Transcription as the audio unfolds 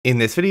In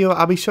this video,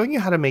 I'll be showing you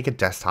how to make a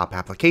desktop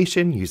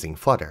application using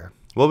Flutter.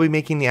 We'll be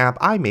making the app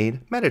I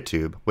made,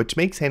 MetaTube, which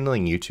makes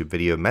handling YouTube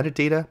video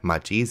metadata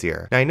much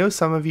easier. Now I know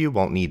some of you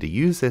won't need to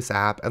use this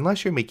app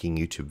unless you're making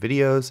YouTube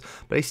videos,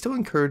 but I still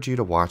encourage you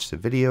to watch the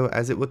video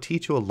as it will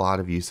teach you a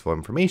lot of useful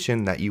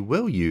information that you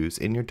will use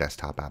in your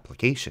desktop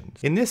applications.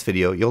 In this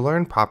video, you'll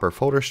learn proper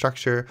folder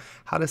structure,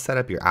 how to set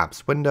up your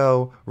app's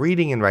window,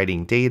 reading and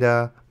writing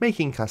data,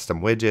 making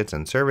custom widgets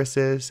and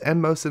services, and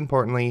most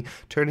importantly,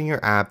 turning your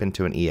app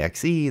into an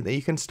exe that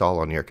you can install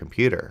on your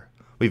computer.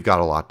 We've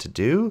got a lot to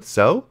do,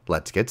 so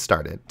let's get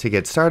started. To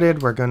get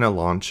started, we're going to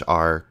launch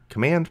our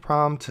command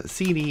prompt,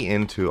 cd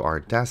into our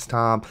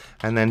desktop,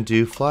 and then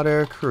do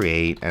flutter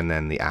create, and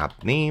then the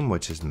app name,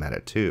 which is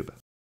MetaTube.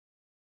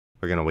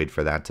 We're going to wait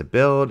for that to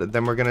build,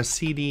 then we're going to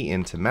cd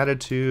into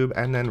MetaTube,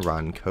 and then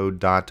run code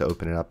dot to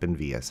open it up in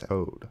VS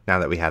Code. Now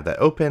that we have that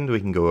opened,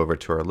 we can go over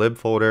to our lib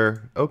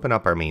folder, open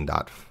up our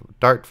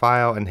main.dart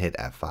file, and hit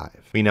F5.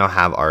 We now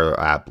have our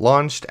app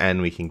launched,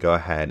 and we can go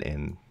ahead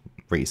and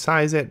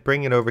resize it,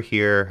 bring it over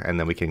here, and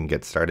then we can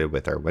get started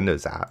with our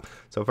Windows app.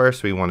 So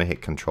first we want to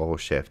hit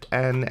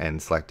Control-Shift-N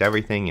and select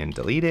everything and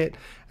delete it,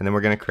 and then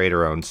we're going to create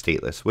our own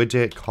stateless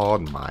widget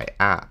called My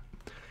App.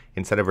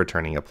 Instead of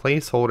returning a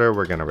placeholder,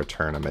 we're going to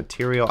return a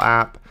material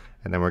app,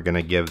 and then we're going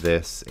to give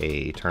this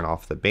a turn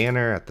off the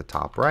banner at the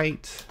top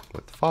right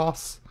with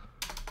false,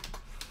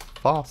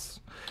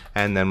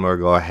 and then we'll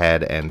go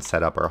ahead and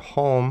set up our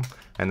home,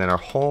 and then our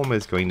home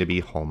is going to be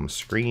home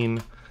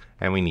screen.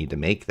 And we need to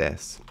make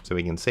this. So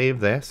we can save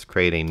this,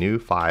 create a new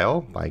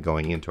file by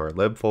going into our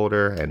lib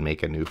folder and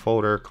make a new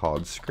folder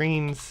called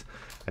screens.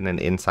 And then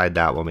inside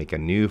that, we'll make a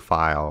new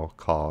file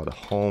called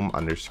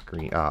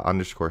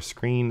home_screen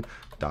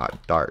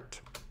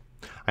screen.dart.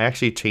 I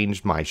actually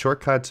changed my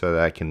shortcut so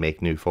that I can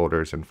make new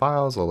folders and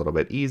files a little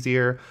bit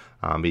easier.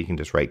 But you can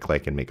just right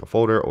click and make a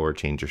folder or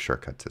change your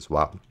shortcuts as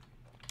well.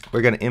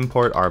 We're going to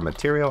import our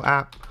material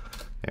app.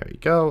 There we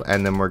go,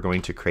 and then we're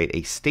going to create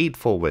a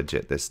stateful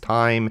widget this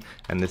time,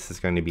 and this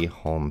is going to be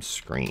home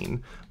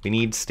screen. We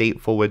need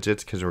stateful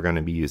widgets because we're going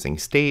to be using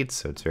states,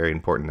 so it's very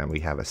important that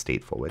we have a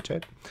stateful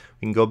widget.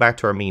 We can go back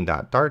to our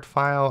main.dart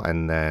file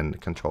and then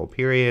control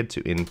period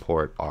to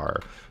import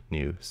our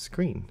new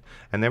screen.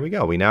 And there we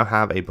go, we now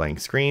have a blank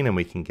screen and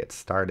we can get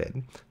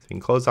started. So we can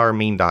close our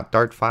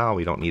main.dart file,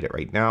 we don't need it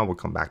right now, we'll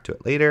come back to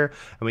it later,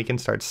 and we can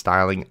start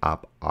styling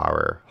up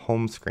our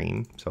home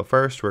screen. So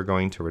first we're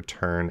going to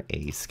return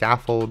a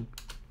scaffold.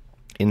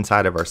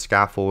 Inside of our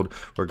scaffold,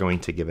 we're going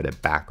to give it a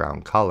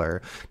background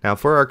color. Now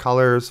for our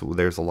colors,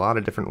 there's a lot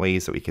of different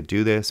ways that we could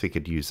do this. We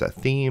could use a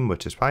theme,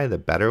 which is probably the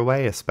better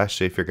way,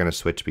 especially if you're going to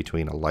switch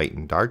between a light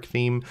and dark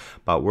theme,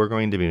 but we're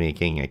going to be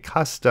making a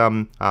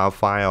custom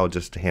file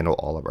just to handle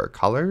all of our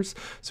colors.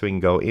 So we can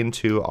go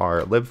into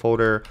our lib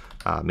folder,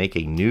 make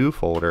a new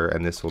folder,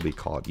 and this will be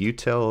called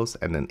utils,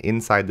 and then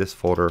inside this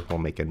folder, we'll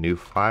make a new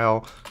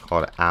file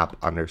called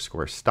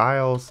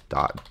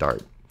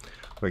app_styles.dart.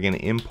 We're going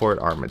to import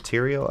our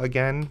material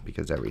again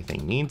because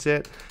everything needs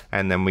it.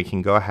 And then we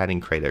can go ahead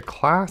and create a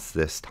class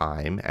this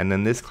time. And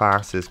then this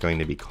class is going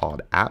to be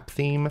called app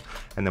theme.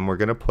 And then we're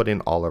going to put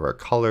in all of our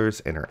colors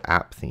in our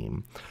app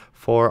theme.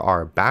 For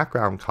our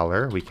background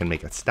color, we can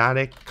make a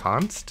static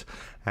const.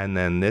 And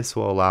then this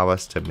will allow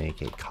us to make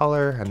a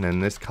color, and then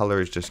this color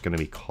is just going to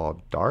be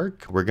called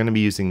dark. We're going to be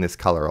using this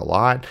color a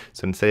lot,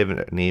 so instead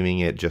of naming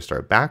it just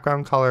our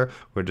background color,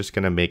 we're just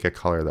going to make a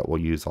color that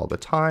we'll use all the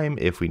time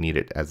if we need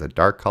it as a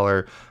dark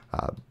color.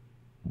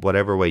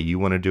 Whatever way you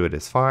want to do it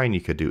is fine. You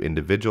could do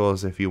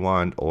individuals if you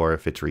want, or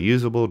if it's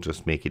reusable,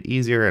 just make it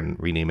easier and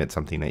rename it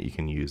something that you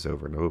can use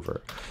over and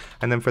over.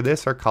 And then for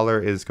this, our color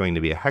is going to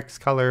be a hex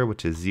color,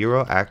 which is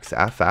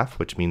 0xFF,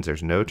 which means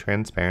there's no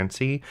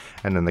transparency.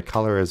 And then the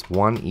color is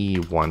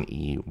 1E,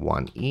 1E,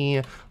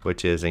 1E,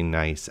 which is a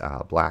nice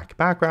black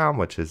background,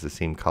 which is the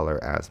same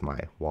color as my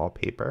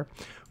wallpaper.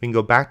 We can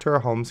go back to our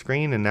home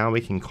screen, and now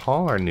we can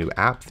call our new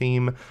app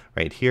theme.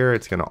 Right here,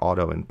 it's going to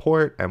auto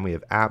import, and we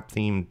have app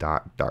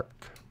theme.dark.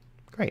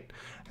 Great.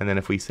 And then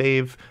if we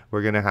save,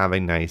 we're going to have a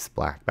nice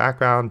black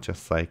background,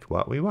 just like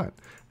what we want.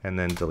 And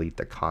then delete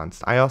the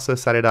const. I also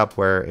set it up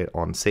where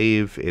on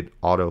save, it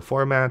auto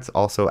formats,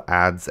 also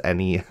adds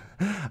any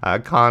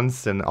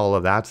const and all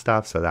of that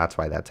stuff. So that's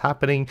why that's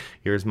happening.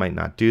 Yours might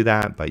not do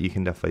that, but you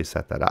can definitely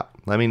set that up.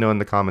 Let me know in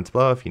the comments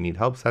below if you need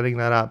help setting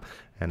that up,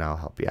 and I'll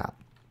help you out.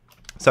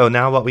 So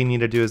now what we need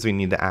to do is we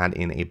need to add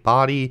in a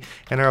body,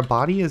 and our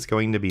body is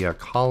going to be a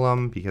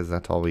column because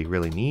that's all we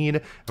really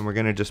need. And we're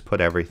going to just put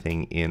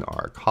everything in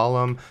our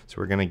column. So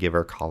we're going to give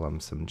our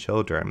column some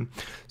children.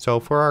 So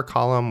for our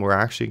column, we're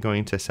actually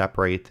going to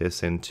separate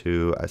this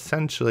into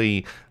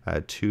essentially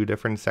 2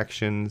 different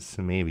sections,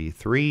 maybe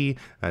 3,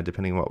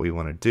 depending on what we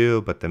want to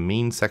do. But the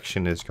main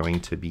section is going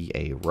to be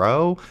a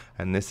row,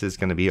 and this is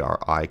going to be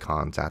our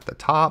icons at the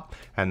top,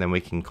 and then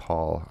we can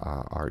call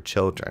our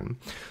children.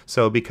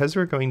 So because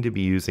we're going to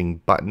be using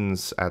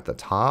buttons at the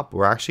top,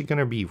 we're actually going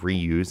to be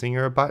reusing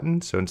our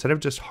buttons. So instead of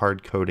just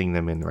hard coding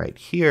them in right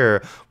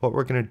here, what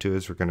we're going to do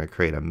is we're going to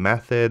create a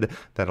method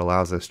that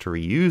allows us to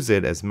reuse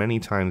it as many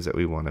times that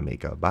we want to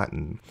make a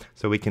button.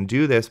 So we can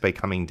do this by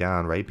coming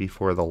down right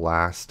before the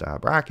last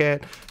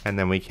bracket, and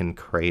then we can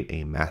create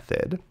a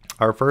method.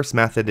 Our first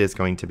method is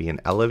going to be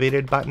an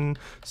elevated button,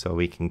 so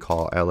we can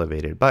call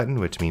elevated button,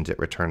 which means it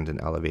returns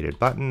an elevated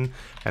button,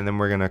 and then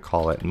we're going to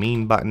call it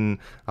main button.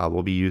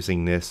 We'll be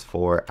using this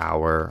for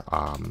our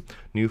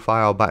new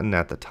file button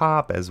at the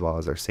top, as well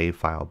as our save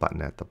file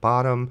button at the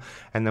bottom,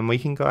 and then we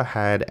can go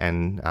ahead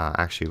and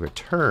actually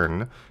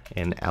return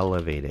an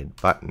elevated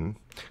button.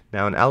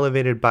 Now an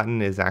elevated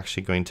button is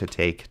actually going to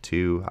take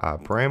two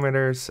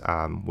parameters,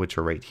 which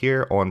are right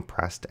here, on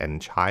pressed and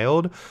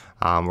child.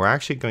 We're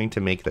actually going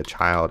to make the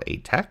child a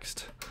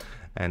text,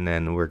 and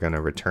then we're going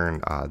to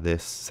return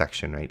this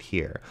section right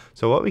here.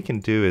 So what we can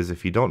do is,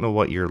 if you don't know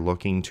what you're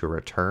looking to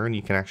return,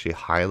 you can actually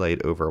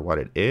highlight over what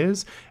it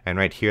is. And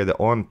right here, the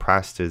on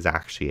pressed is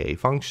actually a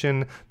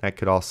function that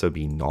could also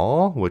be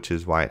null, which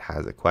is why it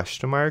has a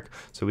question mark.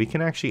 So we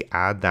can actually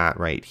add that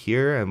right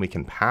here, and we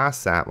can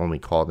pass that when we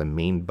call the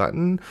main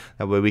button.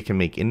 That way we can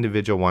make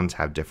individual ones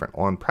have different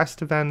on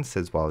pressed events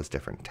as well as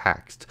different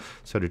text.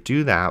 So to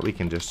do that, we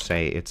can just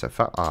say it's a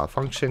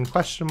function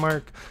question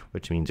mark,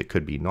 which means it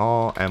could be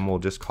null, and we'll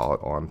just call it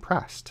on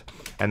pressed.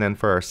 And then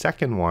for our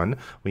second one,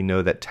 we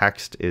know that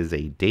text is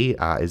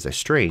a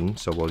string,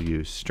 so we'll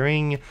use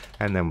string,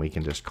 and then we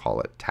can just call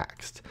it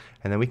text.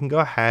 And then we can go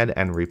ahead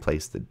and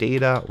replace the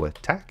data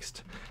with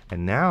text.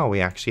 And now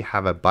we actually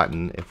have a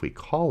button. If we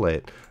call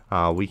it,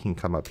 we can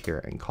come up here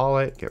and call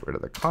it, get rid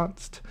of the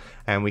const,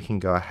 and we can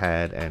go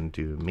ahead and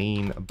do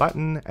main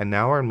button. And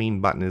now our main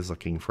button is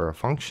looking for a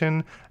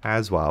function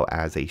as well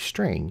as a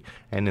string.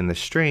 And in the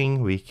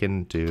string, we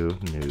can do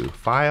new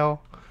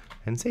file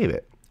and save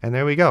it. And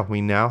there we go.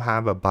 We now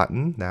have a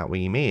button that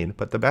we made.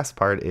 But the best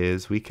part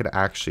is we could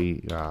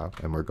actually,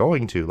 and we're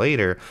going to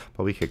later,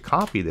 but we could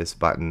copy this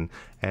button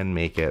and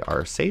make it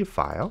our save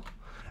file.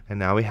 And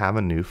now we have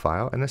a new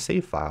file and a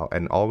save file.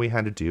 And all we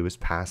had to do was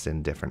pass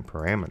in different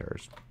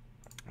parameters.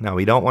 Now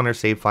we don't want our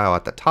save file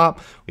at the top,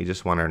 we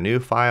just want our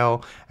new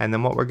file. And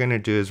then what we're going to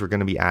do is we're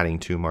going to be adding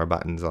two more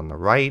buttons on the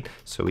right.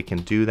 So we can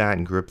do that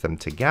and group them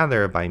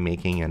together by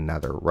making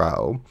another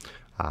row.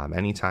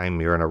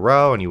 Anytime you're in a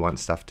row and you want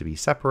stuff to be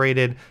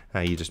separated,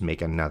 you just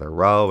make another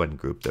row and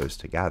group those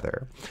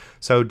together.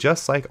 So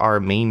just like our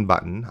main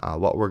button,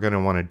 what we're going to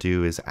want to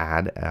do is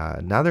add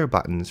another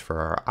buttons for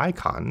our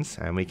icons,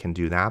 and we can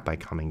do that by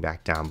coming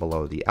back down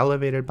below the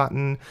elevated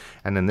button,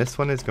 and then this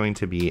one is going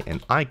to be an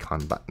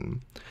icon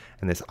button.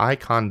 And this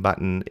icon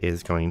button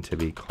is going to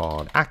be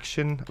called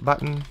action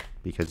button,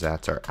 because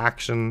that's our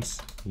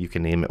actions. You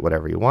can name it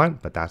whatever you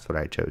want, but that's what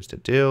I chose to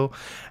do.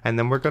 And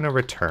then we're going to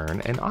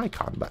return an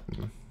icon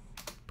button.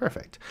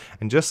 Perfect.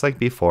 And just like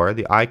before,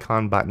 the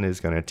icon button is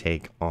going to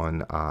take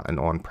on an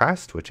on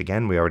pressed, which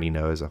again we already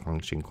know is a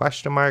function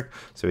question mark.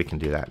 So we can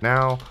do that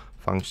now.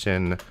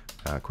 Function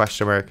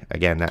question mark.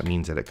 Again, that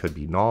means that it could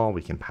be null.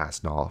 We can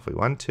pass null if we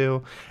want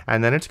to.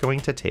 And then it's going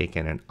to take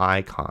in an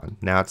icon.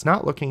 Now it's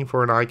not looking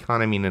for an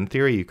icon. I mean, in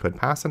theory, you could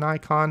pass an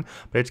icon,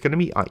 but it's going to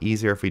be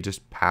easier if we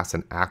just pass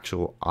an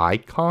actual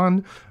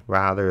icon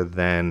rather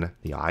than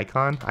the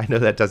icon. I know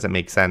that doesn't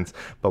make sense,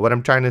 but what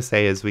I'm trying to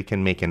say is we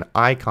can make an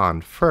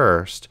icon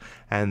first,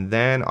 and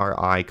then our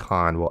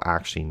icon will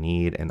actually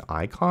need an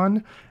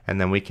icon, and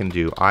then we can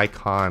do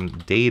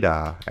icon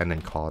data and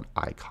then call it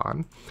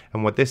icon.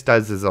 And what this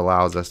does is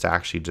allows us to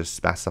actually just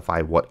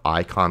specify what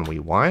icon we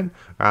want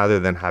rather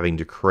than having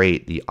to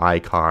create the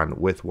icon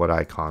with what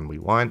icon we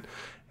want.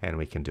 And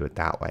we can do it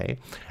that way.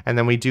 And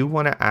then we do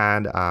want to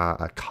add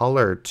a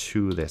color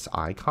to this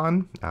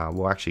icon.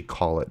 We'll actually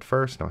call it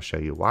first, and I'll show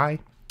you why.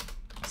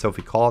 So if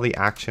we call the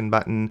action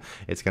button,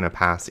 it's going to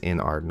pass in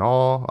our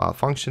null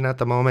function at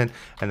the moment,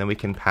 and then we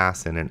can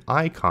pass in an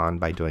icon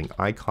by doing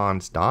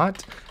icons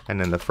dot,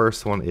 and then the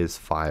first one is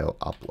file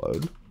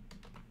upload.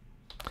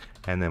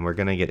 And then we're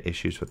going to get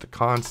issues with the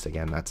const.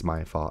 Again, that's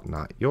my fault,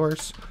 not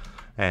yours.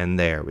 And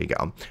there we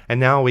go. And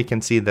now we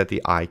can see that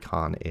the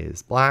icon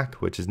is black,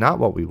 which is not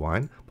what we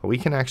want, but we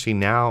can actually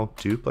now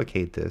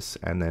duplicate this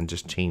and then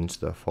just change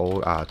the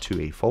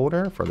to a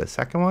folder for the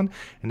second one.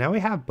 And now we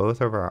have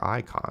both of our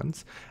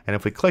icons. And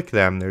if we click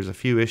them, there's a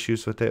few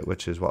issues with it,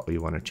 which is what we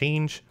want to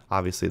change.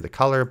 Obviously the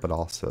color, but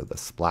also the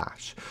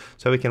splash.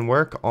 So we can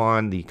work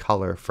on the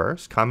color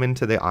first, come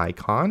into the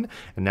icon,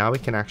 and now we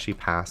can actually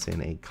pass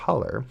in a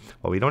color.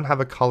 Well, we don't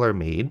have a color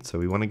made, so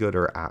we want to go to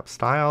our app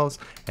styles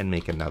and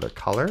make another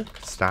color,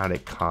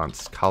 static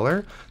const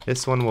color.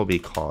 This one will be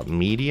called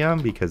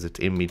medium because it's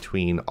in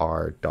between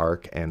our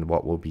dark and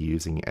what we'll be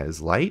using as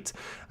light.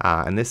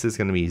 And this is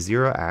going to be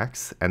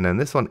 0x, and then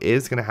this one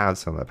is going to have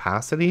some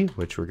opacity,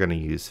 which we're going to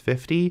use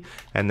 50,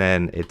 and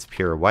then it's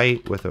pure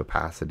white with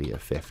opacity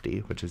of 50,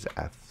 which is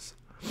F's.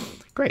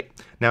 Great.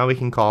 Now we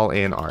can call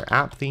in our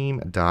app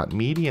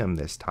theme.medium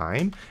this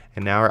time,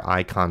 and now our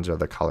icons are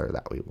the color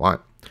that we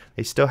want.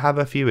 They still have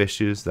a few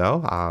issues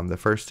though. The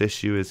first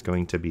issue is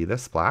going to be the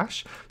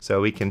splash.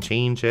 So we can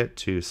change it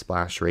to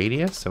splash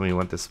radius. So we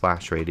want the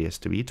splash radius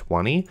to be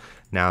 20.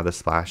 Now the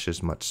splash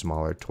is much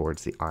smaller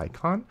towards the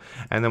icon.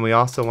 And then we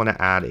also want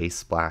to add a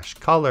splash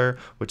color,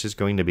 which is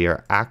going to be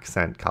our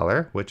accent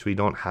color, which we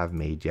don't have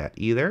made yet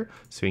either.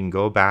 So we can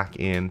go back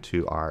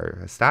into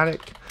our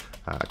static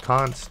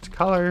const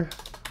color,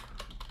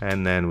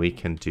 and then we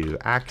can do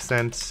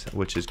accent,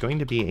 which is going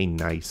to be a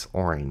nice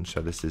orange.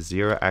 So this is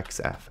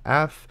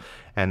 0xFF,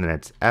 and then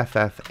it's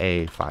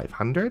FFA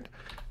 500.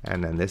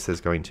 And then this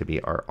is going to be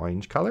our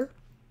orange color.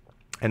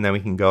 And then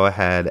we can go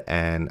ahead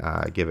and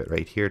give it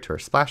right here to our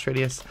splash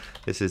radius.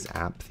 This is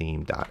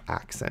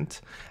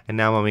apptheme.accent. And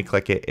now when we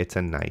click it, it's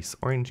a nice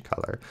orange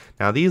color.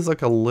 Now these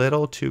look a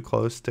little too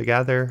close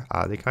together.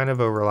 They kind of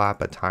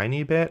overlap a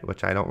tiny bit,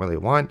 which I don't really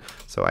want.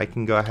 So I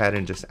can go ahead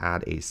and just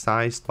add a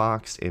sized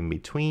box in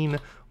between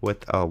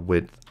with a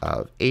width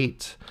of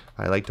 8.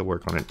 I like to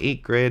work on an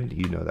 8 grid.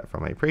 You know that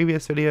from my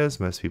previous videos,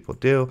 most people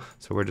do.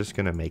 So we're just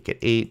gonna make it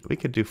 8. We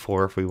could do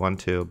 4 if we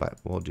want to, but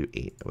we'll do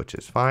 8, which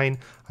is fine.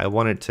 I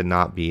want it to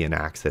not be an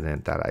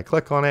accident that I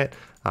click on it,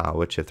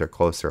 which if they're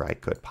closer, I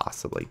could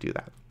possibly do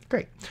that.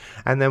 Great.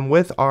 And then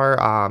with our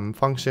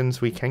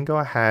functions, we can go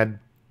ahead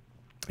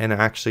and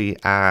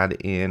actually add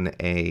in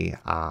a,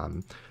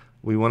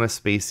 we want to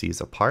space these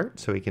apart.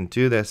 So we can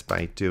do this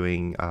by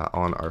doing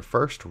on our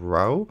first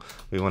row,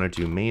 we want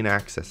to do main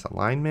axis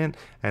alignment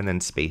and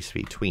then space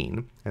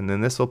between. And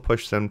then this will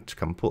push them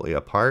completely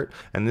apart.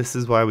 And this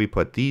is why we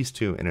put these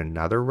two in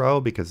another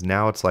row, because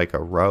now it's like a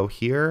row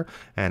here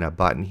and a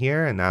button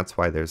here. And that's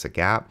why there's a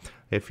gap.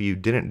 If you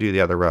didn't do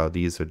the other row,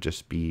 these would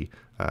just be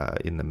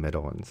in the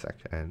middle and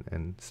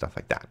stuff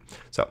like that.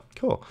 So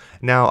cool.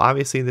 Now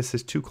obviously this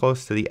is too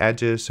close to the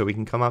edges, so we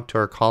can come up to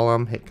our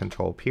column, hit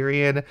Control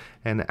period,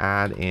 and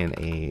add in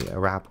a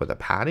wrap with a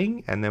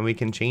padding, and then we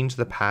can change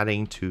the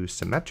padding to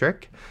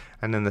symmetric.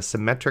 And then the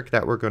symmetric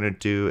that we're going to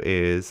do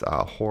is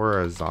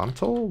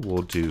horizontal.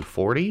 We'll do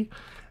 40,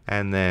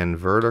 and then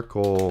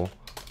vertical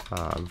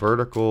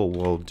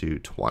we'll do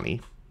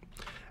 20.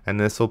 And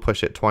this will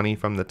push it 20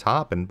 from the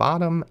top and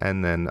bottom,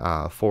 and then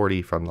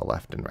 40 from the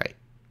left and right.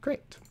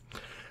 Great.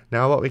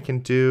 Now what we can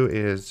do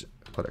is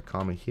put a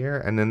comma here,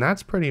 and then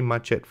that's pretty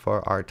much it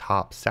for our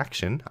top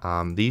section.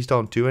 These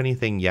don't do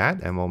anything yet,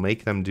 and we'll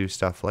make them do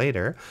stuff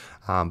later.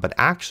 But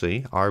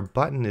actually, our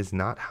button is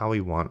not how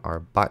we want our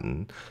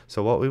button.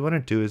 So what we want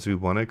to do is we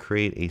want to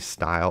create a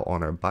style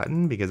on our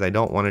button, because I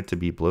don't want it to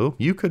be blue.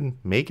 You could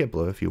make it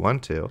blue if you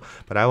want to,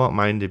 but I want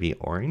mine to be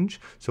orange.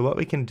 So what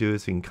we can do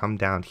is we can come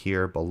down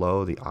here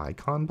below the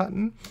icon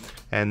button,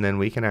 and then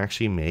we can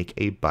actually make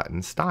a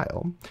button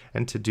style.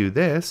 And to do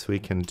this, we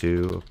can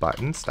do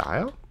button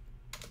style.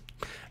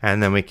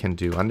 And then we can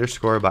do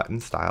underscore button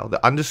style.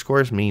 The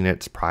underscores mean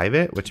it's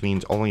private, which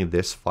means only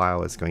this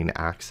file is going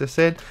to access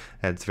it.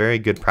 And it's very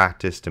good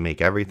practice to make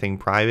everything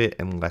private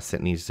unless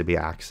it needs to be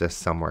accessed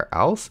somewhere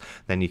else.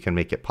 Then you can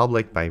make it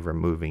public by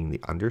removing the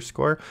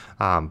underscore.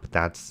 But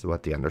that's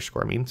what the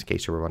underscore means, in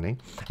case you were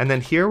wondering. And then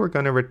here we're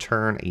going to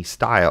return a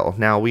style.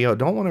 Now we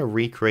don't want to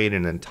recreate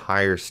an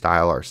entire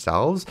style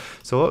ourselves.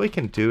 So what we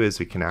can do is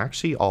we can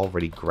actually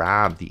already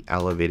grab the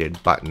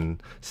elevated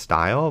button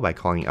style by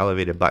calling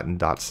elevated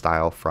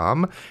button.style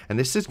from, and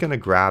this is going to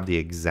grab the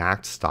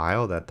exact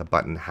style that the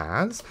button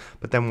has.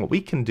 But then what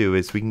we can do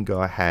is we can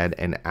go ahead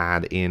and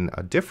add in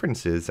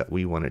differences that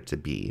we want it to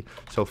be.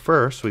 So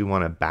first we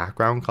want a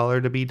background color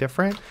to be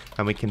different,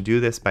 and we can do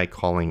this by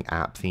calling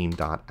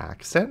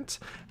apptheme.accent.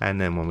 And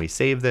then when we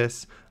save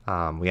this,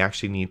 we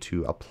actually need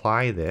to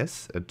apply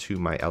this to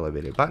my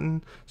elevated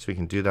button. So we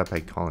can do that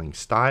by calling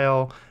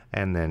style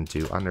and then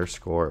do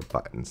underscore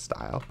button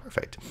style.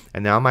 Perfect.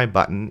 And now my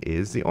button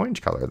is the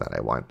orange color that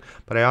I want,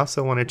 but I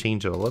also want to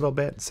change it a little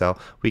bit. So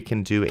we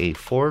can do a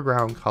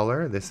foreground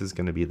color. This is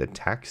going to be the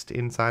text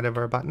inside of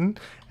our button,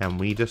 and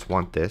we just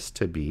want this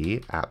to be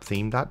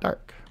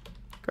apptheme.dark.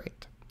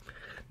 Great.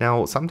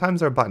 Now,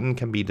 sometimes our button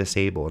can be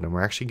disabled, and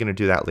we're actually going to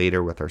do that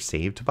later with our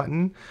saved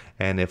button.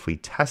 And if we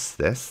test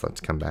this,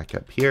 let's come back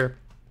up here.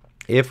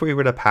 If we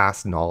were to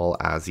pass null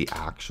as the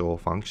actual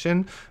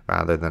function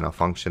rather than a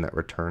function that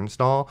returns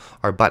null,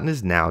 our button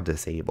is now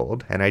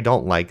disabled. And I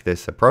don't like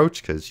this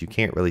approach because you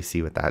can't really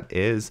see what that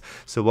is.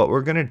 So what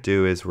we're going to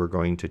do is we're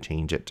going to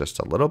change it just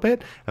a little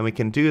bit, and we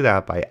can do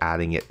that by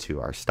adding it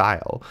to our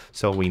style.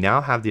 So we now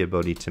have the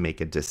ability to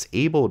make a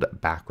disabled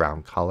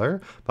background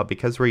color, but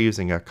because we're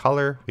using a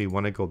color, we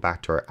want to go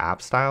back to our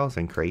app styles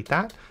and create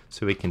that.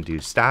 So we can do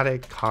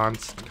static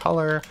const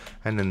color,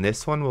 and then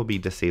this one will be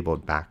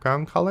disabled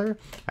background color,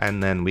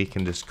 and then we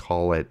can just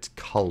call it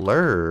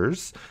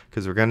colors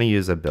because we're going to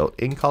use a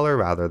built-in color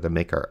rather than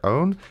make our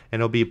own, and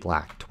it'll be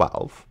black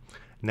 12.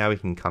 Now we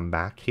can come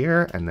back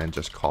here and then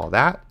just call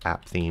that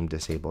app theme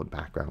disabled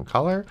background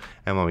color,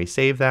 and when we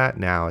save that,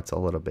 now it's a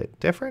little bit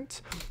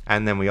different.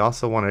 And then we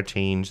also want to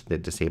change the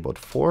disabled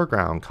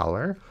foreground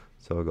color.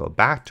 So we'll go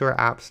back to our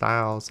app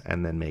styles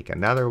and then make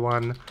another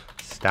one,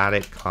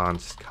 static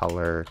const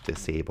color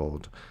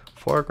disabled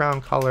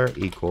foreground color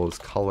equals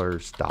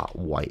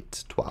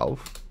colors.white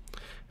 12.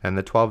 And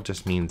the 12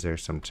 just means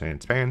there's some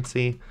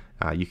transparency.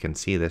 You can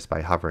see this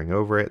by hovering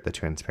over it. The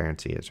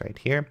transparency is right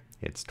here.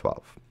 It's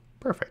 12.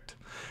 Perfect.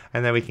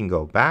 And then we can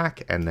go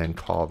back and then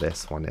call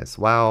this one as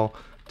well,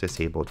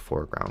 disabled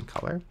foreground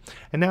color.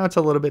 And now it's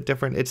a little bit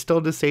different. It's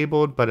still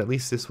disabled, but at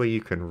least this way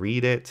you can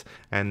read it.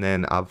 And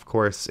then of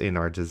course in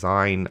our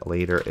design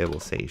later it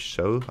will say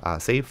show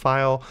save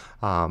file.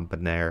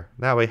 But there,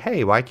 that way,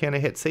 hey, why can't I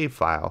hit save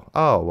file?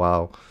 Oh,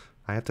 well,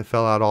 I have to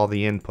fill out all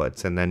the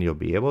inputs and then you'll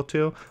be able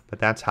to, but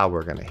that's how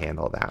we're going to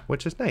handle that,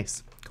 which is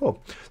nice. Cool.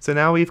 So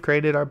now we've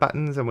created our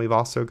buttons and we've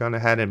also gone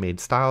ahead and made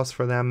styles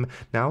for them.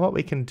 Now what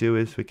we can do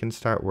is we can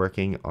start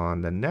working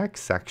on the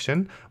next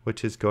section,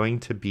 which is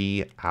going to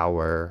be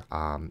our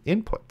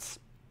inputs,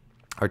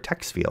 our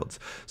text fields.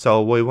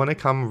 So we want to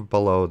come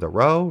below the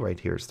row, right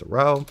here's the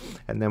row,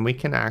 and then we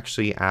can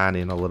actually add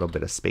in a little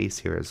bit of space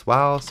here as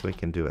well. So we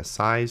can do a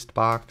sized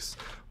box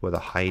with a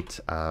height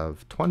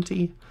of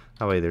 20.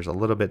 That way there's a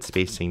little bit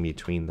spacing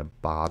between the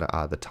bottom,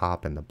 the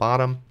top and the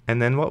bottom.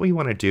 And then what we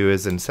want to do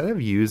is instead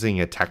of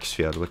using a text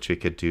field, which we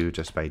could do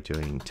just by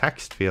doing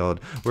text field,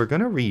 we're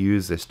going to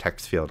reuse this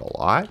text field a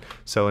lot.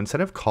 So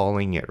instead of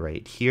calling it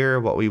right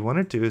here, what we want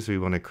to do is we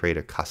want to create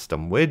a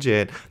custom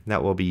widget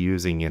that we'll be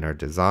using in our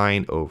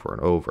design over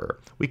and over.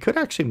 We could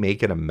actually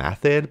make it a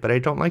method, but I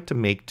don't like to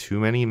make too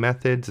many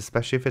methods,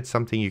 especially if it's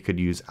something you could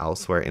use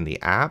elsewhere in the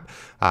app.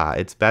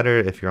 It's better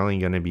if you're only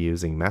going to be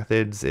using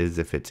methods is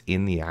if it's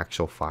in the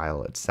actual file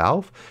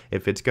itself.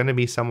 If it's going to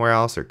be somewhere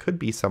else or could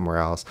be somewhere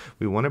else,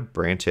 we want to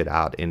branch it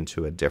out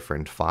into a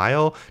different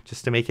file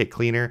just to make it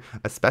cleaner.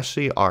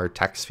 Especially our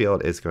text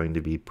field is going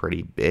to be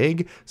pretty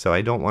big, so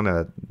I don't want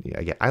to,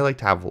 I like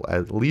to have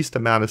at least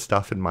amount of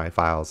stuff in my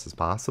files as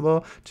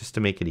possible just to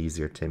make it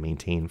easier to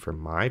maintain for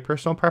my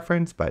personal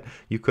preference. But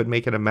you could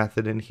make it a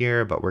method in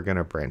here, but we're going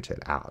to branch it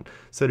out.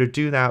 So to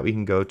do that, we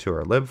can go to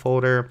our lib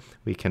folder.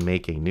 We can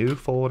make a new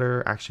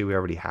folder. Actually, we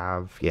already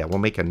have, we'll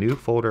make a new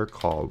folder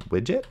called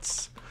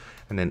widgets.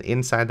 And then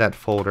inside that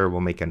folder,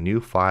 we'll make a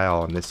new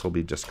file, and this will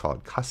be just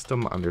called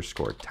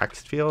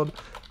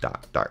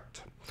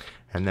custom_textfield.dart.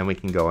 And then we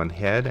can go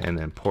ahead and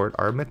import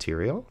our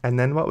material. And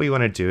then what we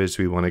want to do is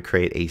we want to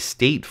create a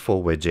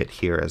stateful widget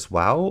here as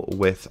well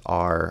with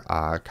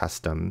our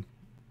custom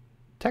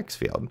text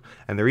field.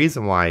 And the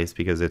reason why is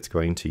because it's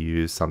going to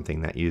use something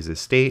that uses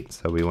state,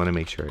 so we want to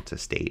make sure it's a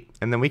state.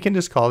 And then we can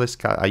just call this,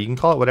 you can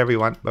call it whatever you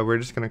want, but we're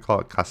just going to call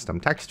it custom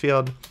text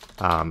field.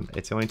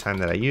 It's the only time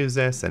that I use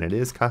this, and it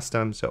is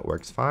custom, so it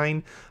works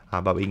fine,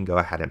 but we can go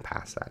ahead and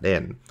pass that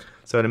in.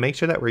 So to make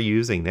sure that we're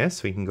using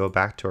this, we can go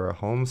back to our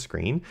home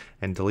screen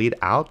and delete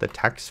out the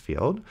text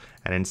field,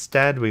 and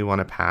instead we want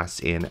to pass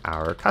in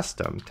our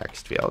custom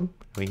text field.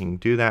 We can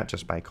do that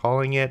just by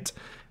calling it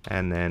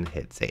and then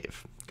hit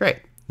save.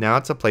 Great. Now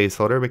it's a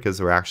placeholder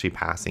because we're actually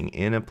passing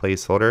in a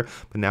placeholder,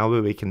 but now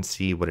we can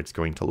see what it's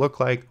going to look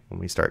like when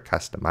we start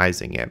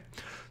customizing it.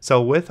 So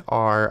with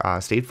our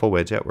stateful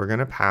widget, we're going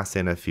to pass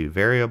in a few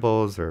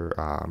variables or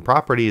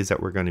properties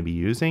that we're going to be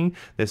using.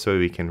 This way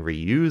we can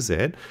reuse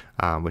it,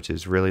 which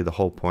is really the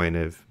whole point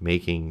of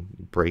making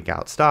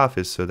breakout stuff,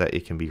 is so that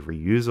it can be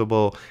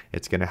reusable.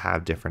 It's going to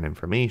have different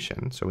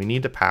information. So we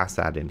need to pass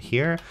that in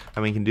here,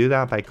 and we can do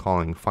that by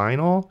calling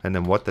final and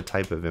then what the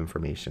type of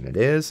information it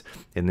is.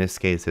 In this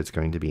case, it's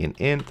going to be an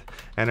int,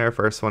 and our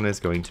first one is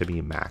going to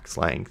be max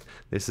length.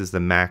 This is the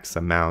max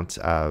amount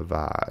of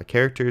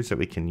characters that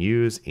we can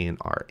use in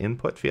our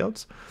input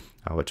fields,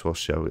 which we'll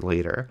show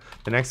later.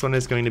 The next one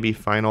is going to be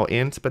final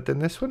int, but then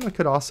this one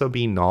could also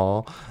be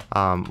null.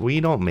 We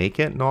don't make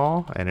it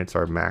null, and it's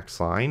our max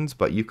lines,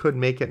 but you could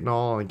make it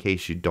null in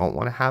case you don't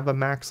want to have a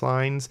max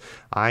lines.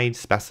 I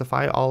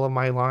specify all of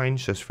my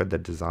lines just for the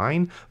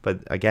design, but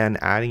again,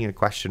 adding a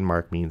question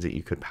mark means that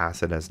you could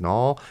pass it as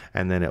null,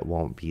 and then it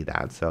won't be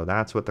that. So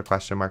that's what the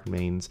question mark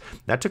means.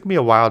 That took me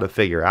a while to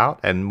figure out,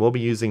 and we'll be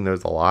using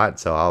those a lot,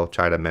 so I'll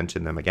try to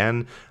mention them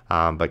again.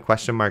 But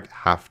question mark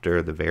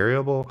after the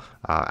variable,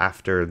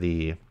 after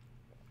the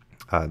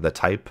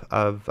type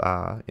of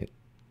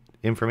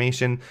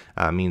information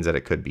means that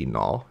it could be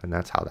null, and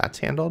that's how that's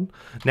handled.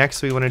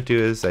 Next, we want to do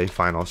is a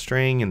final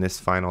string, and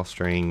this final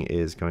string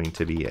is going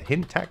to be a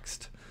hint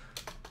text.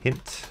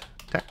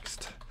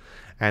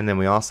 And then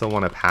we also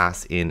want to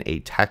pass in a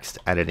text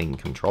editing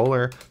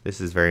controller. This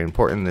is very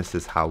important. This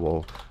is how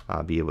we'll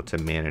be able to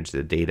manage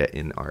the data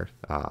in our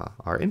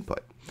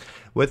input.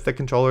 With the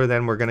controller,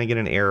 then we're going to get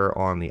an error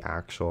on the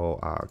actual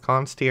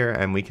const here,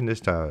 and we can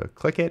just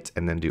click it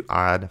and then do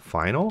add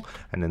final,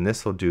 and then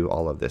this will do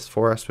all of this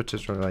for us, which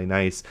is really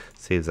nice.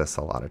 Saves us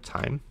a lot of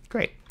time.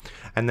 Great.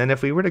 And then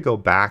if we were to go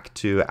back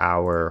to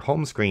our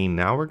home screen,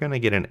 now we're going to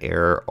get an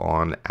error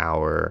on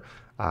our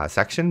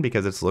section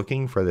because it's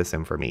looking for this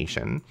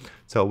information.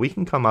 So we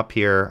can come up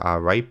here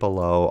right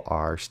below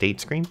our state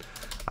screen.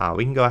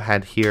 We can go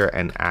ahead here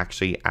and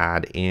actually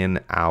add in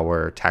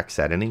our text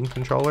editing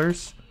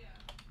controllers.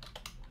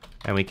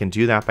 And we can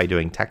do that by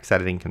doing text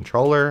editing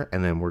controller,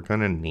 and then we're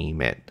going to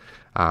name it.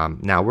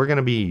 Now we're going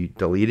to be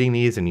deleting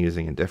these and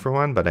using a different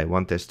one, but I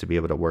want this to be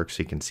able to work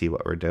so you can see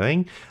what we're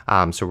doing.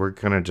 So we're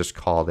going to just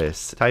call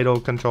this title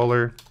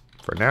controller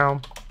for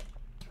now.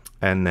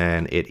 and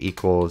then it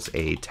equals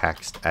a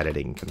text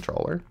editing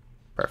controller.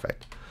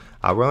 Perfect.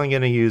 We're only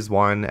going to use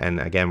one,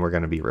 and again, we're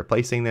going to be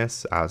replacing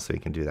this, so we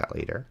can do that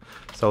later.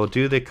 So we'll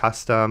do the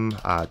custom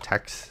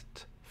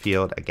text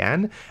field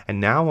again, and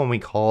now when we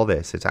call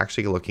this, it's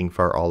actually looking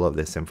for all of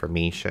this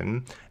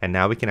information, and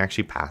now we can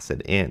actually pass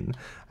it in.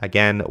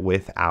 Again,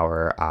 with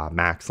our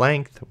max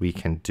length, we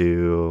can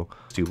do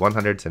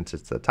 100 since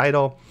it's the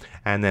title,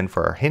 and then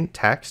for our hint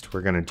text,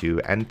 we're going to do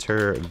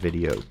enter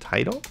video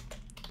title.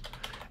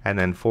 And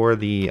then for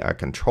the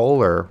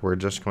controller, we're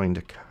just going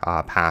to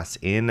pass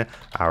in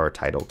our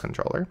title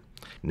controller.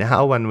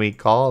 Now when we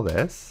call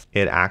this,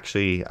 it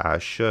actually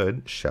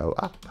should show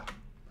up.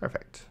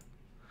 Perfect.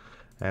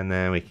 And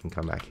then we can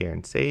come back here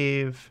and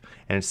save.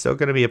 And it's still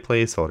going to be a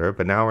placeholder,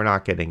 but now we're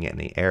not getting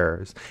any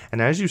errors. And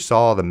as you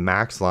saw, the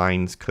max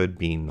lines could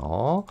be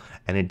null.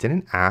 And it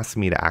didn't ask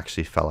me to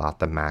actually fill out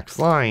the max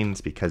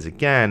lines because,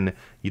 again,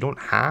 you don't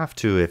have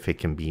to if it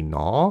can be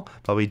null,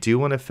 but we do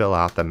want to fill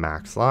out the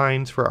max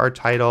lines for our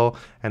title,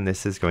 and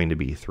this is going to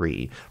be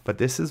 3. But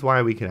this is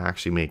why we can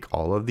actually make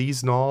all of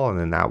these null, and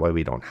then that way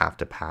we don't have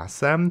to pass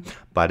them.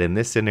 But in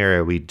this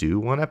scenario, we do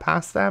want to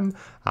pass them,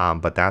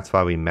 but that's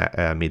why we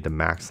made the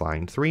max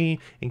line 3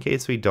 in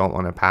case we don't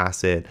want to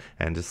pass it,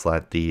 and just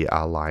let the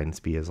lines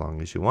be as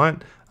long as you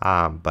want.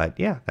 But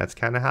yeah, that's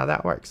kind of how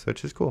that works,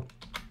 which is cool.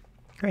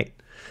 Great.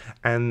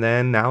 And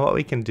then now what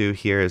we can do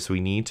here is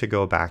we need to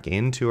go back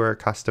into our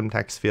custom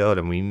text field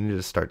and we need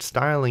to start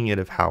styling it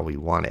of how we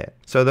want it.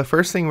 So the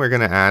first thing we're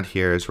going to add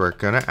here is we're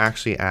going to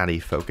actually add a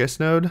focus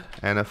node.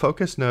 And a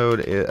focus node,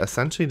 it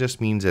essentially just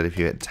means that if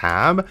you hit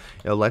tab,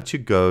 it'll let you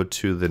go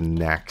to the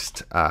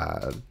next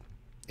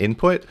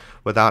input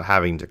without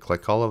having to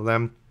click all of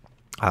them.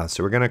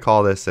 So we're going to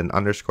call this an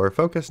underscore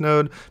focus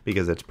node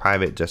because it's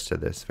private just to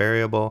this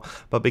variable.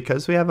 But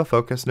because we have a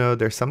focus node,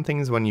 there's some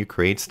things when you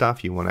create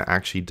stuff, you want to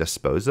actually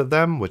dispose of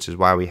them, which is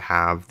why we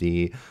have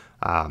the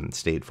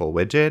stateful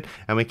widget,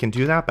 and we can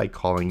do that by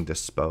calling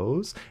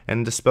dispose.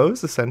 And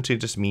dispose essentially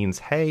just means,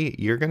 hey,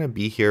 you're going to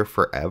be here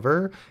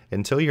forever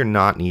until you're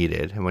not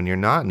needed. And when you're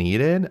not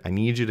needed, I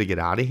need you to get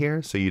out of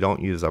here so you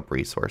don't use up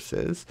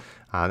resources.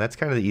 That's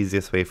kind of the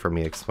easiest way for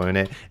me to explain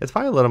it. It's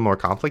probably a little more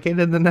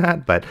complicated than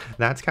that, but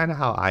that's kind of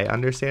how I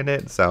understand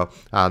it. So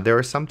there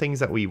are some things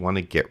that we want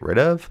to get rid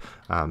of.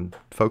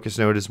 Focus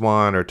node is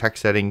one, or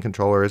text editing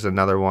controller is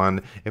another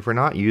one. If we're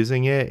not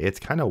using it,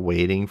 it's kind of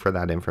waiting for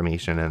that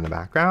information in the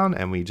background,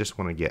 and we just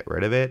want to get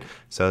rid of it.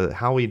 So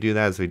how we do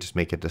that is we just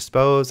make it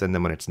dispose, and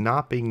then when it's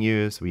not being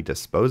used, we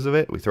dispose of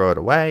it, we throw it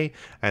away,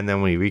 and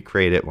then we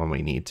recreate it when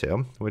we need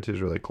to, which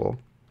is really cool.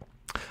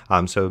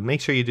 So make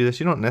sure you do this.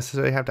 You don't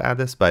necessarily have to add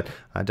this, but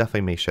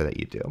definitely make sure that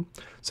you do.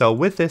 So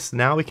with this,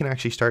 now we can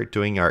actually start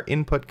doing our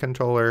input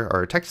controller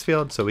or text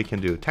field. So we can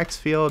do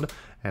text field,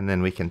 and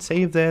then we can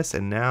save this,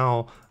 and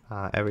now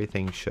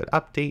everything should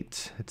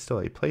update. It's still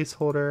a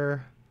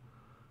placeholder.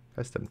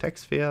 Custom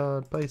text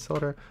field,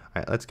 placeholder. All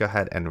right, let's go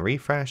ahead and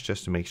refresh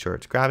just to make sure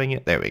it's grabbing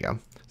it. There we go.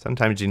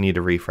 Sometimes you need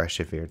to refresh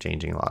if you're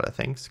changing a lot of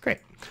things. Great.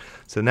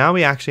 So now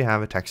we actually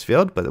have a text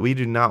field, but we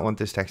do not want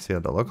this text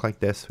field to look like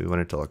this. We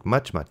want it to look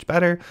much, much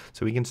better,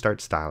 so we can start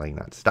styling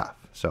that stuff.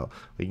 So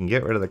we can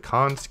get rid of the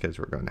const because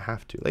we're going to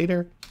have to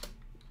later.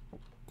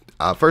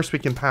 First, we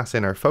can pass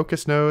in our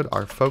focus node.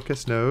 Our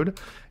focus node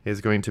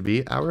is going to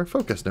be our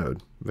focus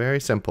node. Very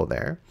simple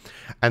there.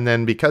 And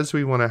then because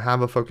we want to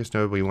have a focus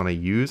node, we want to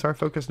use our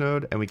focus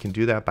node, and we can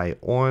do that by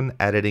on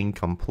editing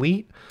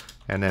complete.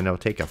 And then it'll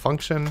take a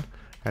function,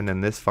 and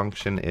then this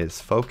function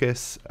is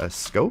focus a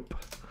scope,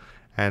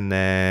 and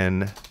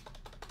then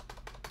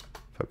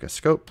focus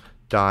scope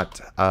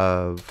dot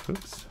of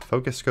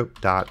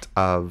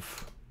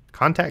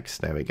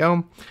context. There we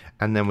go.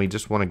 And then we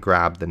just want to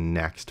grab the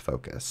next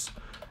focus.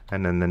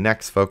 And then the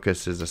next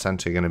focus is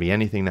essentially going to be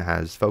anything that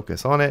has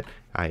focus on it.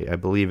 I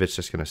believe it's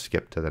just going to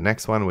skip to the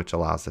next one, which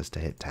allows us to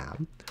hit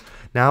tab.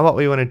 Now what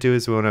we want to do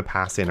is we want to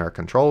pass in our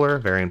controller.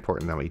 Very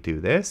important that we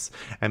do this.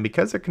 And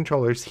because the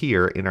controller's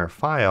here in our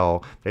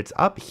file, it's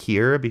up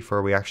here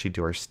before we actually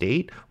do our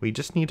state. We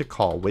just need to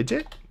call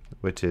widget,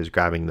 which is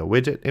grabbing the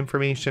widget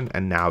information,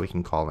 and now we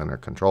can call in our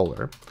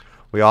controller.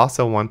 We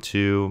also want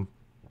to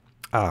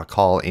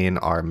call in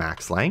our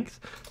max length.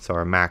 So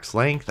our max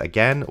length,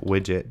 again,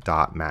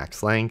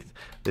 widget.maxLength.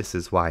 This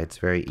is why it's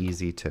very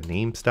easy to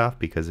name stuff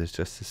because it's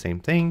just the same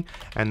thing.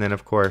 And then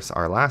of course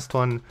our last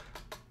one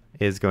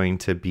is going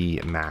to be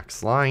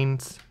max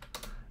lines,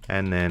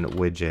 and then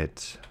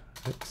widget,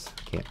 oops,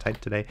 can't type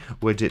today,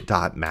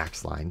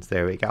 widget.maxLines.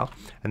 There we go.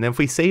 And then if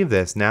we save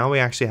this, now we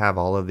actually have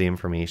all of the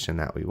information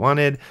that we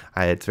wanted.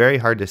 It's very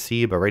hard to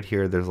see, but right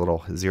here there's a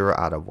little 0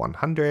 out of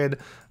 100.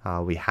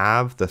 We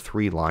have the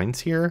 3 lines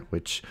here,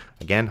 which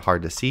again,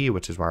 hard to see,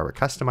 which is why we're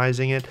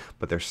customizing it,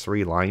 but there's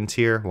 3 lines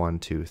here, 1,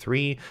 2,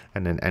 3,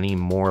 and then any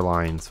more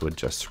lines would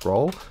just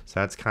scroll. So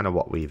that's kind of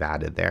what we've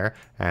added there.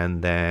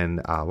 And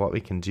then what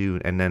we can do,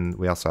 and then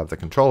we also have the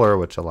controller,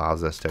 which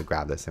allows us to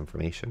grab this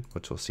information,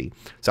 which we'll see.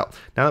 So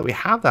now that we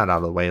have that out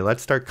of the way,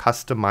 let's start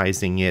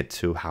customizing it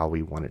to how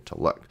we want it to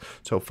look.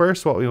 So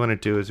first, what we want to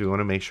do is we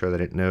want to make sure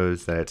that it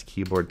knows that it's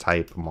keyboard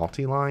type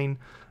multi-line.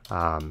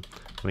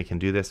 We can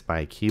do this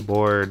by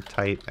keyboard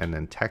type and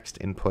then text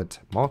input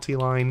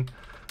multiline.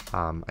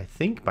 I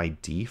think by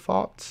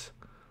default,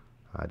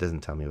 it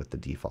doesn't tell me what the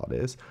default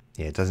is.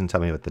 Yeah, it doesn't tell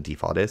me what the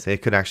default is.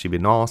 It could actually be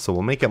null, so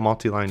we'll make it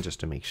multi-line just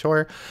to make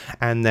sure.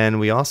 And then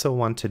we also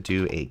want to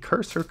do a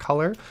cursor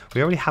color.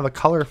 We already have a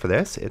color for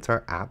this. It's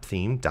our app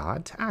theme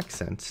dot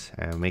accent.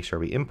 And make sure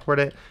we import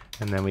it,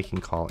 and then we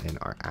can call in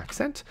our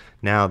accent.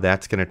 Now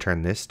that's going to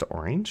turn this to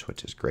orange,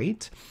 which is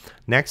great.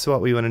 Next, what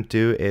we want to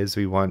do is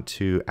we want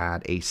to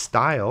add a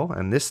style,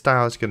 and this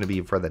style is going to be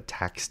for the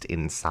text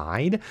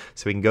inside.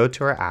 So we can go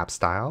to our app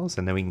styles,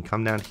 and then we can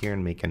come down here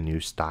and make a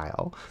new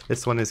style.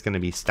 This one is going to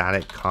be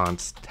static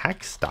const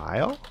text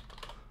style,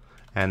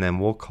 and then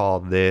we'll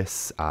call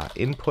this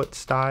input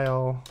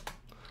style.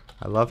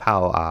 I love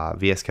how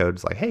VS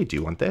Code's like, hey, do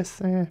you want this?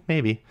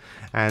 Maybe.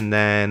 And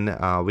then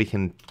we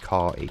can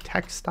call a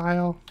text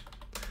style.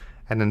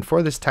 And then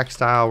for this text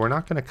style, we're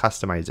not going to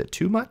customize it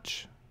too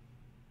much.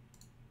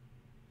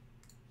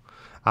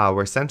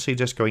 We're essentially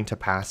just going to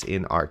pass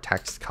in our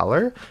text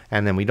color,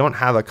 and then we don't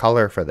have a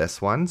color for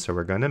this one, so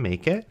we're going to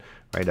make it.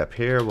 Right up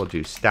here, we'll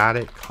do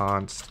static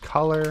const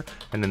color,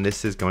 and then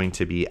this is going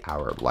to be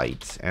our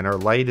light. And our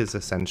light is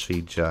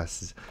essentially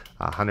just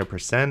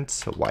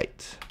 100%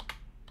 white.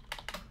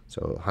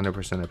 So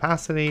 100%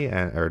 opacity,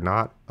 or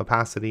not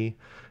opacity,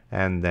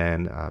 and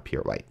then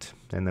pure white.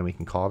 And then we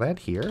can call that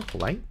here,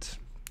 light.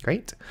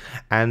 Great.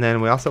 And then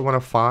we also want a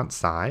font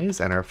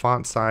size, and our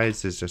font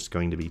size is just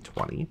going to be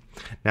 20.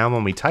 Now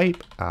when we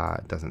type,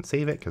 it doesn't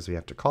save it because we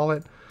have to call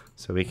it.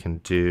 So we can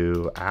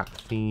do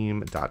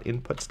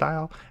app_theme.input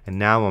style, and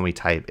now when we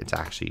type, it's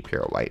actually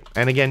pure white.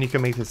 And again, you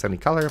can make this any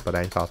color, but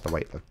I thought the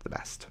white looked the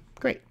best.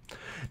 Great.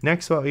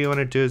 Next, what we want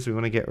to do is we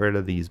want to get rid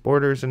of these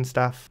borders and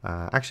stuff.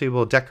 Actually,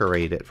 we'll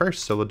decorate it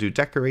first. So we'll do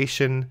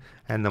decoration,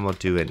 and then we'll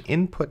do an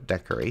input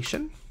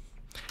decoration.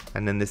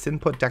 And then this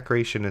input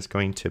decoration is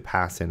going to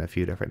pass in a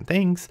few different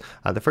things.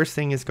 The first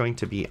thing is going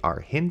to be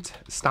our hint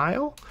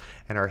style.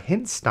 And our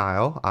hint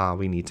style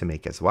we need to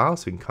make as well.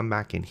 So we can come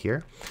back in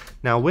here.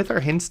 Now with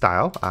our hint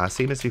style,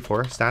 same as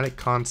before, static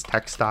const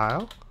text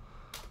style.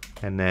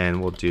 And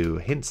then we'll do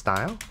hint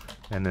style.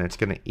 And then it's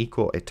going to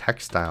equal a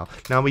text style.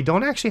 Now we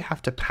don't actually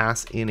have to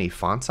pass in a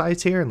font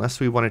size here unless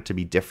we want it to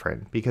be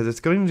different, because it's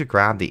going to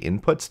grab the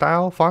input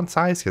style font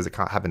size because it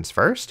happens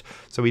first.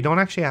 So we don't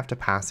actually have to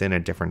pass in a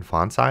different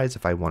font size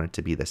if I want it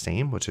to be the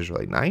same, which is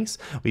really nice.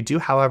 We do,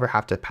 however,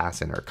 have to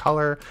pass in our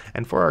color.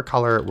 And for our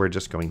color, we're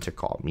just going to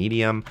call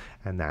medium,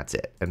 and that's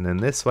it. And then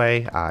this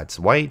way it's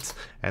white.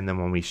 And then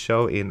when we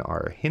show in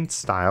our hint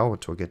style,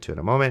 which we'll get to in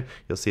a moment,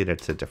 you'll see that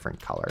it's a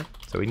different color.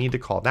 So we need to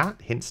call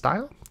that hint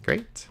style.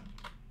 Great.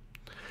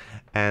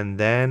 And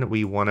then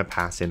we want to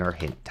pass in our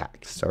hint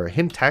text. So our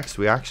hint text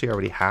we actually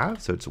already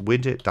have. So it's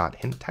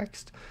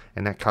widget.hintText,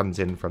 and that comes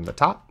in from the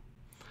top.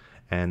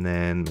 And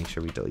then make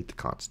sure we delete the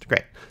const.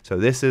 Great. So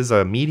this is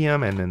a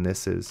medium, and then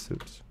this is,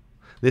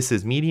 this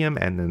is medium,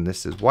 and then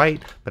this is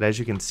white. But as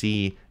you can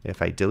see,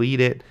 if I delete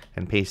it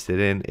and paste it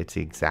in, it's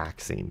the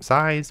exact same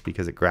size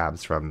because it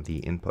grabs from the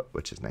input,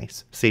 which is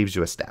nice. Saves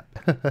you a step.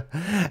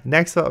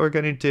 Next, what we're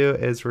going to do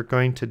is we're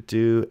going to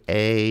do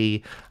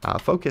a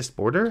focus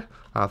border.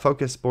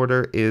 Focus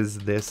border is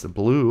this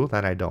blue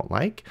that I don't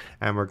like,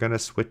 and we're going to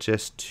switch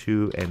this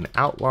to an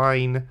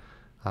outline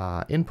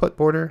input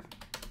border.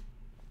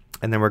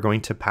 And then we're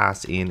going to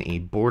pass in a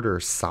border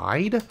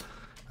side,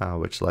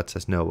 which lets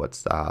us know what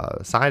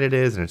side it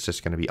is, and it's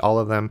just going to be all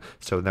of them.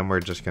 So then we're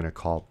just going to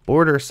call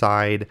border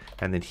side,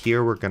 and then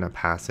here we're going to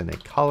pass in a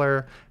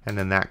color, and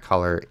then that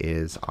color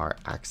is our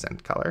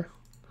accent color.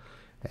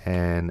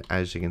 And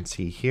as you can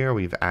see here,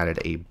 we've added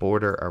a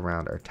border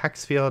around our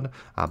text field,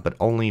 but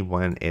only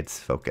when it's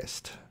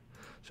focused.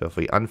 So if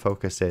we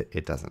unfocus it,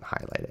 it doesn't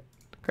highlight it.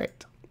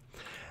 Great.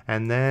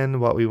 And then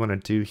what we want to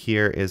do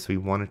here is we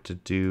wanted to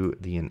do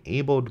the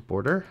enabled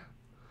border.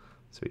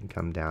 So we can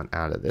come down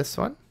out of this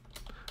one.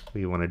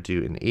 We want to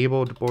do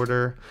enabled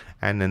border,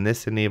 and then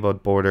this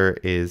enabled border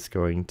is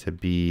going to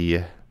be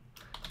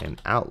an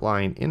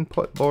outline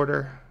input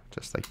border,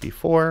 just like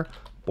before.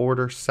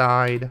 Border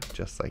side,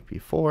 just like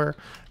before,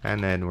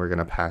 and then we're going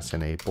to pass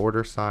in a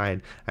border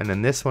side, and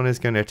then this one is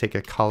going to take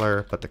a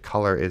color, but the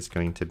color is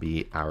going to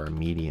be our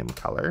medium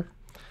color.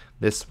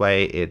 This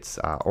way it's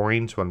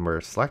orange when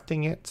we're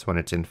selecting it, so when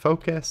it's in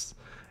focus,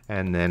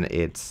 and then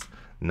it's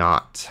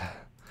not.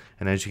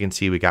 And as you can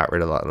see, we got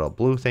rid of that little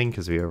blue thing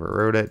because we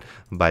overrode it,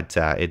 but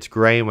it's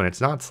gray when it's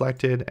not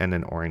selected, and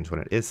then orange when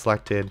it is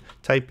selected.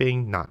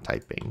 Typing, not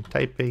typing,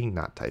 typing,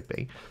 not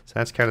typing. So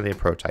that's kind of the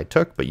approach I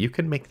took, but you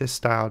can make this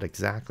styled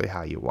exactly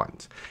how you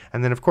want.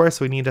 And then of course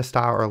we need to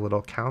style our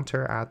little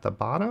counter at the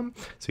bottom.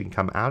 So you can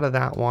come out of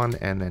that one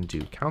and then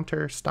do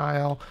counter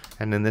style.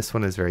 And then this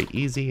one is very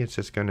easy. It's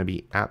just going to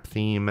be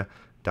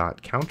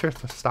app_theme.counter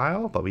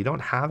style, but we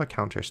don't have a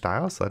counter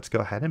style. So let's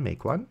go ahead and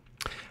make one.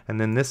 And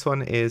then this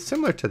one is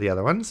similar to the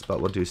other ones, but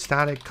we'll do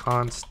static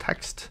const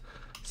text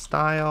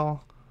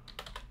style.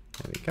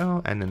 There we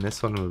go. And then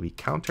this one will be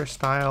counter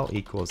style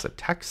equals a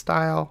text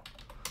style.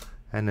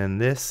 And then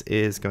this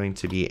is going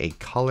to be a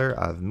color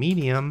of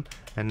medium,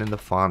 And then the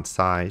font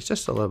size,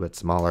 just a little bit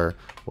smaller,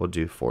 we'll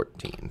do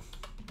 14.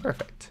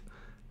 Perfect.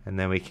 And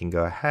then we can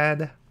go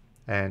ahead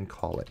and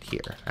call it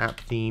here,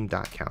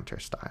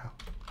 apptheme.counterstyle.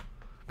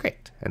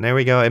 Great. And there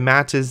we go. It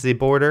matches the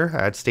border.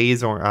 It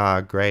stays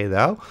gray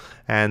though.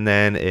 And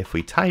then if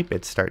we type,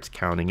 it starts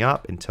counting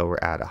up until we're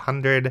at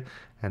 100.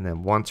 And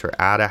then once we're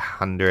at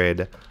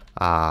 100,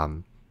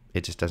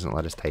 it just doesn't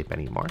let us type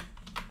anymore.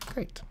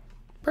 Great.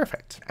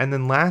 Perfect. And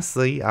then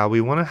lastly, we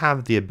want to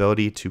have the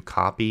ability to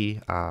copy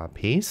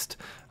paste,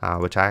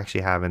 which I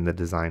actually have in the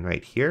design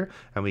right here.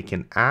 And we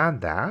can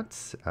add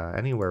that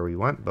anywhere we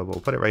want, but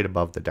we'll put it right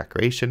above the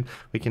decoration.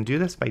 We can do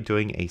this by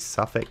doing a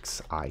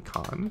suffix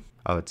icon.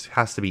 Oh, it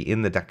has to be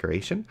in the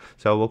decoration.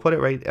 So we'll put it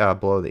right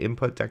below the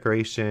input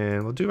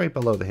decoration. We'll do right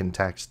below the hint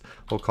text.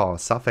 We'll call a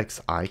suffix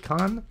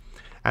icon.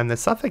 And the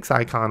suffix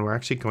icon, we're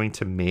actually going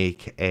to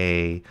make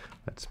a,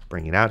 let's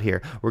bring it out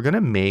here. We're going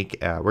to make,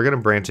 we're going to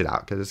branch it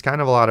out because it's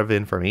kind of a lot of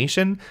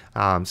information.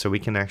 So we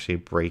can actually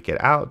break it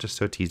out just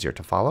so it's easier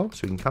to follow.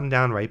 So we can come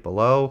down right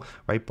below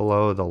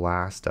the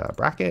last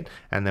bracket,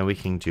 and then we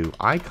can do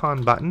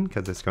icon button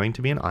because it's going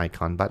to be an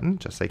icon button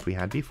just like we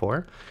had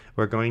before.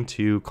 We're going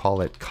to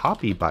call it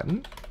copy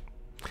button.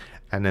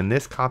 And then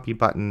this copy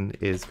button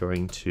is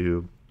going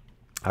to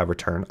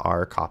return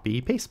our copy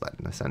paste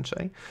button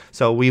essentially.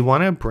 So we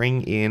want to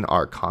bring in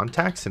our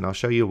context, and I'll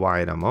show you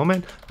why in a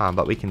moment,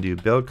 but we can do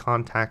build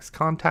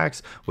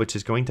context, which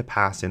is going to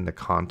pass in the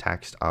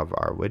context of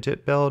our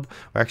widget build.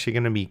 We're actually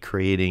going to be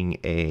creating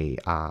a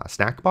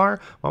snack bar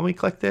when we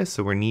click this,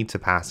 so we need to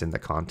pass in the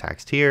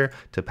context here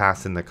to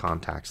pass in the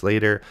context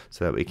later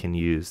so that we can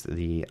use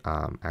the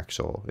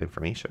actual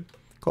information.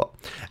 Cool.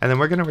 And then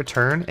we're going to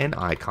return an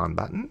icon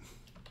button.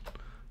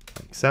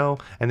 Like so,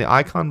 and the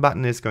icon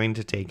button is going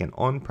to take an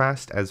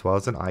onPressed as well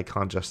as an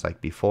icon just like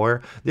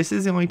before. This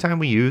is the only time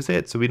we use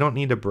it, so we don't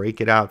need to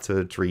break it out so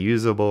it's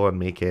reusable and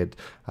make it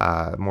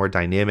more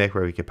dynamic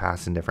where we could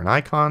pass in different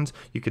icons.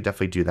 You could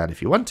definitely do that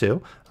if you want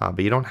to, but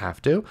you don't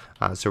have to.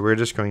 So we're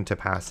just going to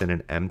pass in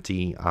an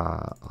empty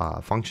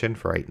function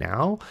for right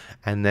now,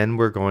 and then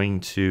we're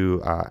going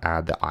to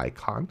add the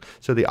icon.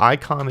 So the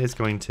icon is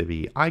going to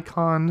be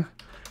icon,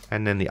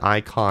 and then the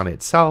icon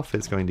itself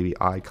is going to be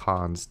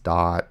icons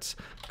dot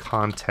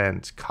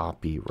content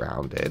copy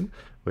rounded,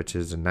 which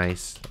is a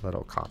nice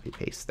little copy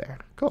paste there.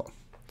 Cool.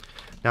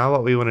 Now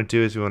what we want to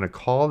do is we want to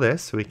call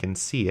this so we can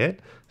see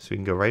it. So we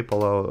can go right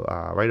below,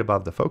 right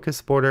above the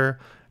focus border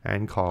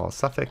and call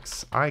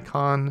suffix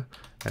icon.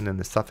 And then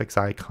the suffix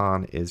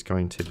icon is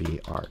going to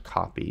be our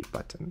copy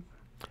button.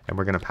 And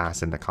we're going to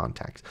pass in the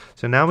context.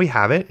 So now we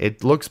have it.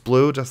 It looks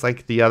blue just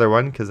like the other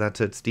one because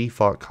that's its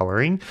default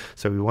coloring.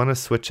 So we want to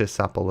switch this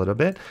up a little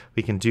bit.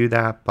 We can do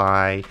that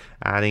by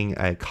adding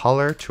a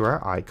color to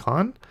our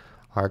icon.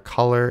 Our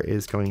color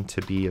is going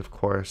to be, of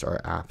course,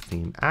 our app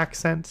theme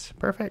accent.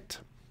 Perfect.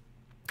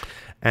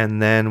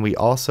 And then we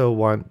also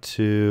want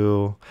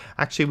to,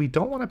 actually, we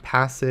don't want to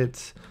pass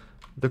it.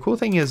 The cool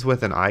thing is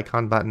with an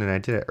icon button, and I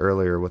did it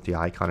earlier with the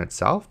icon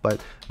itself,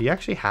 but you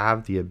actually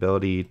have the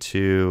ability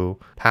to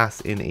pass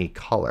in a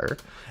color.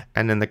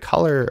 And then the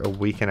color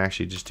we can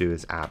actually just do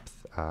is app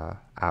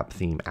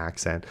theme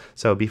accent.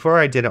 So before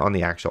I did it on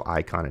the actual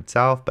icon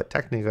itself, but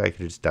technically I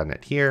could have just done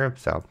it here.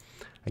 So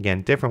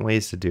again, different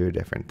ways to do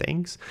different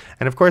things.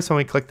 And of course, when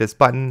we click this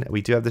button,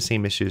 we do have the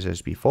same issues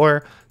as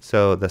before.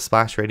 So the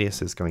splash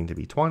radius is going to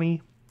be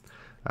 20.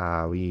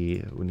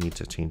 We need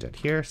to change it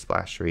here,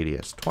 splash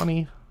radius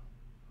 20.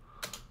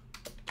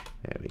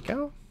 There we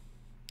go.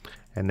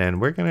 And then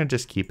we're going to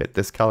just keep it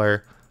this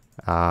color.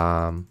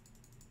 Now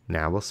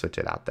we'll switch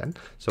it out then.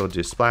 So we'll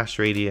do splash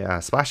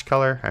radius, splash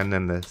color, and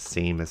then the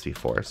same as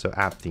before. So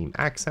app theme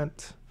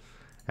accent.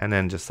 And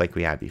then just like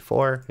we had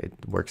before, it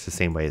works the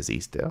same way as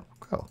these do.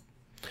 Cool.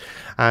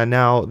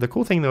 Now the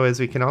cool thing though is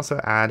we can also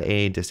add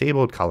a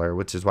disabled color,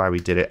 which is why we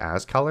did it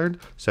as colored.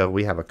 So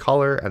we have a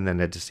color and then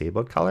a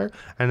disabled color.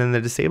 And then the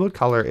disabled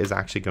color is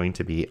actually going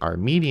to be our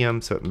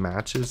medium, so it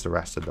matches the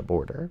rest of the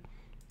border.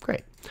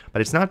 Great,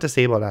 but it's not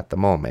disabled at the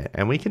moment,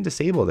 and we can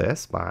disable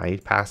this by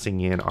passing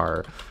in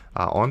our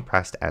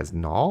onPressed as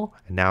null,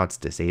 and now it's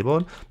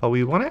disabled. But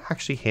we want to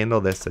actually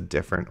handle this a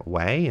different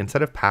way.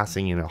 Instead of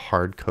passing in a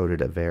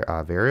hard-coded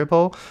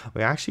variable,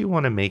 we actually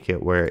want to make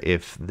it where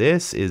if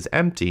this is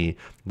empty,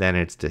 then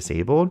it's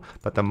disabled,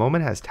 but the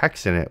moment it has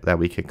text in it that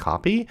we could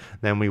copy,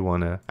 then we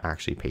want to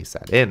actually paste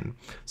that in.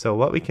 So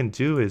what we can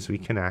do is we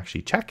can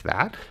actually check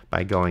that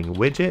by going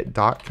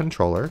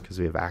widget.controller, because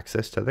we have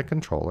access to the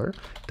controller,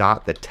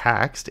 dot the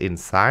text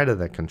inside of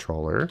the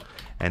controller,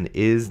 and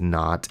is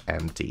not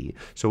empty.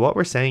 So what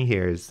we're saying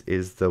here is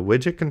the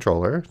widget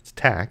controller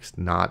text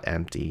not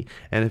empty,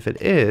 and if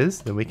it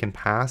is, then we can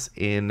pass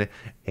in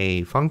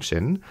a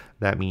function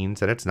that means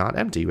that it's not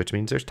empty, which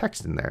means there's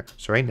text in there.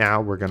 So right now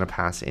we're going to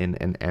pass in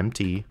an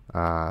empty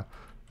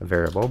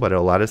variable, but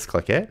it'll let us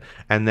click it.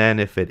 And then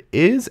if it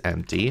is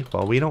empty,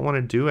 well, we don't want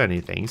to do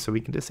anything, so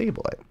we can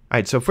disable it. All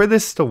right, so for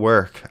this to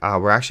work,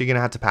 we're actually going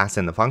to have to pass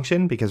in the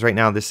function, because right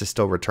now this is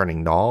still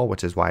returning null,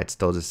 which is why it's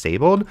still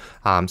disabled.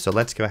 So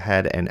let's go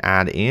ahead and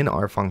add in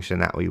our function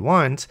that we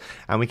want.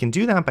 And we can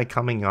do that by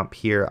coming up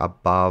here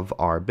above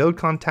our build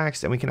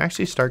context, and we can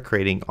actually start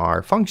creating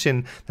our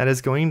function that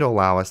is going to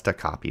allow us to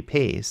copy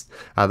paste.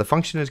 The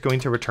function is going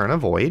to return a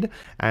void,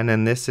 and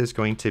then this is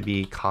going to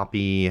be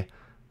copy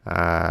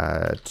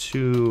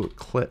to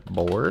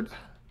clipboard.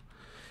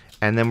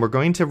 And then we're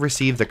going to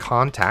receive the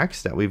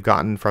context that we've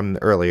gotten from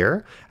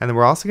earlier. And then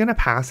we're also going to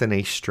pass in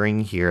a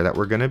string here that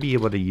we're going to be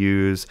able to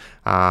use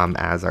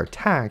as our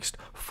text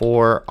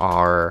for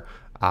our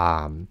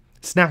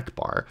snack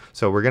bar.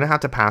 So we're going to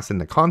have to pass in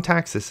the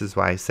context. This is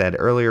why I said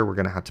earlier we're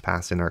going to have to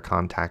pass in our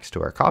context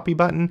to our copy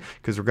button,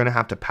 because we're going to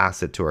have to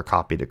pass it to our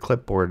copy to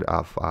clipboard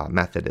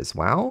method as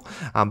well.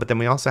 But then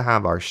we also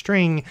have our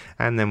string,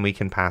 and then we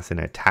can pass in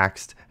a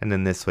text, and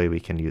then this way we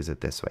can use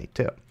it this way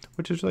too,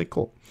 which is really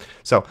cool.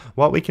 So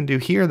what we can do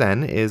here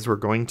then is we're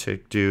going to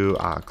do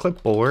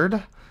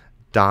clipboard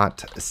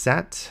dot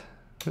set.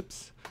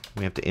 Oops,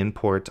 we have to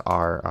import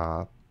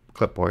our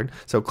clipboard.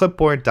 So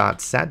clipboard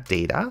dot set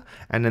data,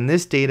 and then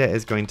this data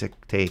is going to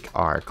take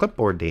our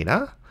clipboard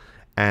data,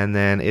 and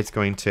then it's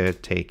going to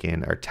take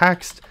in our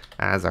text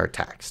as our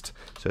text.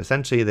 So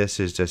essentially this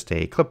is just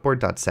a clipboard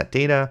dot set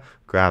data,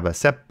 grab a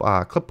set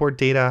clipboard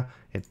data.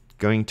 It's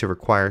going to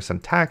require some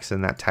text,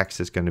 and that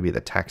text is going to be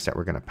the text that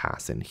we're going to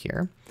pass in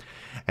here.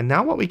 And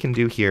now what we can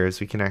do here is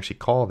we can actually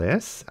call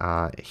this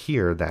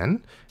here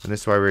then. And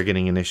this is why we were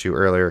getting an issue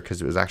earlier,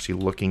 because it was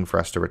actually looking for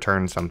us to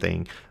return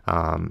something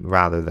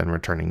rather than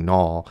returning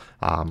null.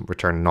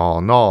 Return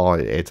null, null,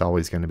 it's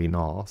always going to be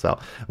null. So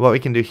what we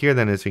can do here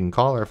then is we can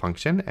call our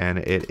function, and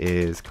it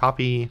is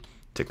copy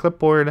to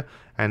clipboard,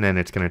 and then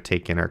it's going to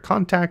take in our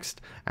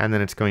context, and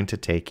then it's going to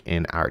take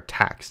in our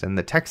text. And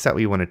the text that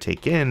we want to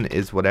take in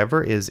is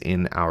whatever is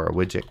in our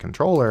widget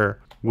controller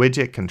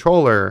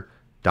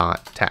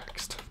dot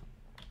text.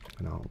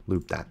 And I'll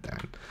loop that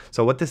then.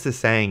 So what this is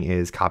saying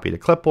is copy to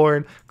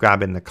clipboard,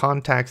 grab in the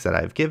context that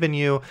I've given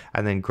you,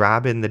 and then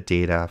grab in the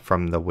data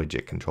from the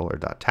widget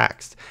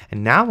controller.text.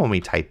 And now when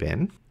we type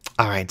in,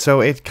 all right,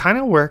 so it kind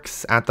of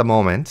works at the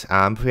moment.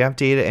 If we have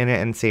data in it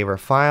and save our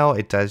file,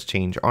 it does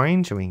change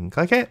orange and we can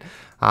click it.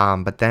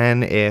 But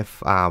then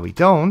if we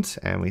don't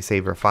and we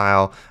save our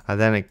file,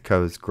 then it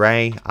goes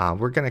gray.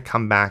 We're going to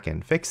come back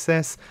and fix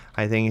this.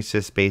 I think it's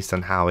just based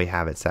on how we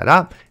have it set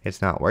up.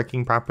 It's not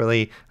working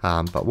properly,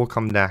 but we'll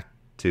come back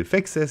to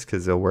fix this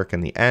because it'll work in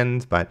the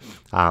end. But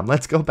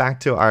let's go back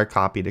to our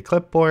copy to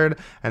clipboard,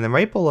 and then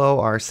right below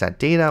our set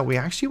data, we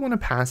actually want to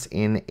pass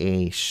in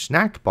a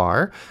snack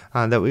bar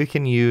that we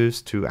can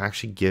use to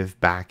actually give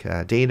back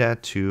data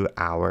to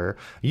our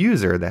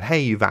user that, hey,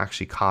 you've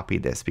actually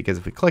copied this, because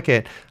if we click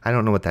it, I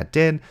don't know what that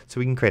did,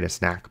 so we can create a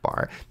snack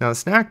bar. Now the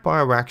snack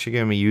bar we're actually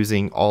going to be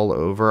using all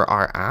over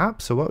our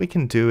app, so what we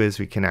can do is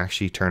we can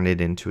actually turn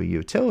it into a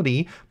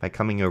utility by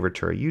coming over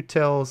to our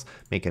utils,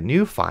 make a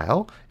new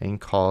file, and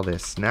call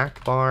this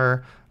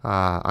snackbar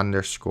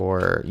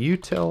underscore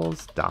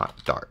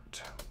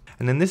utils.dart.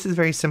 And then this is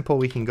very simple.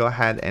 We can go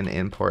ahead and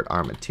import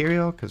our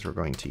material because we're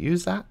going to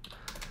use that.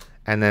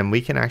 And then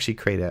we can actually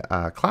create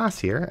a class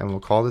here, and we'll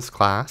call this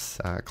class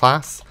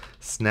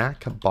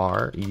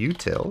snackbar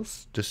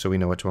utils, just so we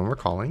know which one we're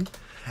calling.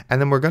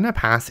 And then we're going to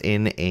pass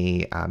in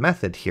a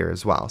method here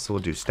as well. So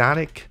we'll do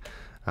static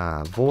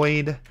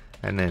void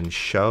and then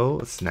show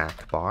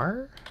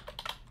snackbar.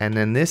 And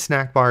then this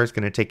snack bar is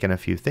going to take in a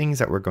few things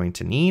that we're going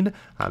to need.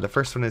 The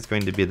first one is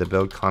going to be the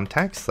build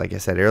context. Like I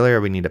said earlier,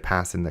 we need to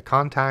pass in the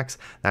context.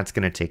 That's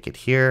going to take it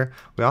here.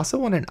 We also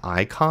want an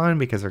icon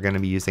because we're going to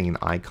be using an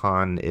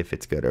icon if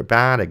it's good or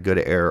bad, a good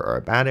error or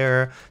a bad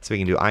error. So we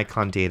can do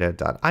icon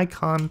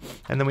data.icon.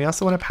 And then we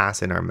also want to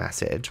pass in our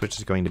message, which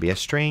is going to be a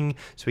string.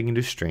 So we can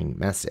do string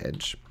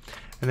message.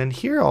 And then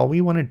here, all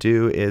we want to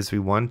do is we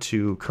want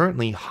to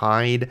currently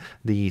hide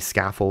the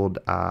scaffold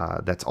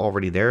that's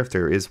already there, if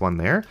there is one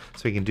there.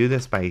 So we can do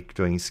this by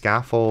doing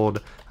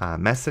scaffold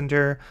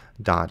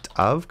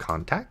messenger.of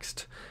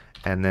context.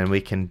 And then we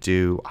can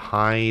do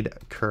hide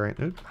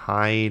current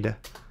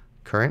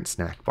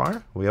snack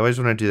bar. We always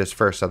want to do this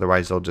first,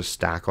 otherwise they'll just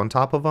stack on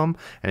top of them.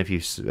 And if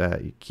you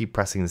keep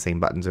pressing the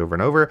same buttons over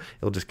and over,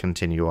 it'll just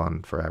continue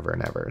on forever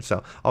and ever.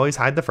 So always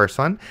hide the first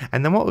one.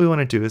 And then what we want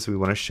to do is we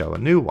want to show a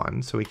new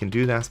one. So we can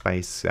do this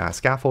by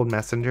scaffold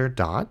messenger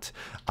dot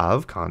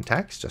of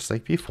context, just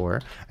like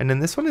before. And then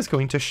this one is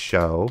going to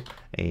show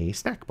a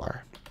snack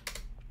bar.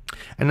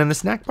 And then the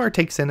snack bar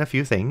takes in a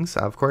few things.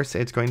 Of course,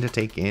 it's going to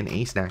take in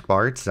a snack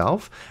bar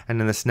itself, and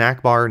then the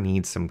snack bar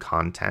needs some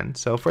content.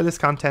 So for this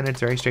content,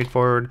 it's very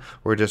straightforward.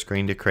 We're just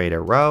going to create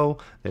a row.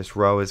 This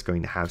row is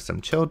going to have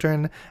some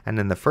children, and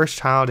then the first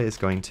child is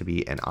going to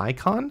be an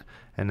icon.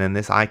 And then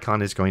this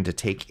icon is going to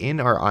take in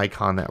our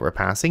icon that we're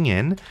passing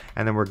in,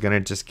 and then we're going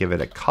to just give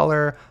it a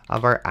color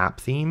of our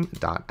app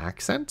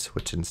theme.accent,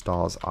 which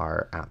installs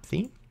our app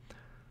theme.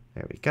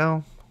 There we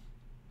go.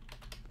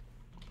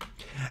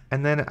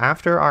 And then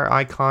after our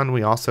icon,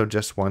 we also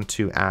just want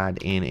to add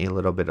in a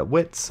little bit of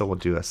width. So we'll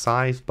do a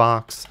size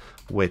box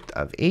width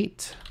of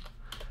 8.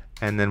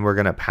 And then we're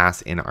going to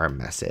pass in our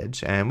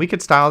message. And we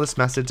could style this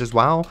message as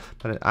well,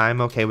 but I'm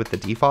okay with the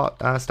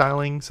default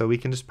styling. So we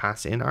can just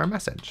pass in our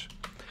message.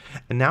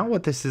 And now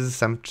what this is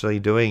essentially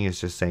doing is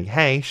just saying,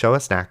 hey, show a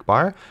snack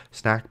bar.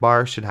 Snack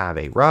bar should have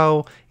a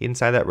row.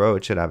 Inside that row,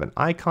 it should have an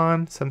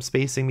icon, some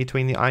spacing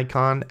between the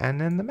icon,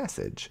 and then the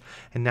message.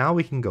 And now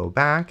we can go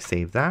back,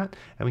 save that,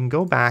 and we can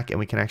go back and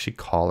we can actually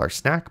call our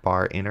snack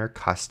bar in our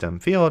custom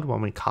field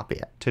when we copy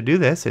it. To do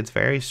this, it's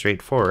very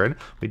straightforward.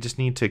 We just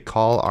need to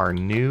call our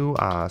new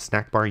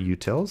snack bar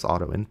utils,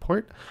 auto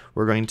import.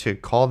 We're going to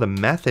call the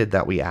method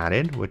that we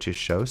added, which is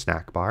show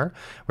snack bar.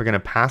 We're going to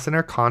pass in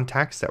our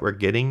context that we're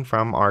getting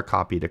from our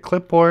copy to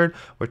clipboard,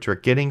 which we're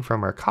getting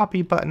from our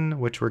copy button,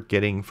 which we're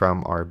getting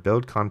from our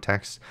build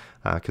context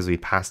because we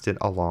passed it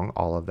along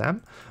all of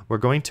them. We're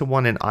going to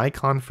want an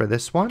icon for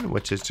this one,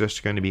 which is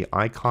just going to be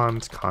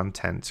icons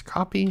content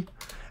copy.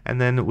 And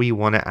then we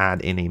want to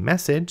add in a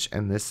message,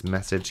 and this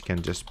message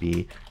can just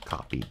be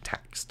copied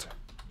text.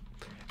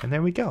 And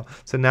there we go.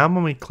 So now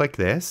when we click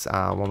this,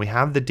 when we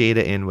have the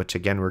data in, which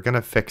again, we're going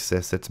to fix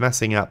this. It's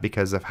messing up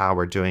because of how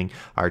we're doing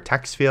our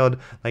text field.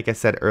 Like I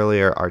said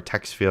earlier, our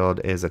text field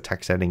is a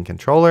text editing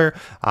controller.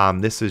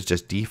 This is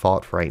just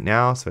default for right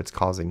now, so it's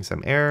causing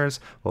some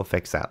errors. We'll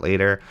fix that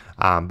later.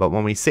 But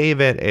when we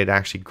save it, it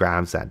actually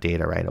grabs that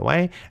data right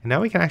away. And now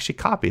we can actually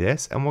copy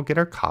this and we'll get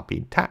our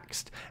copied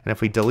text. And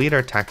if we delete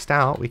our text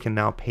out, we can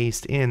now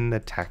paste in the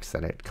text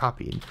that it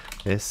copied.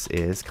 This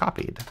is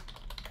copied.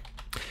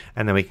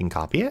 And then we can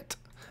copy it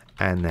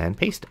and then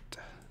paste it.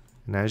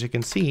 And as you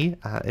can see,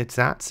 it's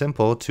that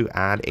simple to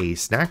add a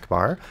snack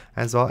bar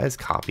as well as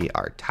copy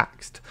our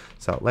text.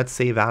 So let's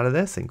save out of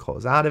this and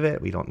close out of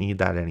it. We don't need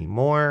that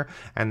anymore.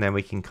 And then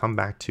we can come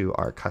back to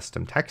our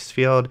custom text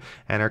field,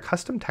 and our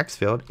custom text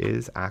field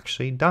is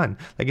actually done.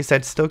 Like I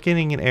said, still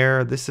getting an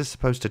error. This is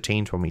supposed to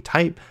change when we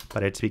type,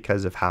 but it's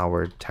because of how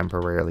we're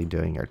temporarily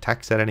doing our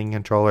text editing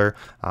controller,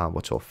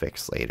 which we'll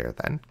fix later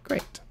then.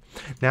 Great.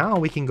 Now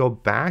we can go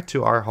back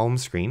to our home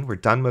screen. We're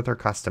done with our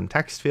custom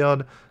text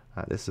field.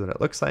 This is what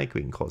it looks like.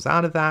 We can close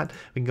out of that.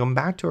 We can come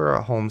back to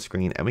our home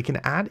screen and we can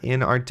add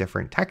in our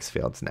different text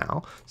fields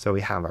now. So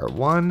we have our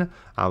one.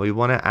 We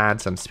want to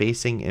add some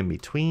spacing in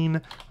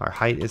between. Our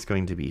height is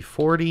going to be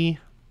 40.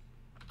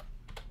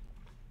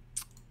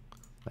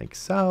 Like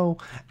so.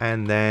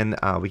 And then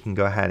we can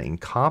go ahead and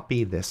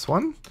copy this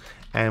one.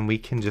 And we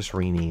can just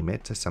rename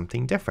it to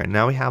something different.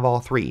 Now we have all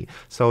three.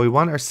 So we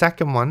want our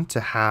second one to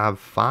have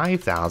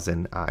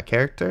 5,000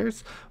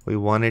 characters. We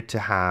want it to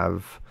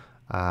have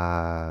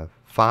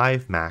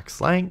 5 max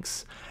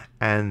lengths.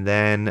 And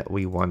then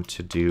we want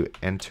to do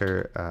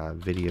enter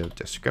video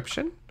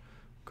description.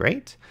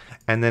 Great.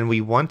 And then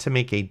we want to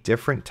make a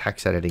different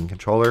text editing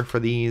controller for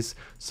these.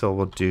 So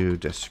we'll do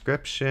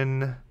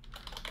description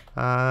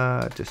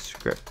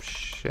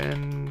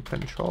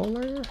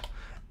controller.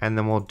 And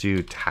then we'll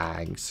do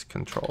tags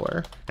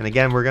controller. And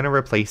again, we're going to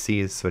replace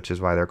these, which is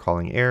why they're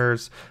calling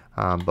errors.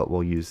 But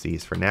we'll use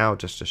these for now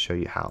just to show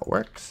you how it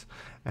works.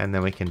 And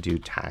then we can do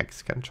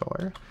tags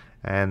controller.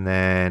 And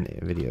then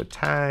video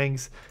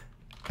tags.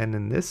 And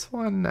then this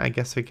one, I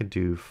guess we could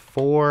do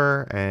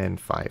 4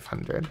 and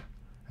 500.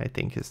 I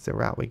think is the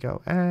route we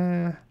go.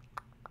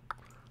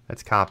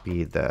 Let's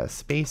copy the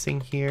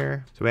spacing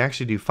here. So we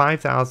actually do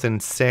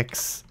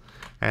 5,006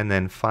 and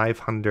then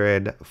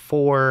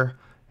 504.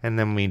 And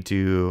then we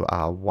do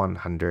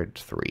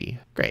 103.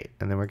 Great.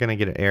 And then we're going to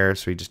get an error,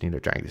 so we just need to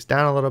drag this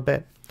down a little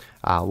bit.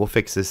 We'll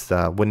fix this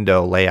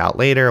window layout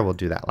later. We'll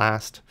do that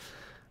last.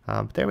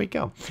 But there we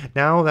go.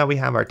 Now that we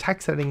have our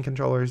text editing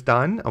controllers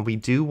done, we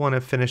do want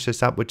to finish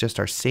this up with just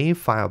our save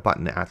file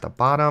button at the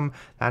bottom.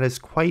 That is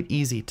quite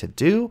easy to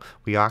do.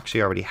 We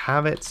actually already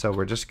have it, so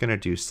we're just going to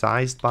do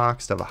sized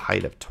box of a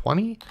height of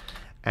 20.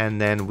 And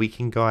then we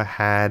can go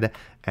ahead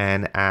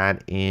and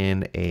add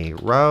in a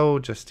row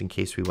just in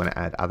case we want to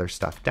add other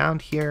stuff down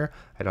here.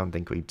 I don't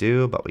think we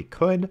do, but we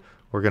could.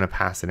 We're going to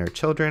pass in our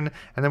children,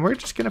 and then we're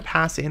just going to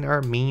pass in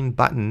our main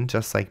button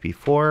just like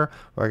before.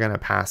 We're going to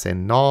pass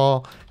in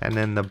null and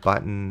then the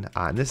button.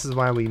 And this is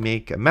why we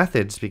make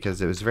methods,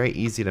 because it was very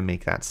easy to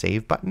make that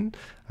save button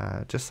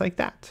just like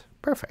that.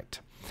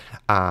 Perfect.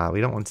 We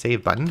don't want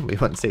save button, we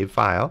want save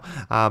file.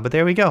 But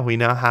there we go. We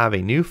now have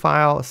a new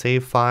file, a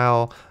save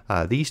file.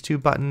 These two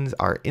buttons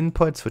are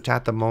inputs, which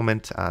at the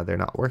moment they're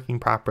not working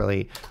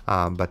properly,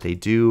 but they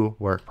do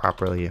work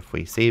properly if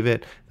we save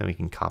it. Then we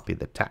can copy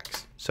the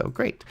text. So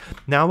great.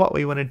 Now what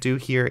we want to do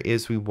here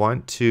is we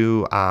want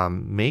to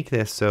make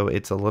this so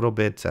it's a little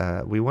bit,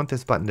 we want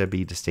this button to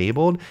be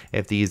disabled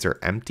if these are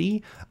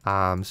empty.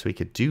 So we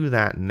could do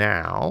that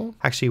now.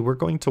 Actually, we're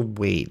going to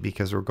wait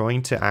because we're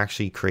going to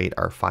actually create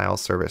our file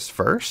service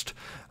first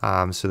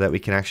so that we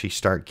can actually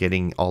start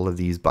getting all of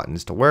these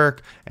buttons to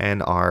work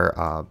and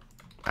our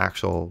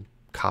actual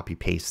copy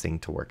paste thing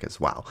to work as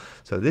well.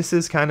 So this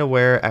is kind of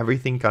where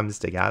everything comes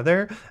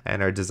together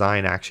and our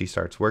design actually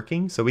starts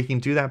working. So we can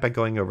do that by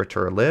going over to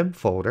our lib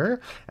folder,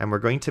 and we're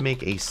going to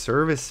make a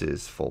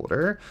services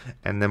folder,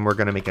 and then we're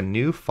going to make a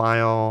new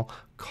file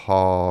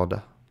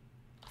called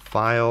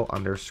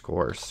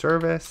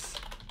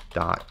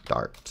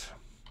file_service.dart.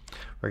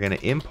 We're going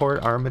to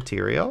import our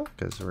material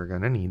because we're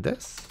going to need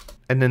this.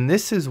 And then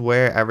this is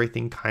where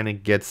everything kind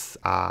of gets,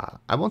 I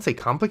won't say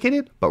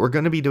complicated, but we're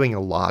going to be doing a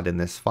lot in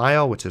this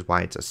file, which is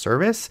why it's a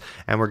service.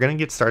 And we're going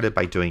to get started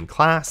by doing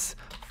class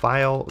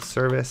file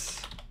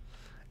service,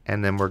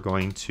 and then we're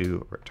going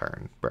to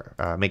return,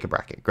 make a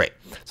bracket. Great.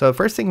 So the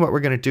first thing what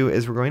we're going to do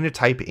is we're going to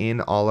type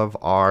in all of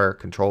our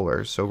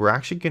controllers. So we're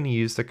actually going to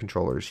use the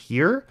controllers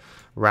here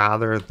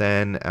rather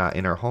than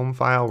in our home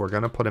file. We're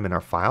going to put them in our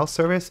file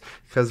service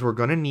because we're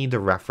going to need to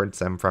reference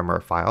them from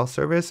our file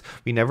service.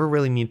 We never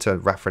really need to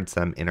reference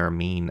them in our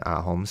main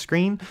home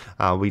screen.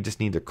 We just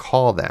need to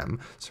call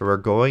them. So we're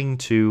going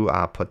to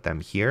put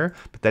them here,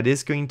 but that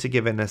is going to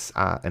give us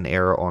an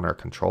error on our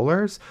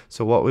controllers.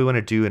 So what we want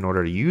to do in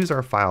order to use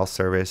our file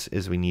service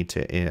is we need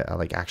to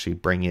like actually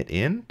bring it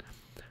in.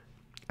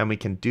 And we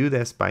can do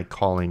this by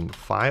calling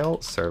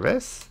file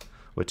service,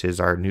 which is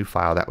our new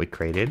file that we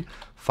created,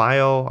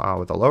 file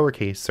with a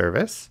lowercase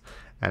service,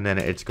 and then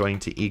it's going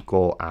to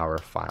equal our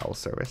file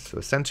service. So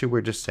essentially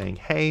we're just saying,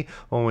 hey,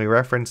 when we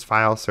reference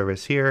file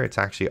service here, it's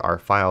actually our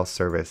file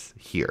service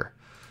here.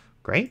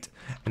 Great.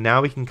 And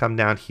now we can come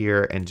down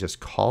here and just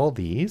call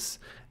these,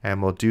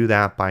 and we'll do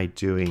that by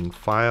doing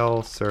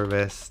file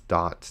service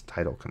dot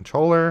title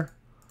controller,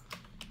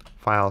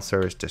 file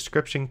service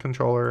description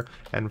controller,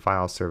 and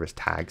file service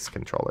tags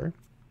controller.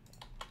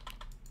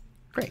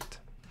 Great.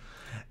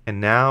 And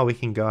now we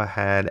can go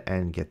ahead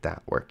and get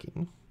that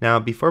working. Now,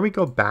 before we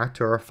go back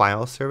to our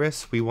file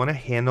service, we want to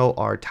handle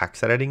our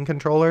text editing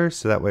controllers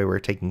so that way we're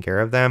taking care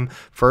of them.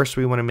 First,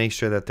 we want to make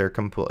sure that they're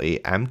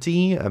completely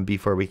empty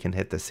before we can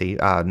hit the save,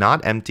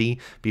 not empty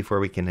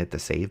before we can hit the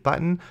save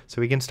button. So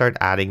we can start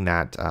adding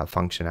that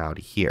functionality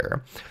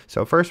here.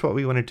 So first, what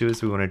we want to do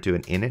is we want to do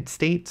an init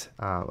state,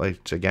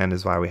 which again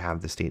is why we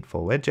have the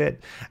stateful widget.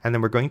 And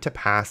then we're going to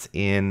pass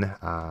in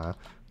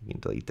you can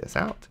delete this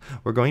out.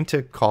 We're going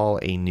to call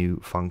a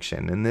new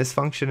function, and this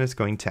function is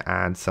going to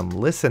add some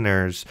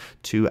listeners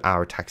to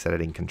our text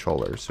editing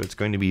controller. So it's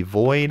going to be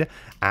void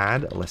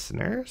add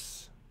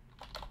listeners.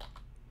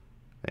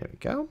 There we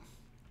go.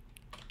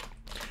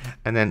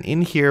 And then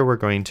in here, we're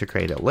going to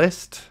create a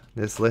list.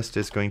 This list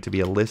is going to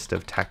be a list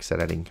of text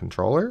editing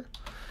controller,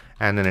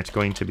 and then it's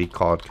going to be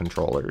called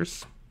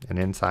controllers. And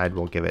inside,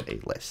 we'll give it a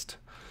list.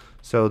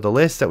 So the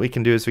list that we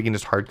can do is we can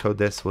just hard code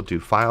this. We'll do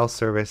file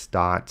service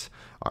dot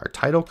our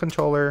title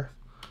controller,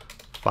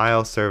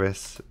 file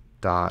service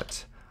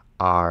dot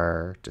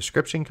our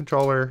description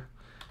controller,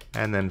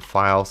 and then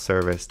file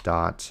service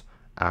dot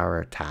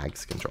our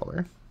tags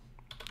controller.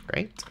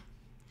 Great.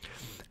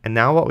 And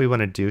now what we want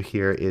to do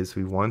here is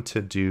we want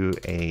to do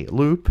a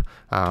loop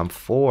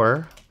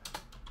for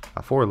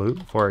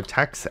loop for a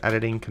text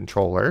editing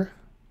controller,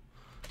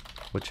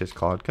 which is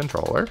called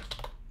controller.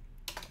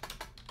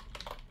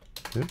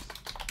 Oops.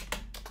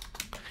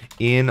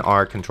 In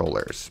our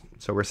controllers.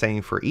 So we're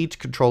saying for each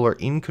controller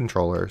in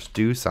controllers,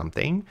 do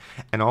something.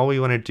 And all we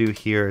want to do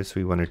here is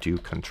we want to do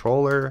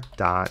controller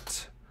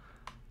dot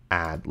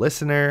add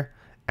listener.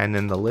 And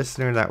then the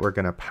listener that we're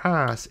going to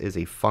pass is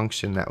a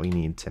function that we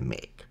need to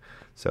make.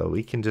 So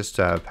we can just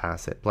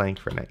pass it blank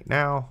for right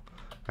now.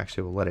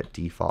 Actually, we'll let it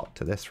default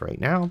to this right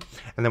now.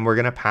 And then we're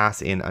going to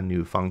pass in a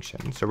new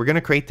function. So we're going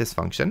to create this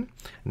function.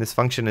 And this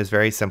function is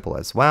very simple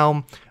as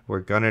well.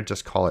 We're going to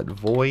just call it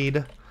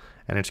void.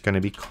 And it's going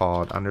to be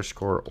called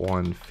underscore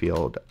on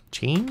field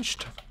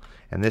changed.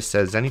 And this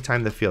says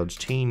anytime the field's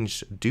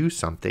changed, do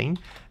something.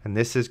 And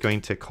this is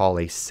going to call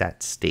a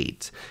set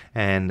state.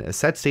 And a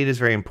set state is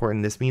very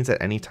important. This means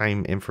that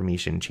anytime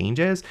information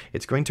changes,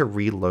 it's going to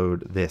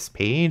reload this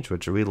page,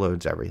 which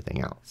reloads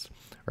everything else.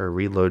 Or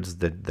reloads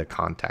the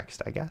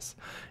context, I guess,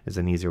 is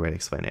an easier way to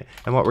explain it.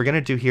 And what we're going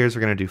to do here is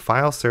we're going to do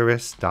file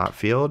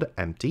service.field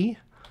empty,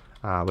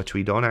 which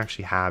we don't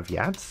actually have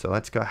yet. So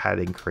let's go ahead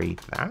and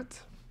create that.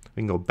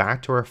 We can go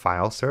back to our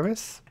file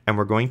service, and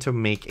we're going to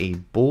make a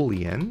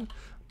Boolean,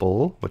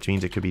 bool, which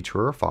means it could be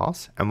true or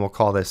false, and we'll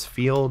call this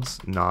fields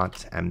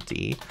not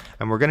empty.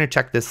 And we're going to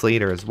check this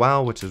later as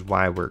well, which is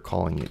why we're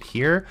calling it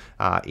here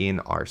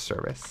in our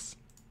service.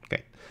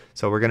 Okay,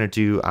 so we're going to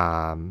do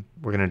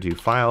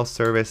file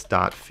service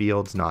dot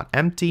fields not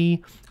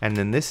empty, and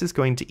then this is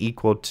going to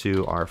equal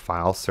to our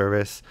file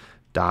service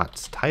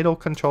dot title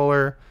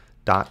controller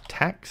dot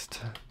text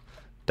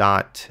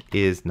dot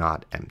is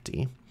not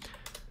empty.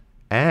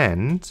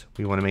 And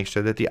we want to make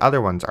sure that the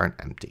other ones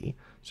aren't empty.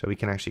 So we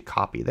can actually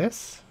copy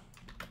this.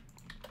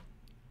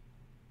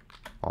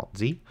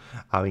 Alt-Z.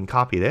 We can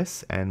copy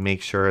this and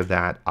make sure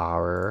that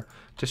our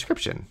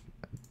description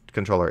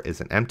controller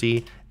isn't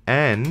empty.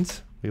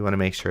 And we want to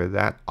make sure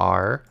that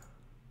our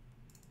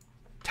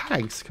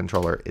tags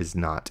controller is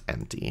not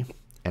empty.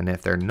 And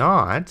if they're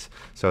not,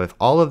 so if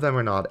all of them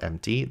are not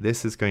empty,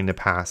 this is going to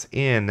pass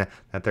in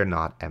that they're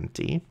not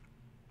empty.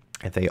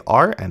 If they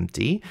are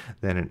empty,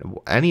 then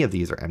any of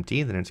these are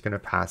empty, then it's going to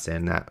pass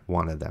in that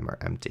one of them are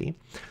empty.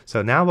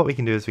 So now what we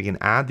can do is we can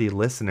add the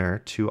listener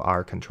to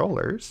our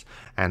controllers,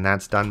 and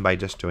that's done by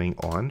just doing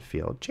on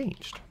field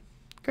changed.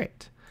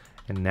 Great.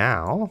 And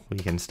now we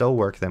can still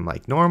work them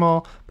like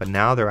normal, but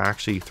now they're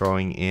actually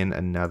throwing in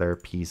another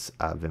piece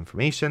of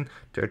information.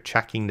 They're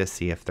checking to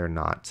see if they're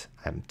not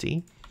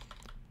empty.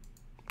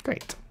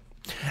 Great.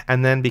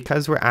 And then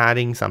because we're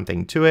adding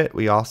something to it,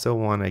 we also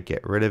want to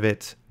get rid of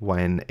it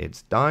when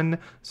it's done.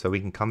 So we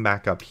can come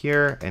back up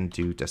here and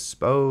do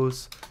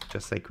dispose,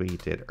 just like we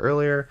did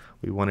earlier.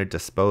 We want to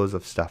dispose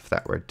of stuff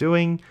that we're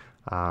doing.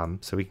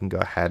 So we can go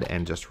ahead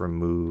and just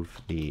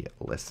remove the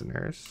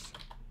listeners.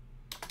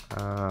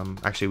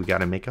 Actually, we got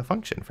to make a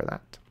function for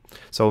that.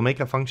 So we'll make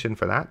a function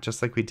for that,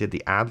 just like we did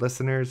the add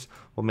listeners.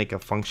 We'll make a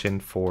function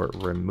for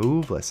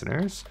remove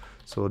listeners.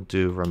 So we'll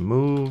do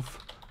remove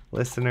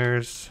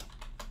listeners.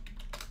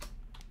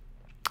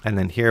 And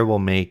then here we'll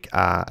make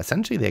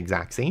essentially the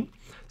exact same.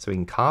 So we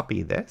can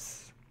copy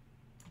this.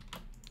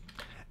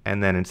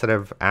 And then instead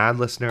of add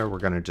listener, we're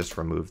going to just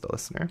remove the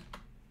listener.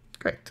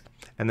 Great.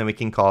 And then we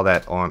can call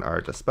that on our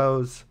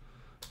dispose,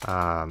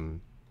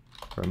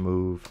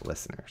 remove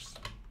listeners.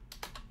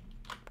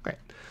 Great.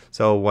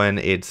 So when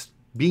it's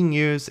being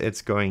used,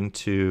 it's going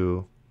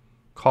to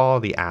call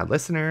the add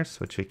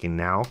listeners, which we can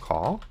now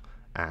call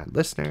add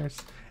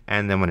listeners.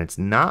 And then when it's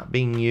not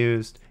being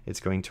used, it's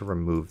going to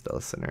remove the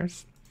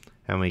listeners.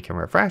 And we can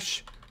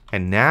refresh,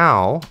 and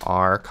now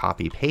our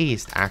copy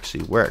paste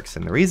actually works.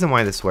 And the reason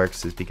why this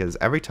works is because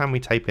every time we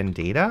type in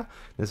data,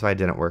 this is why it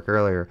didn't work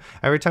earlier,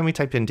 every time we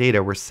type in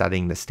data, we're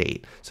setting the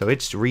state. So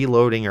it's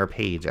reloading our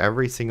page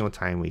every single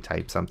time we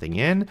type something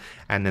in,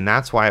 and then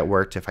that's why it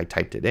worked. If I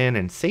typed it in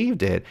and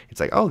saved it,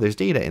 it's like, oh, there's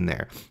data in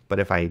there. But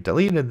if I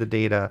deleted the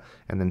data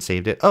and then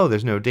saved it, oh,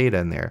 there's no data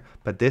in there.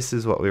 But this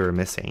is what we were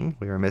missing.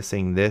 We were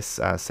missing this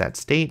set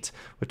state,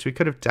 which we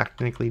could have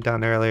technically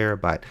done earlier,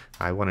 but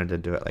I wanted to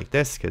do it like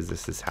this because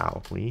this is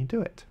how we do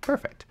it.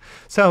 Perfect.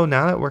 So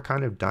now that we're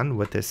kind of done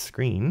with this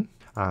screen,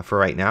 for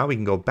right now, we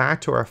can go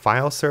back to our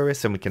file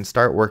service and we can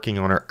start working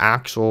on our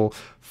actual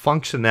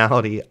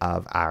functionality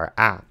of our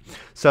app.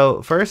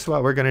 So first,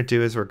 what we're going to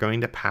do is we're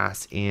going to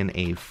pass in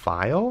a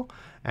file,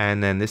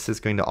 and then this is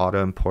going to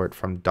auto import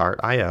from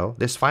Dart.io.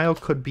 This file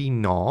could be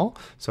null,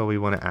 so we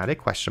want to add a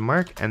question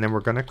mark, and then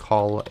we're going to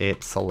call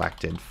it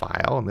selected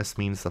file, and this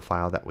means the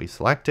file that we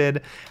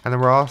selected. And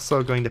then we're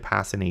also going to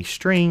pass in a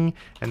string,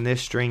 and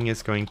this string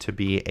is going to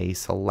be a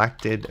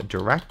selected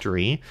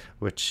directory,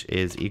 which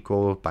is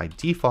equal by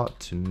default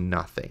to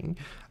nothing.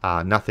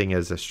 Nothing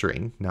is a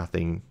string,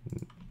 nothing.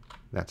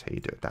 That's how you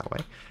do it that way.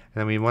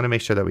 And then we want to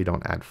make sure that we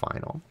don't add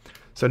final.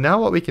 So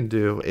now what we can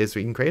do is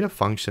we can create a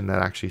function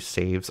that actually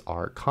saves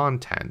our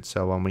content.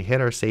 So when we hit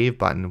our save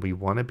button, we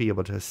want to be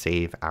able to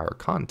save our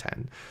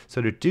content.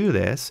 So to do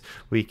this,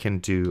 we can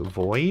do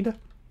void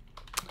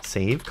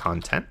save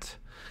content.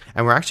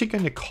 And we're actually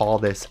going to call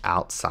this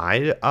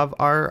outside of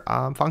our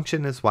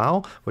function as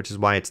well, which is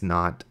why it's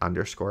not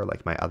underscore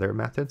like my other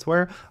methods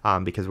were,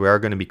 because we are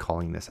going to be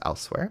calling this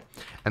elsewhere.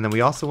 And then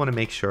we also want to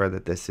make sure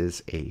that this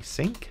is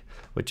async,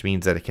 which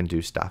means that it can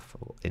do stuff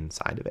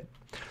inside of it.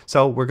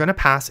 So we're going to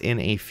pass in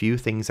a few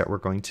things that we're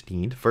going to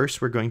need. First,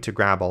 we're going to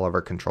grab all of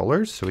our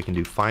controllers. So we can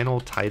do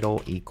final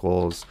title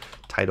equals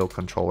title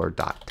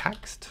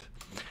controller.text.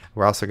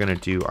 We're also going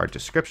to do our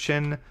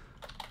description.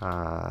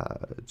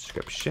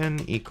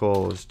 Description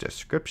equals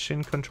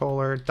description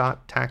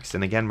controller.text.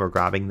 And again, we're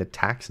grabbing the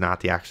text, not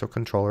the actual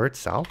controller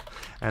itself.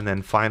 And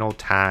then final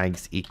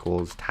tags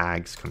equals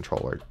tags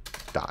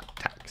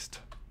controller.text.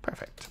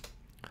 Perfect.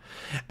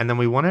 And then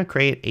we want to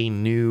create a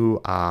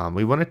new,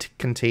 we want it to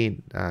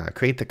contain,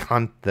 create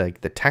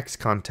the text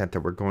content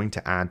that we're going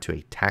to add to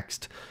a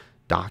text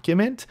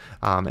document.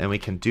 And we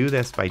can do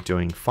this by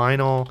doing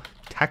final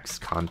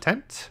text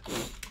content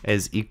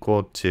is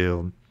equal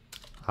to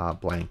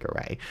blank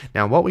array.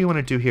 Now what we want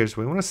to do here is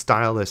we want to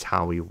style this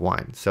how we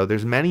want. So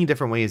there's many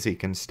different ways that you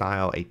can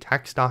style a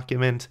text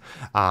document,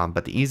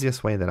 but the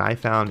easiest way that I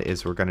found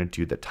is we're going to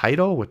do the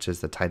title, which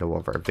is the title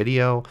of our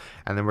video,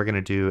 and then we're going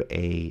to do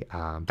a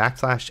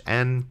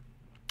 \n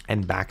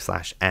and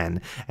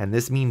 \n, and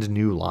this means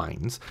new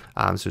lines.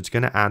 So it's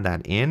going to add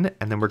that in,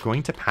 and then we're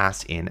going to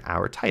pass in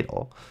our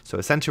title. So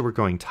essentially we're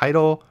going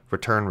title,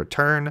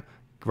 return,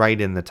 right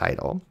in the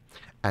title.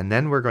 And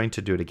then we're going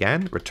to do it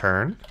again,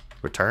 return,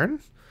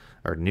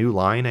 or new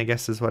line, I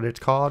guess is what it's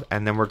called.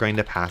 And then we're going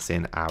to pass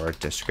in our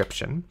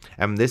description.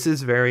 And this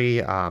is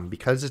very,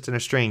 because it's in a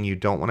string, you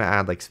don't want to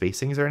add like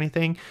spacings or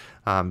anything,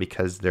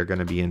 because they're going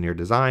to be in your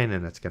design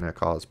and it's going to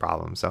cause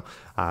problems. So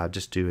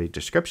just do a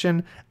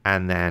description,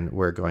 and then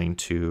we're going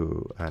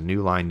to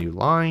new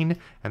line,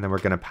 and then we're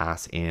going to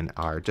pass in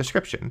our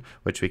description,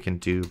 which we can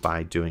do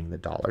by doing the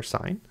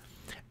 $.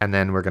 And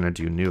then we're going to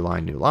do new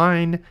line,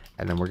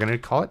 and then we're going to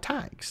call it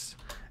tags.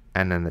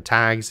 And then the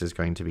tags is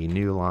going to be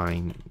new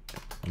line,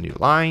 and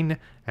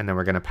then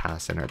we're going to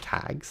pass in our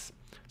tags.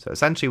 So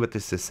essentially what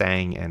this is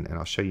saying, and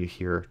I'll show you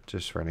here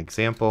just for an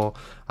example,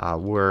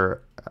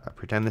 we're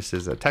pretend this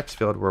is a text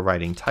field. We're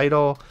writing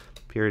title,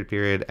 period,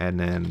 period, and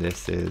then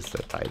this is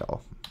the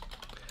title.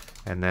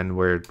 And then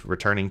we're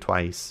returning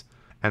twice,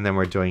 and then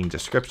we're doing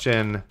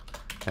description,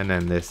 and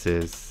then this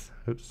is,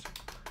 oops,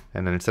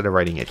 and then instead of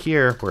writing it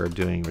here, we're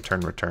doing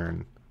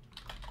return.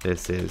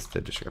 This is the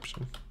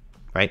description,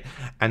 right?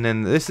 And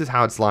then this is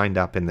how it's lined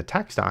up in the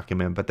text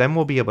document, but then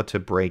we'll be able to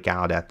break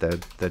out at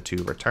the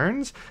two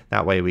returns.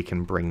 That way we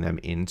can bring them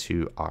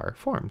into our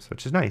forms,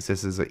 which is nice.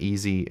 This is an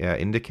easy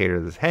indicator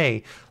that,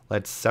 hey,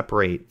 let's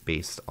separate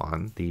based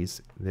on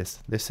this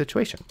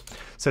situation.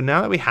 So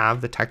now that we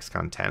have the text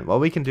content, what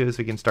we can do is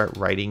we can start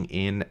writing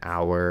in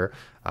our,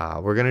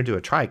 we're going to do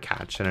a try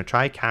catch. And a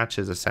try catch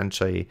is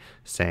essentially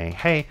saying,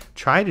 hey,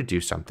 try to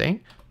do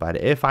something, but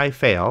if I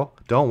fail,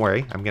 don't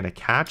worry, I'm going to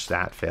catch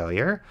that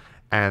failure,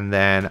 and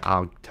then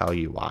I'll tell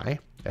you why.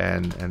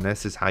 And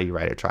this is how you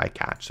write a try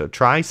catch. So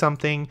try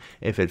something.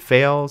 If it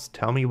fails,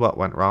 tell me what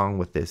went wrong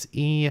with this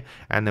E,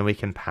 and then we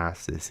can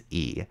pass this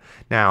E.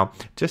 Now,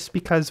 just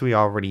because we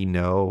already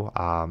know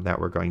that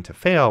we're going to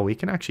fail, we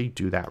can actually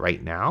do that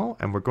right now.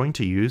 And we're going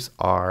to use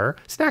our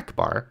snack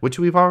bar, which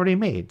we've already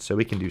made. So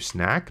we can do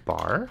snack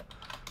bar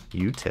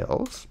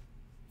utils.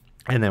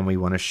 And then we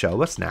want to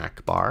show a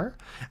snack bar.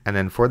 And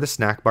then for the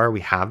snack bar,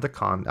 we have the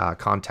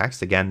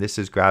context. Again, this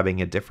is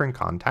grabbing a different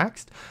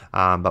context,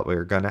 but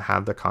we're going to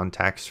have the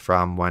context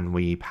from when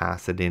we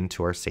pass it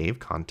into our save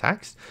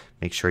context.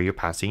 Make sure you're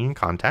passing in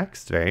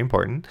context, very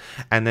important.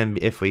 And then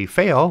if we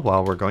fail,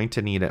 well, we're going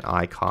to need an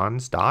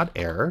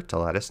icons.error to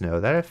let us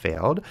know that it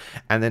failed,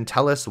 and then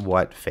tell us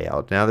what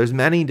failed. Now, there's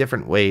many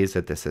different ways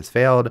that this has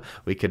failed.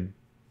 We could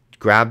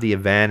grab the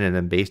event and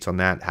then based on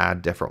that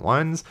add different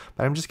ones,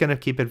 but I'm just going to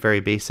keep it very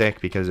basic,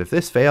 because if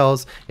this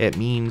fails, it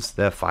means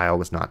the file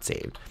was not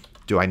saved.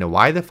 Do I know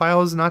why the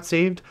file is not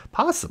saved?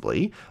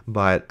 Possibly,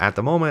 but at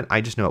the moment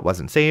I just know it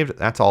wasn't saved.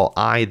 That's all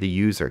I, the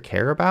user,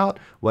 care about.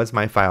 Was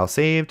my file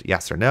saved?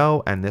 Yes or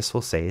no? And this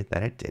will say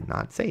that it did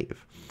not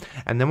save.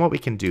 And then what we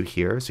can do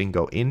here is we can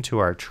go into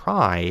our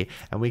try,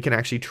 and we can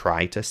actually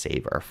try to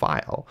save our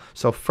file.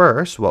 So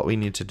first, what we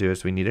need to do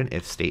is we need an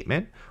if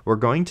statement. We're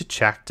going to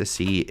check to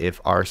see if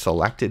our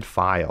selected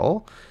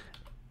file,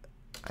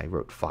 I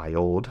wrote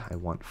filed, I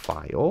want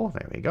file,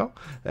 there we go.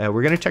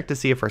 We're going to check to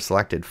see if our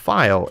selected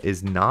file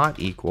is not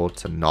equal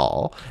to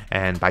null.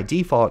 And by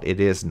default,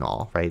 it is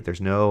null, right? There's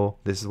no,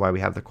 this is why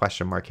we have the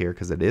question mark here,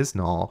 because it is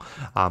null.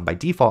 By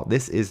default,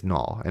 this is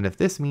null. And if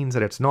this means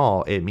that it's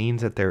null, it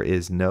means that there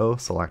is no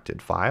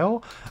selected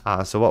file.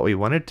 So what we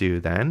want to do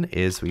then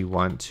is we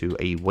want to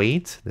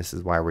await, this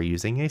is why we're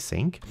using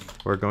async.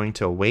 We're going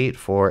to wait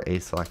for a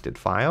selected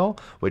file,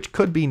 which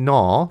could be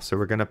null. So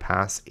we're going to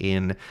pass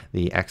in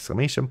the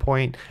exclamation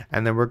point,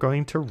 and then we're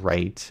going to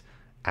write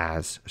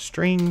as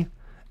string,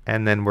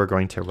 and then we're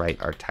going to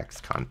write our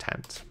text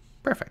content.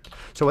 Perfect.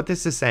 So what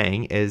this is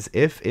saying is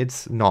if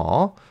it's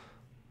null,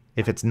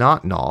 if it's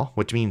not null,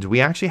 which means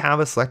we actually have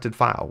a selected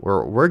file,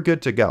 we're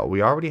good to go.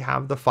 We already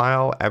have the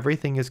file,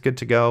 everything is good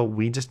to go.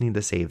 We just need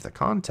to save the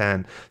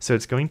content. So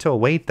it's going to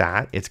await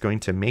that. It's going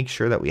to make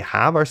sure that we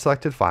have our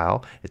selected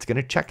file. It's going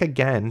to check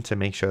again to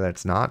make sure that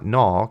it's not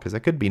null, because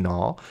it could be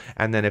null.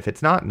 And then if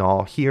it's not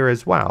null here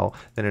as well,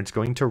 then it's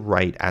going to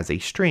write as a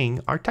string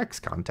our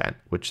text content,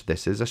 which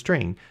this is a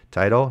string.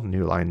 Title,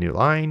 new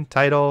line,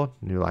 title,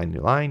 new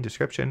line,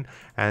 description.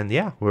 And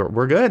yeah,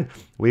 we're good.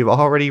 We've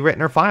already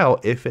written our file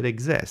if it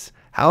exists.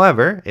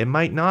 However, it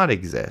might not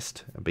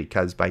exist,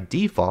 because by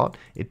default,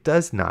 it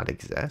does not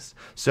exist.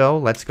 So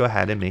let's go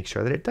ahead and make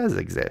sure that it does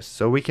exist.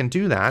 So we can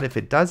do that. If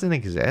it doesn't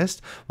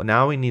exist, well,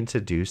 now we need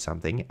to do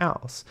something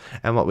else.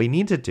 And what we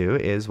need to do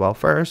is, well,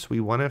 first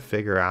we want to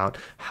figure out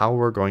how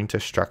we're going to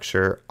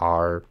structure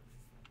our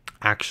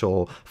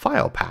actual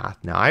file path.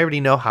 Now, I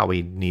already know how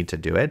we need to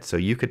do it, so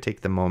you could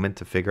take the moment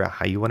to figure out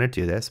how you want to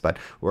do this, but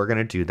we're going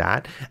to do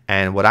that.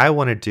 And what I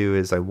want to do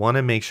is I want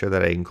to make sure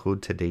that I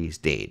include today's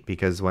date,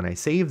 because when I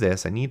save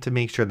this, I need to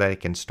make sure that I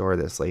can store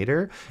this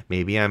later.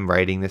 Maybe I'm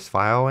writing this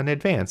file in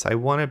advance. I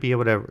want to be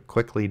able to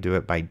quickly do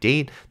it by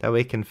date. That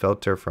way I can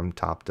filter from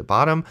top to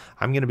bottom.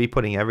 I'm going to be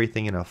putting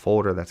everything in a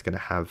folder that's going to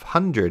have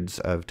hundreds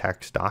of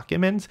text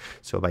documents.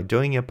 So by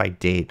doing it by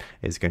date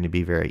is going to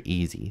be very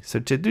easy. So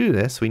to do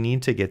this, we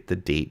need to get the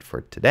date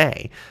for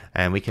today,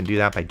 and we can do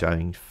that by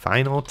doing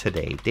final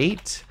today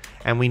date,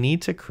 and we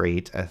need to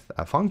create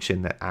a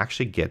function that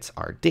actually gets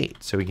our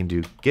date. So we can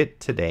do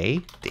get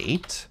today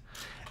date,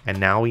 and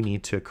now we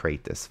need to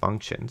create this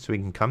function. So we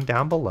can come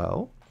down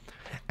below,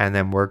 and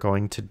then we're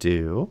going to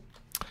do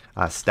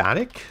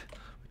static,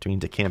 which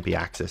means it can't be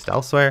accessed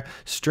elsewhere,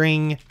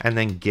 string, and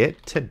then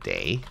get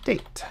today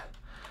date.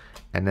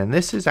 And then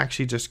this is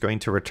actually just going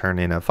to return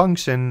in a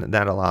function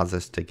that allows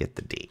us to get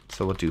the date.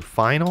 So we'll do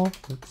final,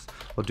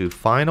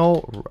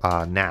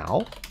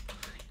 now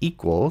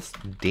equals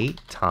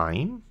date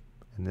time,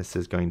 and this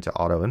is going to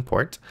auto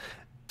import.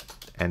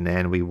 And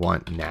then we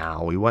want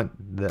now, we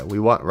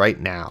want right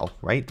now,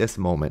 right this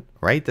moment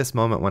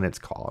when it's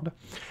called.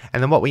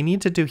 And then what we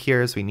need to do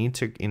here is we need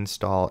to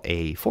install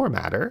a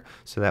formatter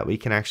so that we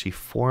can actually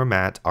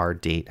format our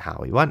date how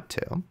we want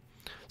to.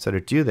 So to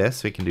do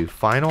this, we can do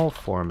final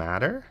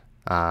formatter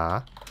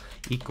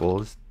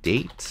equals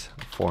date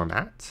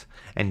format.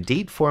 And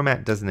date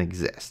format doesn't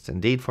exist.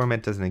 And date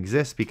format doesn't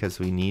exist because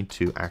we need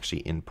to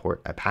actually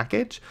import a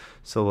package.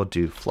 So we'll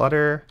do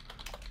Flutter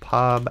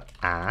pub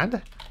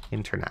add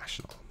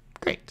international.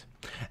 Great.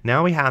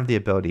 Now we have the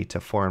ability to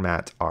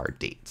format our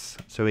dates.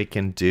 So we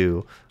can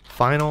do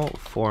final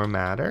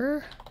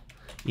formatter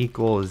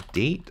equals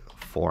date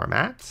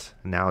format.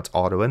 Now it's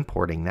auto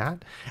importing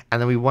that.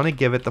 And then we want to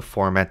give it the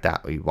format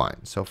that we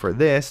want. So for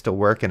this to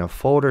work in a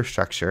folder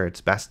structure,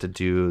 it's best to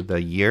do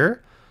the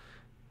year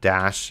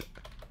dash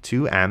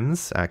 2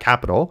 M's,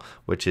 capital,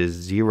 which is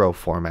 0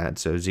 format,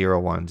 so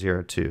 01,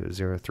 02,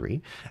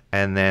 03,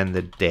 and then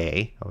the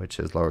day, which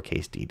is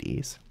lowercase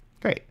dd's.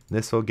 Great.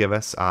 This will give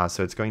us,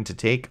 so it's going to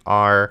take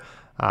our,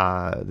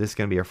 this is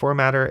going to be our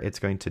formatter, it's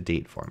going to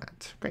date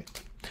format.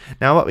 Great.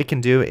 Now what we can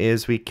do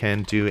is we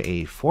can do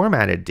a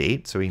formatted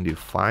date, so we can do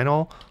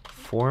final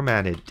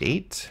formatted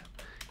date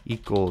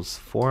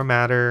equals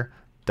formatter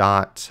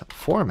dot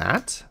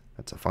format.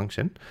 That's a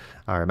function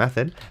or a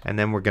method, and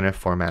then we're going to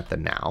format the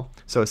now.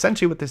 So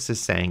essentially what this is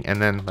saying, and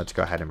then let's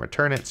go ahead and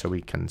return it so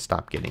we can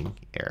stop getting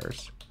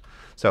errors.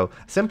 So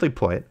simply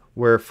put,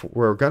 we're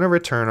going to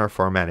return our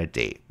formatted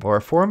date. Well, our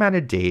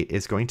formatted date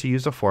is going to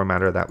use a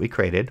formatter that we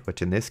created,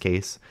 which in this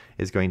case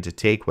is going to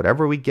take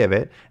whatever we give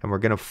it, and we're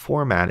going to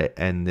format it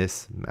in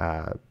this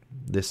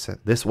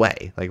this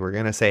way. Like we're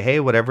going to say, hey,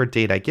 whatever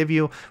date I give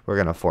you, we're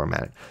going to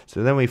format it.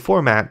 So then we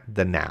format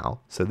the now.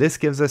 So this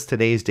gives us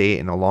today's date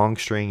in a long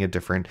string of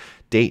different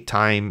date,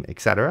 time,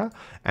 etc.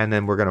 And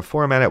then we're going to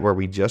format it where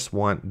we just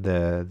want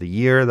the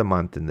year, the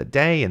month, and the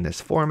day in this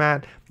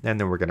format. And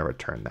then we're going to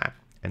return that.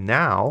 And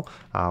now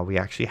we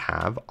actually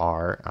have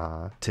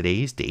our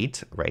today's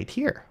date right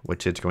here,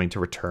 which is going to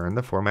return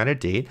the formatted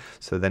date.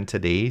 So then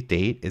today's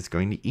date is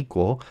going to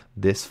equal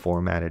this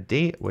formatted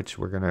date, which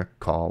we're going to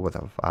call with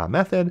a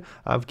method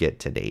of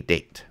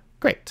getTodayDate.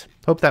 Great.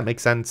 Hope that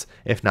makes sense.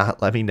 If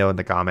not, let me know in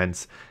the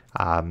comments.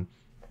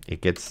 It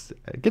gets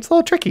a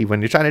little tricky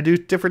when you're trying to do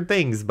different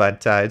things,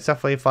 but it's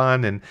definitely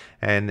fun,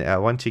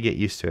 and once you get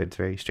used to it, it's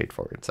very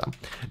straightforward. So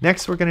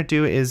next we're going to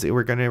do is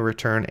we're going to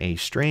return a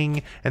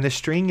string, and the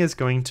string is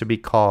going to be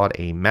called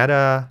a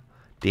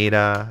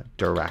metadata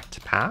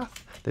direct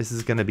path. This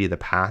is going to be the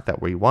path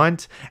that we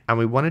want, and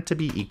we want it to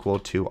be equal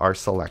to our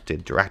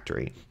selected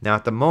directory. Now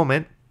at the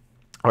moment,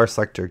 our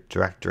selected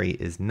directory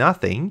is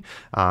nothing,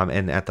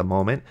 and at the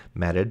moment,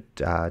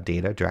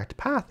 metadata direct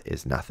path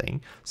is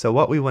nothing. So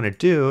what we want to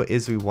do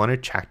is we want to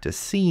check to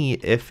see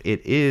if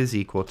it is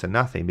equal to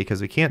nothing,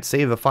 because we can't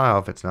save the file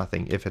if it's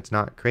nothing, if it's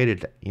not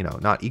created,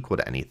 not equal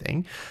to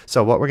anything.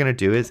 So what we're going to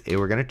do is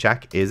we're going to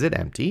check, is it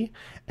empty?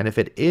 And if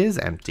it is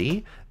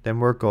empty,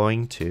 then we're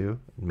going to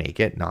make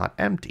it not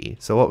empty.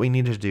 So what we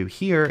need to do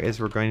here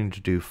is we're going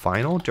to do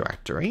final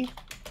directory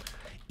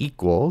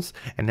equals,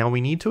 and now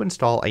we need to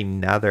install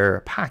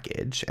another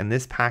package, and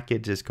this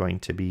package is going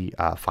to be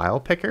a file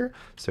picker.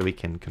 So we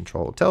can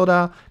control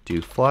tilde, do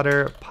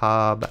flutter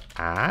pub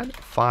add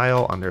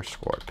file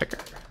underscore picker.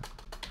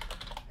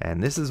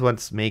 And this is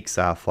what makes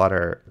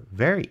Flutter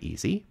very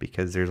easy,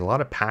 because there's a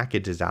lot of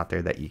packages out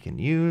there that you can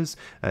use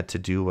to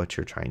do what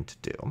you're trying to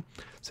do.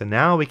 So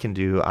now we can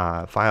do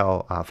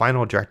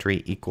final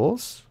directory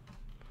equals,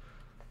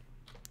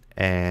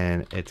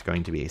 and it's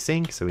going to be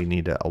async, so we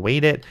need to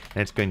await it,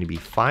 and it's going to be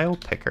file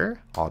picker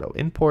auto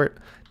import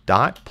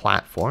dot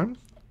platform,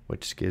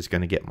 which is going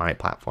to get my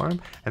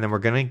platform, and then we're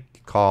going to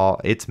call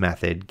its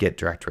method get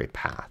directory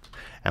path.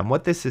 And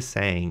what this is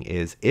saying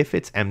is if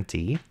it's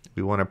empty,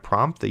 we want to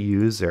prompt the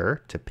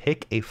user to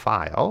pick a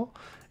file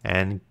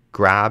and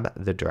grab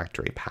the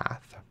directory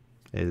path.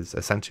 Is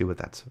essentially what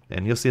that's,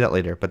 and you'll see that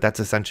later, but that's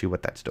essentially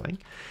what that's doing.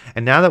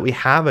 And now that we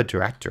have a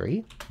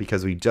directory,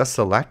 because we just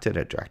selected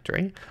a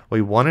directory,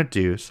 we want to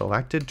do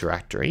selected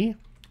directory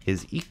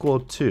is equal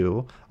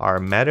to our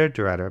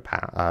metadata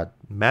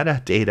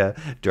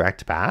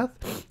direct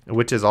path,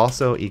 which is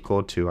also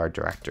equal to our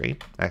directory,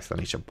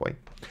 exclamation point.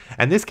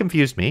 And this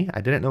confused me.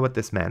 I didn't know what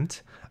this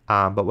meant,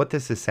 but what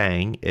this is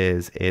saying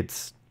is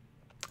it's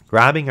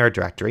grabbing our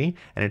directory,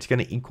 and it's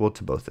going to equal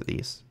to both of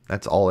these.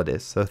 That's all it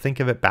is. So think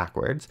of it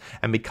backwards.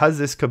 And because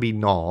this could be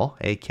null,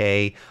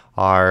 aka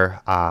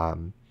our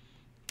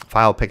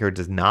file picker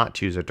does not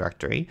choose a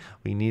directory,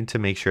 we need to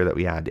make sure that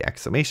we add the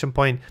exclamation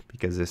point,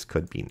 because this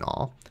could be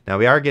null. Now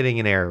we are getting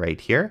an error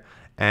right here,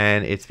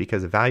 and it's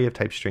because a value of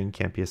type string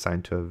can't be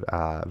assigned to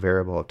a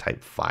variable of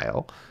type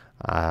file.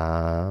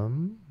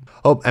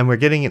 Oh, and we're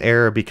getting an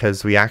error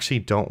because we actually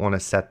don't want to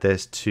set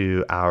this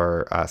to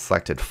our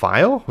selected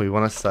file. We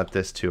want to set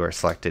this to our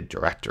selected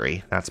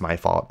directory. That's my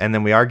fault. And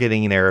then we are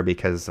getting an error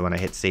because when I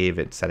hit save,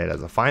 it set it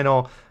as a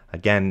final.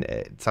 Again,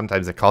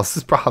 sometimes it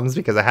causes problems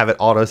because I have it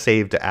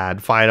auto-saved to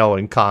add final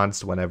and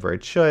const whenever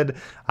it should.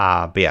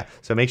 But yeah,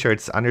 so make sure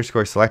it's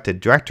underscore selected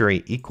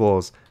directory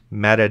equals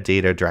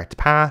metadata direct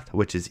path,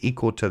 which is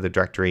equal to the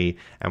directory,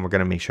 and we're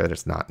going to make sure that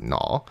it's not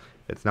null.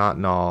 If it's not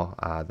null,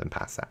 then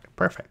pass that.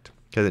 Perfect.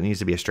 Because it needs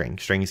to be a string.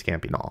 Strings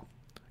can't be null.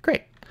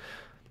 Great.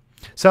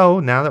 So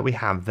now that we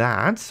have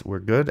that, we're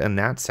good in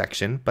that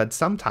section. But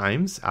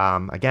sometimes,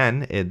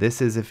 again,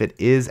 this is if it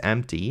is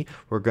empty,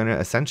 we're going to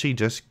essentially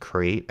just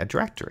create a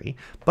directory.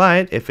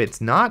 But if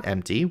it's not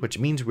empty, which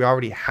means we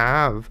already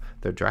have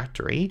the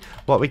directory,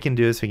 what we can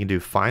do is we can do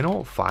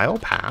final file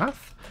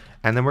path,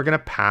 and then we're going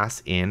to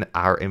pass in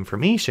our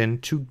information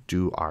to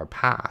do our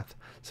path.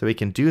 So we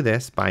can do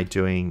this by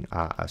doing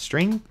a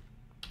string, and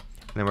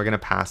then we're going to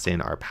pass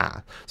in our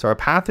path. So our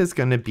path is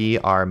going to be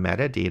our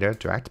metadata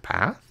direct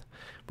path.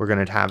 We're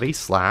going to have a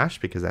slash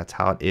because that's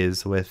how it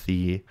is with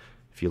the,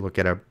 if you look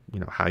at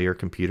how your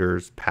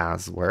computer's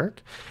paths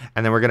work.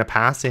 And then we're going to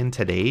pass in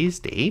today's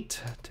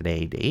date,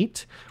 today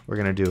date. We're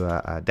going to do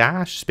a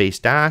dash, space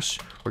dash.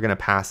 We're going to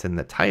pass in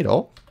the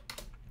title.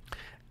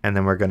 And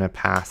then we're going to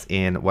pass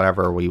in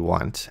whatever we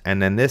want.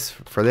 And then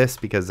for this,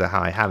 because of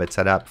how I have it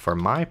set up for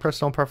my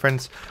personal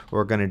preference,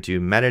 we're going to do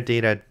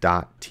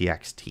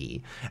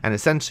metadata.txt. And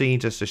essentially,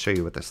 just to show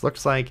you what this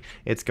looks like,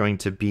 it's going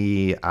to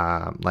be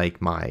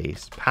like my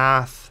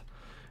path,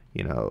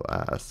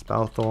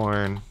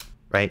 Spellthorn,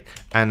 right?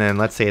 And then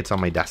let's say it's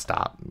on my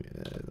desktop.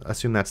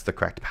 Assume that's the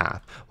correct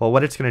path. Well,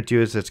 what it's going to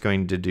do is it's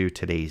going to do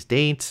today's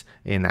date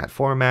in that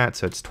format.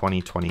 So it's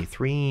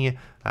 2023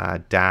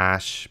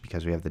 dash,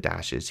 because we have the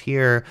dashes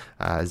here,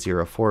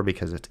 04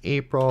 because it's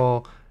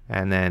April.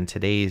 And then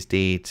today's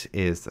date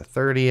is the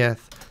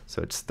 30th.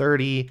 So it's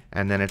 30.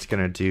 And then it's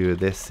going to do,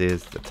 this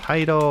is the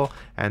title.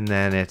 And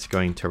then it's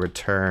going to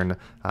return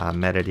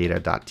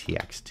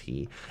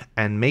metadata.txt.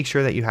 And make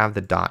sure that you have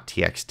the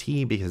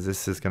 .txt, because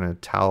this is going to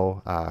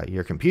tell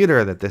your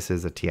computer that this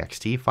is a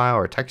TXT file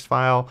or text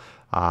file.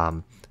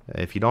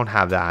 If you don't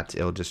have that,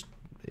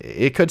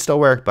 it could still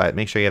work, but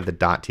make sure you have the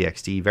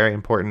 .txt, very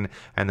important.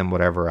 And then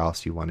whatever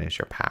else you want is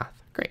your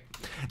path. Great.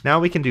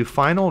 Now we can do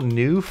final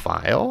new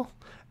file.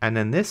 And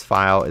then this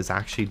file is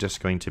actually just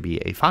going to be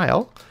a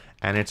file,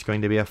 and it's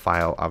going to be a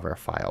file of our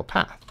file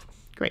path.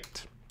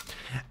 Great.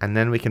 And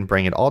then we can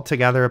bring it all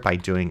together by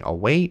doing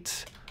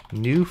await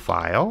new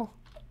file.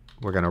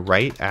 We're going to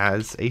write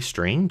as a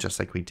string, just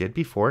like we did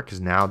before,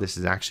 because now this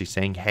is actually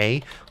saying,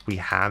 hey, we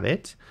have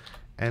it.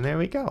 And there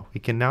we go. We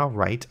can now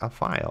write a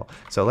file.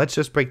 So let's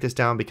just break this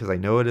down because I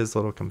know it is a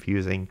little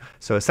confusing.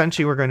 So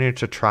essentially, we're going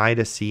to try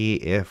to see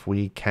if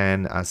we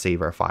can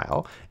save our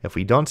file. If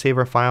we don't save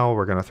our file,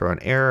 we're going to throw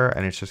an error,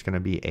 and it's just going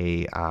to be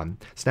a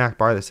snack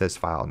bar that says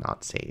file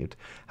not saved.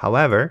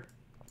 However,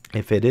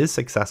 if it is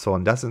successful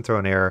and doesn't throw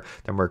an error,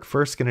 then we're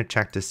first going to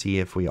check to see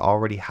if we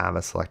already have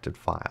a selected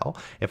file.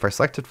 If our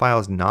selected file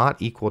is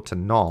not equal to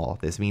null,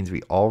 this means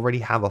we already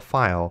have a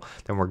file,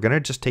 then we're going to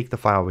just take the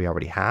file we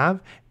already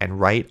have and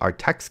write our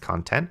text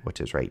content, which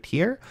is right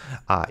here,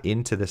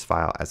 into this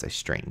file as a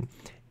string.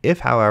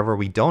 If, however,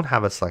 we don't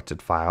have a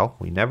selected file,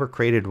 we never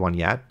created one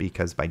yet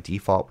because by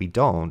default we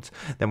don't,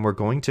 then we're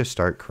going to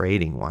start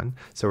creating one.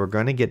 So we're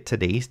going to get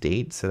today's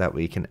date so that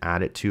we can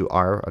add it to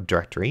our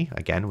directory.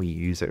 Again, we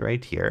use it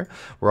right here.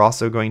 We're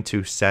also going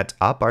to set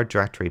up our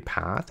directory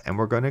path, and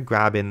we're going to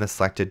grab in the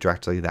selected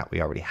directory that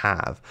we already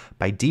have.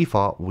 By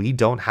default, we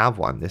don't have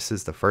one. This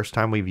is the first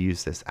time we've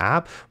used this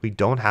app. We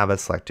don't have a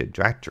selected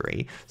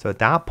directory. So at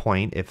that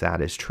point, if that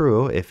is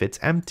true, if it's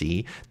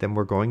empty, then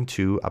we're going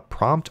to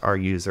prompt our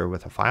user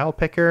with a file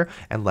picker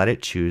and let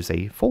it choose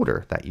a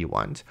folder that you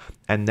want.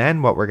 And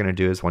then what we're going to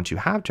do is once you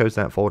have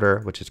chosen that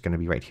folder, which is going to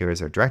be right here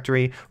as our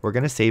directory, we're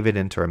going to save it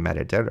into our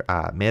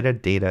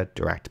metadata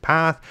direct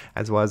path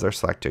as well as our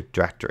selected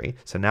directory.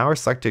 So now our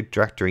selected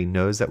directory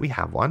knows that we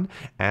have one,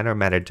 and our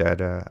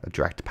metadata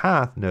direct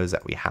path knows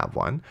that we have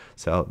one.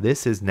 So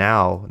this is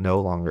now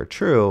no longer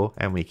true,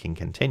 and we can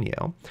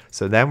continue.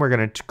 So then we're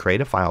going to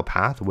create a file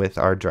path with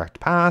our direct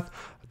path,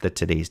 the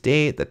today's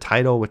date, the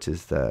title, which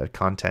is the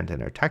content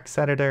in our text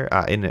editor,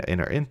 in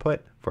our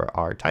input for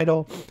our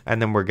title, and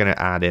then we're going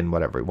to add in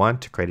whatever we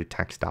want to create a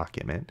text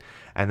document.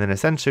 And then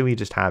essentially we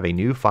just have a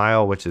new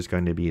file, which is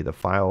going to be the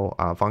file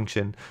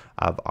function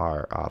of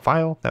our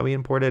file that we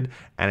imported,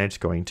 and it's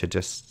going to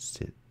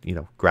just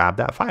grab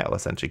that file,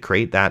 essentially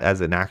create that as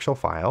an actual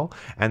file,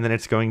 and then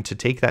it's going to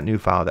take that new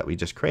file that we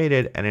just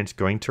created, and it's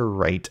going to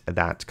write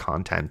that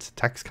content,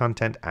 text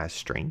content, as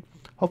string.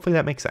 Hopefully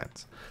that makes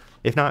sense.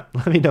 If not,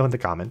 let me know in the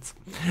comments.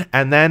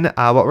 And then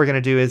what we're going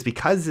to do is,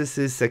 because this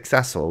is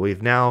successful,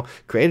 we've now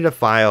created a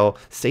file,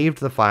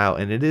 saved the file,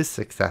 and it is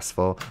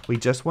successful, we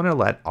just want to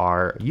let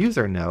our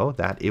user know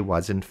that it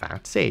was in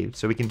fact saved.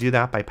 So we can do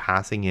that by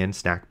passing in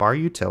snack bar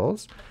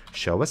utils,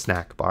 show a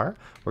snack bar.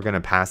 We're going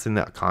to pass in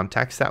the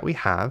context that we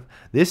have.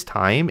 This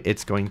time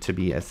it's going to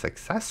be a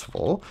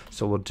successful.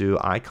 So we'll do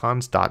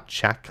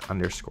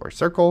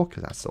icons.check_circle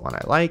because that's the one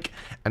I like.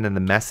 And then the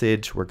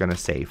message, we're going to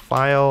say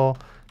file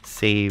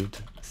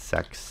saved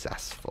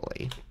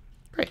successfully.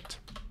 Great.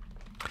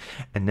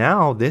 And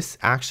now this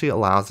actually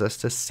allows us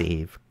to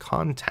save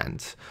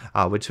content,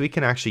 which we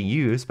can actually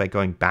use by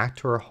going back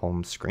to our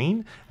home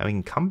screen, and we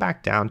can come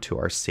back down to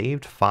our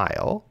saved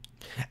file.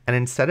 And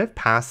instead of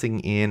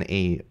passing in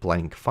a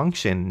blank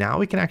function, now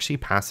we can actually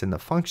pass in the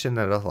function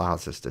that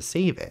allows us to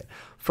save it.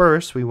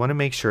 First, we want to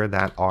make sure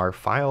that our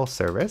file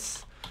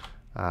service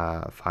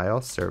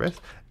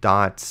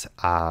dot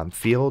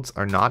fields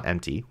are not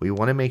empty. We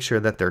want to make sure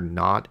that they're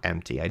not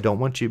empty. I don't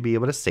want you to be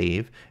able to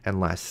save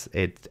unless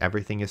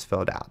everything is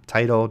filled out.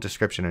 Title,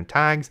 description, and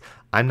tags.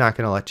 I'm not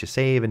going to let you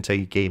save until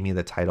you gave me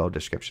the title,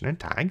 description, and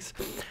tags.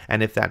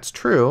 And if that's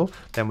true,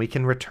 then we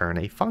can return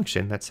a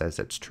function that says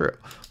it's true.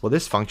 Well,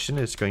 this function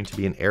is going to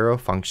be an arrow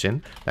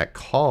function that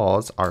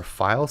calls our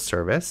file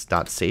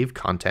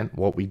service.saveContent,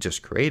 what we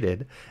just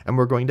created, and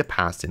we're going to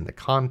pass in the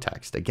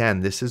context. Again,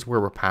 this is where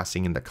we're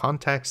passing in the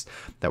context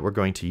that we're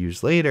going to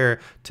use later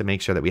to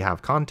make sure that we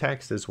have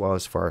context as well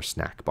as for our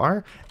snack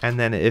bar. And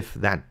then if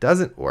that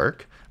doesn't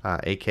work,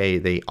 aka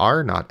they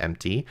are not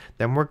empty,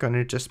 then we're going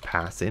to just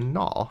pass in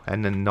null,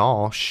 and then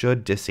null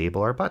should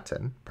disable our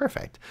button.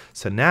 Perfect.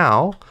 So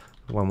now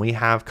when we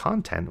have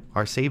content,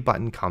 our save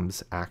button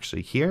comes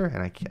actually here,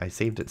 and I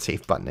saved it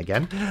save button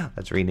again.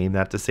 Let's rename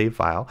that to save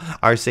file.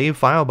 Our save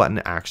file button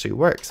actually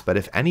works, but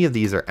if any of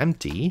these are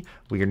empty,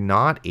 we are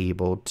not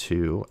able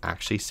to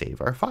actually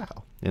save our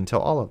file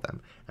until all of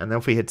them. And then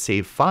if we hit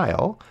save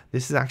file,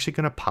 this is actually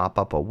going to pop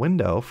up a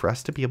window for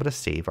us to be able to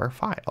save our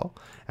file.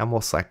 And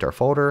we'll select our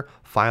folder,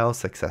 file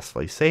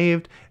successfully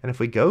saved. And if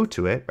we go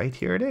to it, right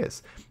here it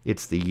is.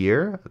 It's the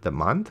year, the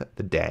month,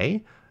 the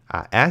day,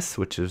 S,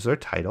 which is our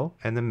title,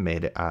 and then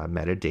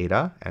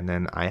metadata, and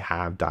then I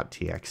have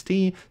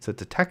 .txt, so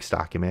it's a text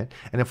document.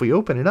 And if we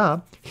open it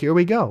up, here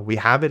we go. We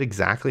have it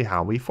exactly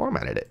how we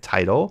formatted it.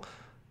 Title,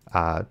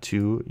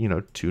 two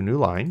new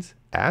lines,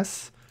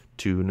 S,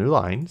 2 new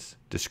lines,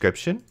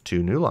 description,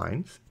 2 new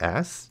lines,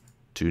 S,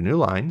 2 new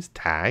lines,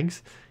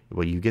 tags.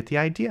 Well, you get the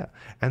idea,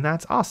 and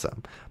that's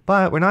awesome.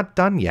 But we're not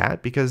done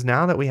yet, because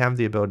now that we have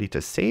the ability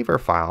to save our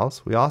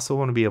files, we also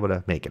want to be able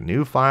to make a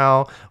new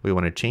file. We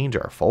want to change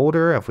our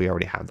folder if we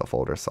already have the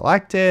folder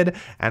selected.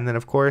 And then,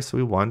 of course,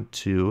 we want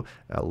to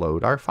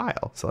load our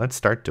file. So let's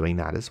start doing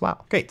that as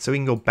well. Great. So we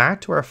can go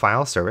back to our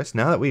file service.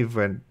 Now that we've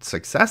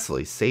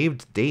successfully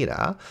saved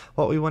data,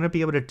 what we want to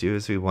be able to do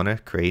is we want to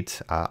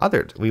create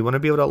we want to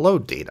be able to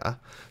load data.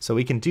 So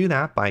we can do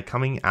that by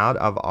coming out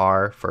of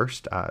our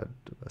first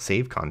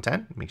save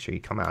content. Make sure you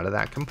come out of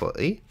that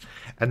completely.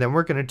 And then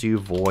we're going to do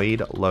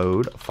void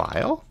load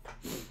file.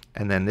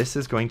 And then this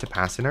is going to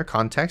pass in our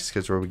context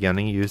because we're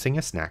beginning using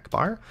a snack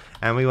bar.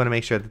 And we want to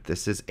make sure that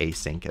this is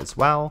async as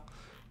well.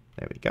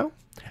 There we go.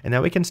 And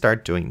now we can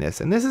start doing this.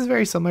 And this is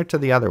very similar to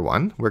the other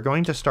one. We're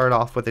going to start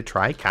off with a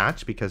try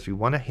catch because we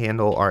want to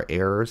handle our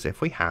errors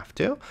if we have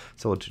to.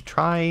 So we'll do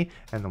try,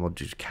 and then we'll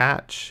do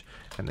catch.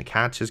 And the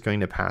catch is going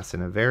to pass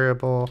in a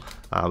variable.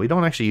 We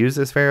don't actually use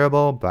this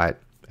variable, but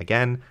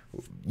again,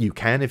 you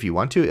can if you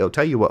want to. It'll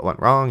tell you what went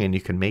wrong, and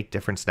you can make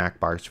different snack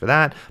bars for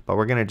that. But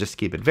we're going to just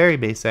keep it very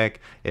basic.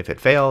 If it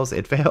fails,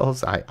 it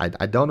fails. I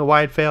don't know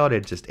why it failed.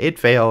 It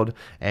failed.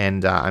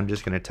 And I'm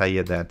just going to tell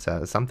you that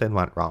something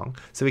went wrong.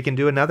 So we can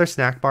do another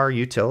snack bar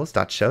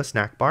utils.show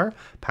snack bar,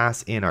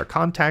 pass in our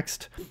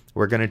context.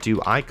 We're going to do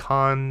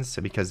icons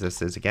because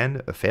this is,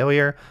 again, a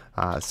failure.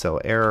 So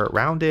error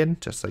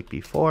rounded, just like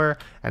before.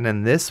 And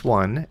then this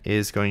one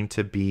is going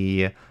to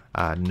be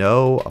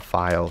no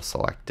file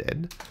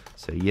selected.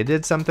 So you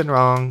did something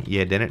wrong.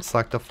 You didn't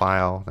select a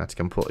file. That's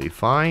completely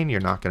fine.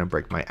 You're not going to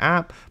break my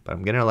app, but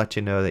I'm going to let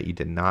you know that you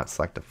did not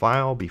select a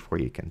file before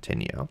you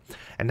continue.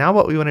 And now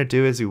what we want to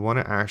do is we want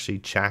to actually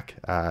check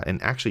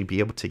and actually be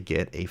able to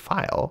get a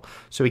file.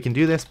 So we can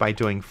do this by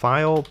doing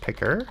file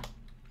picker,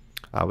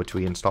 which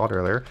we installed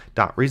earlier,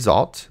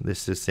 .result.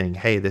 This is saying,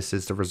 hey, this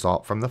is the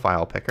result from the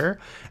file picker.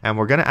 And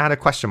we're going to add a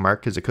question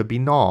mark because it could be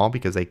null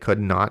because they could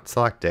not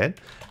select it.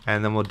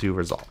 And then we'll do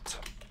result.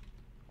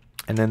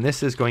 And then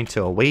this is going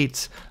to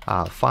await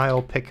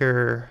file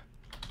picker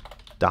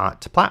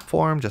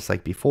 .platform, just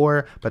like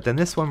before. But then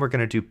this one, we're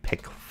going to do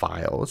pick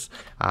files.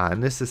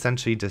 And this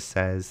essentially just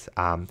says,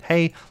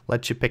 hey,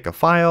 let you pick a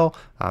file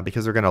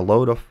because we're going to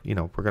load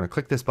we're going to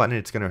click this button.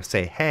 It's going to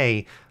say,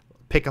 hey,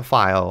 pick a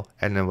file,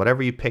 and then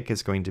whatever you pick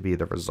is going to be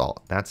the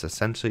result. That's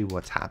essentially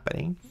what's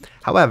happening.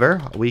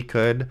 However, we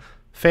could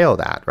fail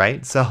that,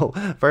 right? So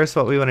first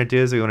what we want to do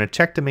is we want to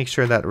check to make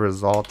sure that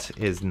result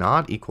is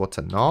not equal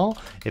to null.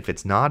 If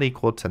it's not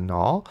equal to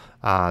null,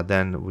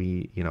 then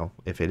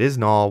if it is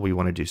null, we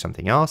want to do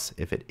something else.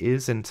 If it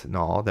isn't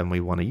null, then we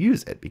want to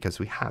use it because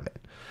we have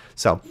it.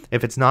 So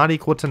if it's not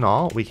equal to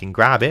null, we can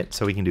grab it.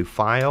 So we can do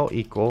file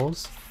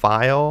equals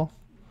file,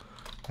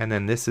 and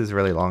then this is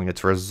really long.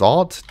 It's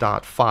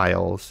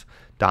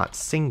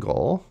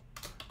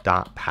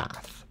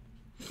result.files.single.path.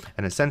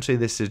 And essentially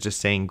this is just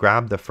saying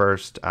grab the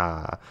first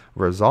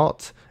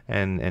result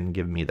and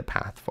give me the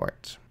path for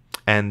it.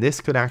 And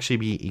this could actually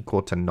be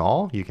equal to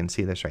null. You can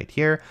see this right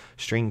here,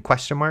 string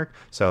question mark.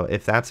 So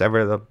if that's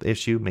ever the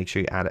issue, make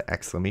sure you add an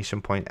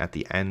exclamation point at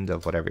the end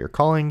of whatever you're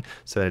calling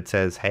so that it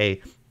says,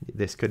 hey,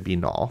 this could be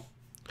null.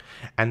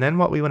 And then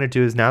what we want to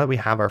do is now that we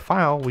have our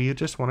file, we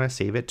just want to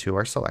save it to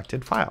our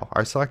selected file.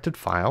 Our selected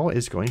file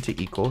is going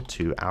to equal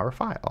to our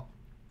file.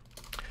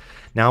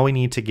 Now we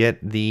need to get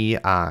the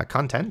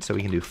content, so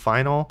we can do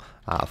final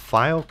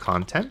file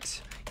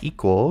content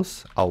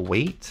equals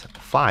await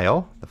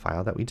file, the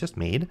file that we just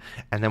made,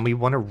 and then we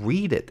want to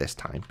read it this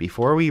time.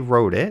 Before we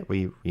wrote it,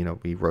 we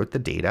wrote the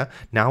data.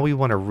 Now we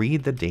want to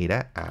read the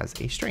data as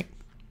a string.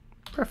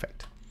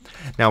 Perfect.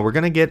 Now we're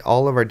going to get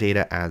all of our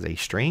data as a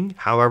string.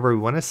 However, we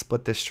want to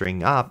split this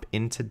string up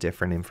into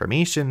different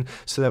information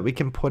so that we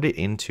can put it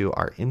into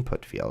our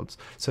input fields.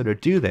 So to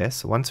do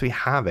this, once we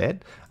have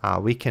it,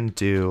 we can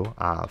do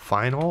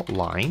final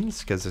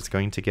lines because it's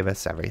going to give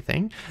us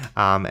everything.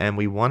 And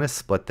we want to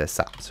split this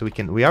up. So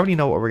we already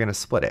know what we're going to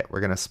split it.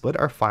 We're going to split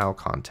our file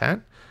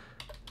content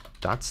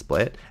dot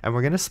split, and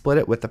we're going to split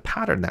it with the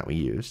pattern that we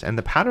used. And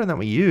the pattern that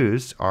we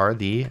used are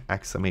the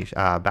exclamation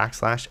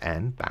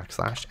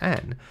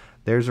 \n\n.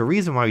 There's a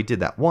reason why we did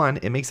that. One,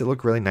 it makes it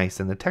look really nice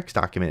in the text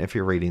document if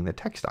you're reading the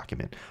text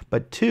document.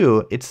 But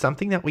two, it's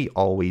something that we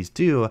always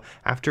do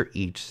after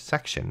each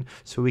section.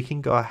 So we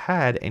can go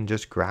ahead and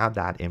just grab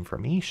that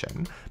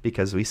information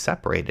because we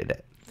separated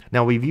it.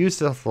 Now we've used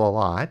this a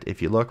lot.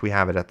 If you look, we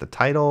have it at the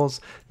titles,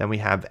 then we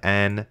have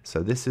n.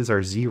 So this is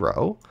our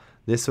 0.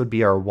 This would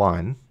be our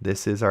 1.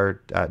 This is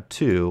our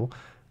 2.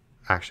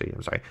 Actually,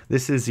 I'm sorry.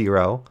 This is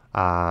 0.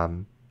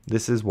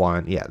 This is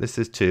 1. Yeah, this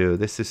is 2.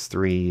 This is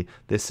 3.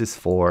 This is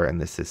 4.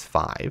 And this is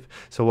 5.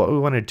 So what we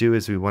want to do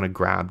is we want to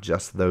grab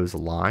just those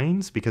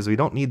lines because we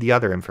don't need the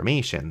other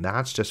information.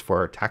 That's just for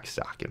our text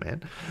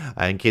document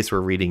in case we're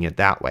reading it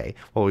that way.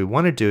 What we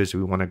want to do is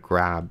we want to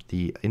grab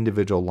the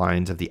individual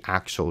lines of the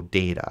actual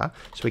data.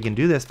 So we can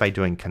do this by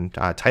doing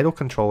title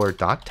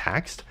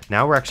controller.text.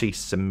 Now we're actually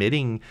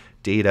submitting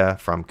data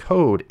from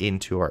code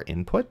into our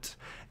input,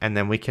 and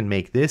then we can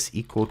make this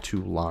equal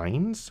to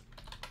lines,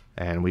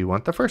 and we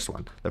want the first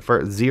one. The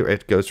first 0,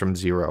 it goes from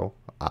 0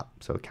 up,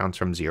 so it counts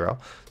from 0.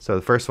 So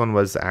the first one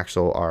was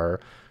our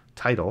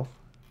title.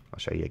 I'll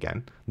show you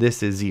again.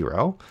 This is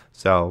 0,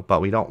 so but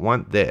we don't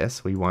want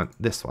this. We want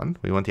this one.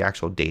 We want the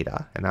actual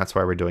data, and that's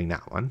why we're doing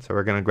that one. So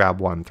we're going to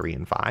grab 1, 3,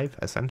 and 5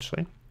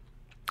 essentially,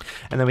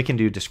 and then we can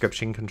do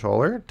description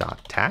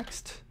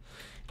controller.text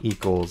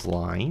equals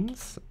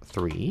lines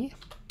 3.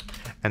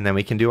 And then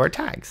we can do our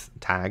tags.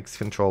 Tags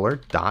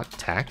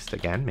controller.text.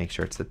 Again, make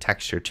sure it's the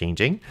text you're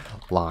changing.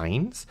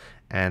 Lines.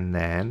 And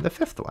then the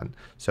fifth one.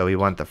 So we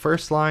want the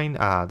first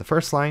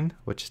line,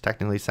 which is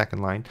technically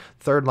second line,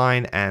 third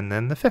line, and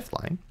then the fifth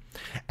line.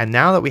 And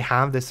now that we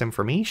have this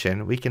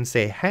information, we can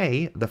say,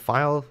 hey, the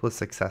file was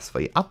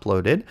successfully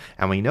uploaded.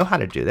 And we know how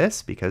to do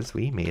this because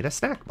we made a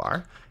snack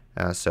bar.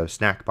 So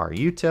snack bar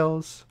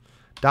utils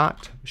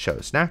dot show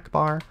snack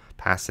bar.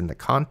 Pass in the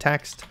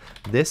context.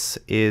 This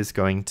is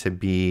going to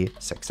be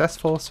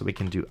successful, so we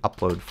can do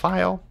upload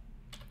file.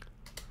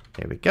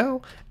 There we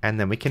go. And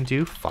then we can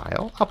do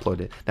file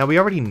uploaded. Now we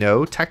already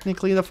know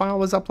technically the file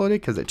was uploaded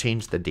because it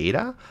changed the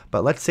data,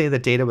 but let's say the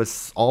data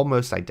was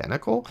almost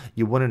identical.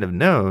 You wouldn't have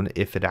known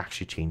if it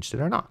actually changed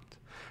it or not.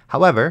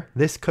 However,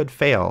 this could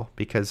fail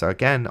because,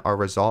 again, our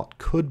result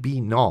could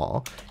be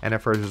null. And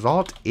if our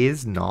result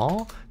is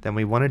null, then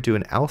we want to do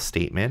an else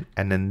statement.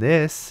 And then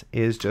this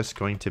is just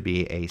going to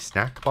be a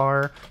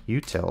snackbar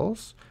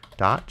utils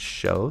dot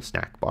show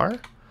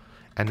snackbar.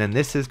 And then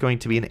this is going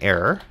to be an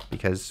error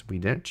because we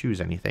didn't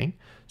choose anything.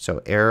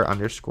 So error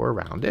underscore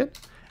rounded.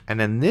 And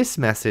then this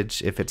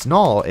message, if it's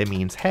null, it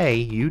means, hey,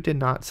 you did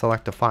not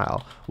select a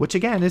file, which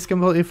again is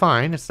completely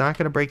fine. It's not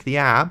going to break the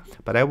app,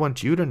 but I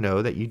want you to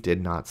know that you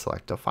did not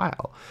select a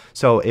file.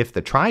 So if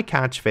the try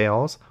catch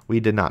fails, we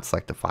did not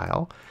select a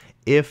file.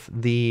 If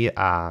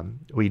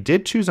we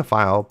did choose a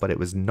file, but it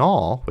was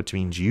null, which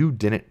means you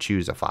didn't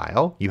choose a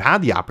file, you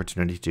had the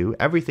opportunity to,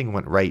 everything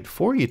went right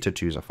for you to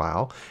choose a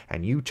file,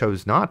 and you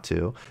chose not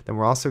to, then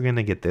we're also going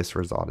to get this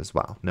result as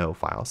well. No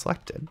file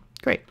selected.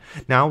 Great.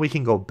 Now we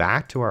can go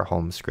back to our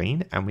home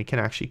screen and we can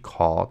actually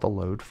call the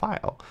load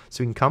file.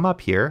 So we can come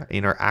up here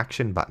in our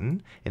action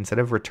button. Instead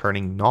of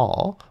returning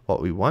null, what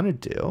we want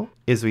to do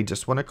is we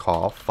just want to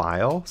call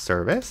file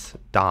service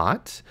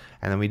dot,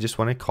 and then we just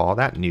want to call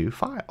that new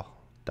file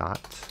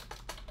dot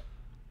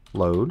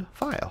load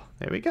file.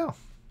 There we go.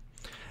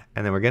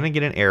 And then we're going to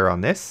get an error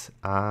on this.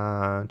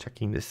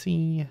 Checking to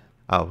see.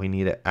 Oh, we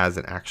need it as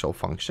an actual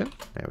function.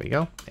 There we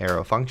go.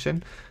 Arrow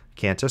function.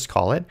 Can't just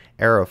call it.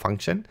 Arrow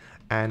function.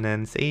 And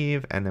then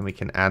save, and then we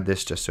can add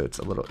this just so it's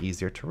a little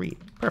easier to read.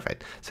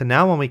 Perfect. So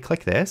now when we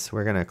click this,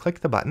 we're gonna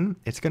click the button.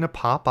 It's gonna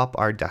pop up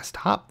our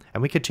desktop,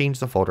 and we could change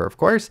the folder, of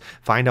course,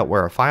 find out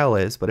where our file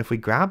is. But if we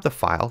grab the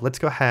file, let's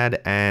go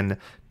ahead and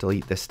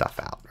delete this stuff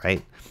out,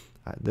 right?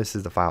 This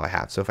is the file I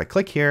have. So if I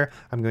click here,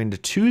 I'm going to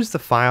choose the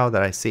file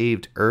that I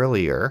saved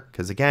earlier,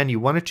 because again, you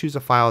want to choose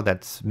a file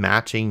that's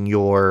matching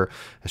your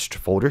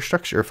folder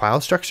structure or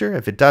file structure.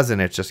 If it doesn't,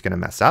 it's just going to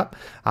mess up.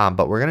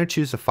 But we're going to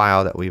choose the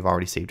file that we've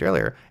already saved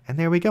earlier. And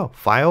there we go.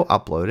 File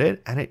uploaded,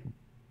 and it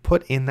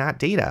put in that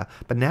data.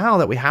 But now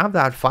that we have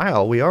that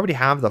file, we already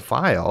have the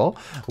file.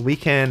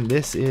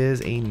 This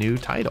is a new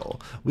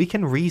title. We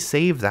can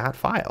resave that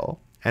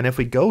file. And if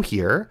we go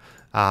here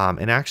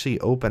and actually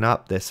open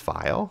up this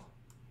file,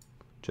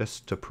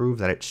 just to prove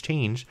that it's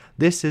changed,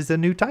 this is a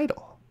new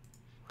title.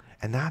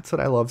 And that's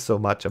what I love so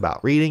much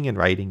about reading and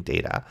writing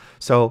data.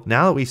 So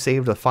now that we've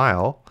saved the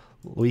file,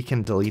 we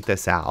can delete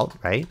this out,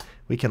 right?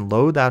 We can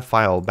load that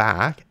file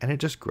back and it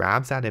just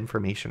grabs that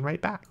information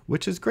right back,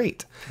 which is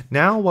great.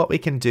 Now what we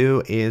can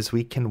do is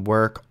we can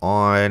work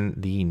on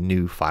the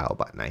new file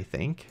button, I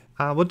think.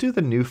 We'll do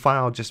the new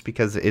file just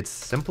because it's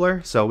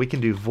simpler. So we can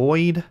do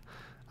void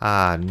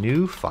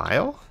new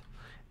file.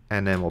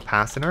 And then we'll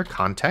pass in our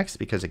context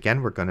because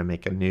again, we're going to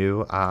make a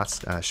new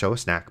show a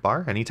snack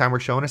bar. Anytime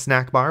we're showing a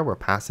snack bar, we're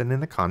passing in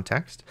the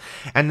context.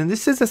 And then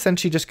this is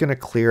essentially just going to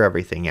clear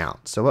everything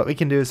out. So what we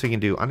can do is we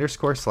can do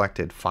underscore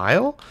selected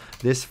file.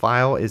 This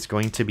file is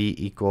going to be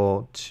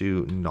equal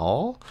to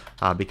null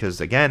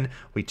because again,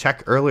 we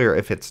check earlier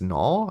if it's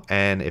null,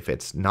 and if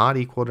it's not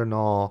equal to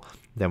null,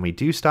 then we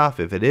do stuff.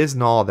 If it is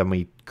null, then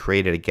we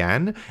create it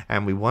again,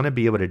 and we want to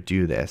be able to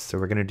do this. So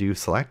we're going to do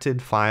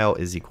selected file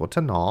is equal to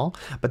null,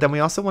 but then we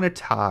also want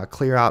to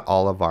clear out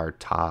all of our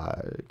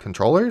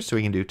controllers. So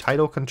we can do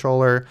title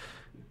controller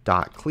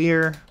dot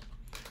clear.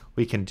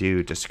 We can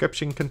do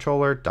description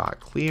controller dot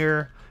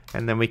clear,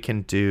 and then we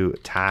can do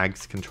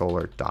tags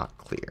controller dot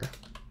clear.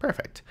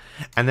 Perfect.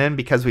 And then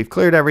because we've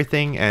cleared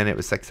everything and it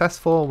was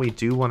successful, we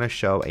do want to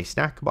show a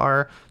snack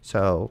bar.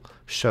 So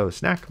show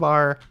snack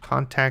bar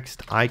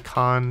context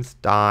icons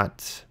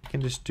dot, we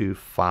can just do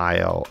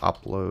file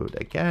upload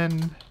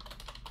again.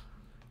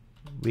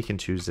 We can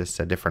choose this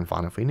a different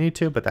font if we need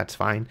to, but that's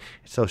fine.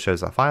 It still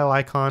shows a file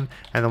icon,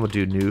 and then we'll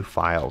do new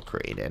file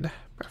created.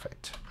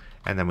 Perfect.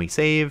 And then we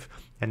save.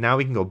 And now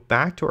we can go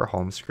back to our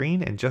home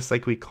screen, and just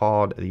like we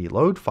called the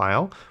load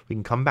file, we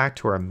can come back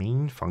to our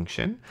main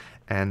function.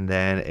 And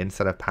then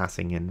instead of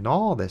passing in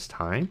null this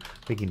time,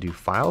 we can do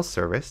file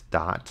service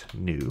dot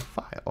new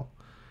file.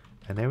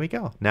 And there we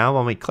go. Now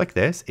when we click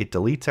this, it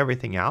deletes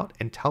everything out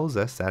and tells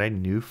us that a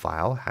new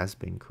file has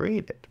been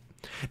created.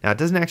 Now it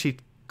doesn't actually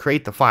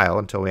create the file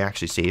until we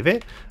actually save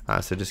it.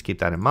 So just keep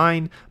that in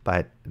mind.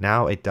 But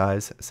now it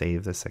does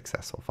save the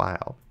successful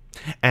file.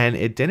 And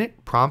it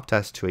didn't prompt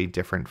us to a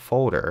different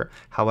folder.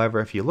 However,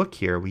 if you look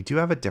here, we do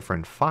have a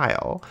different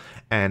file,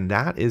 and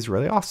that is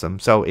really awesome.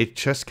 So it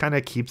just kind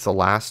of keeps the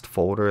last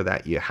folder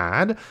that you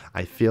had.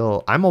 I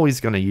feel I'm always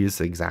going to use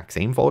the exact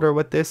same folder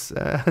with this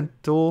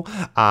tool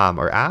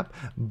or app,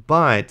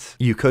 but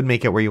you could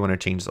make it where you want to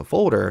change the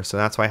folder. So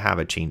that's why I have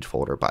a change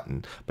folder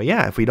button. But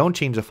yeah, if we don't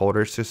change the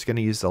folder, it's just going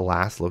to use the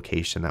last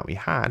location that we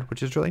had,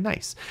 which is really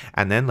nice.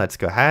 And then let's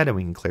go ahead and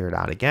we can clear it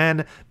out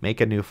again, make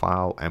a new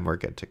file, and we're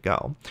good to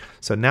go.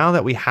 So now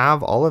that we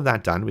have all of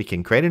that done, we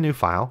can create a new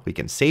file, we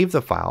can save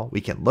the file, we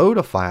can load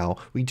a file.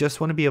 We just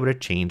want to be able to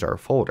change our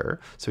folder.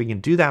 So we can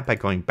do that by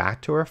going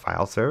back to our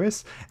file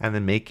service and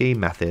then make a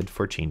method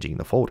for changing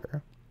the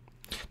folder.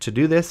 To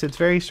do this, it's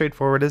very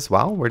straightforward as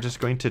well. We're just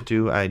going to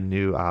do a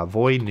new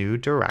void new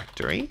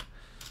directory.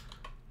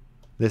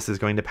 This is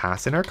going to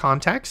pass in our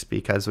context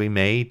because we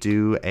may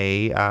do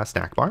a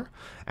snack bar.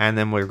 And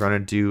then we're going to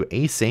do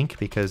async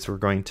because we're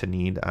going to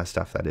need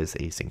stuff that is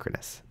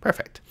asynchronous.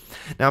 Perfect.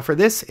 Now for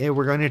this,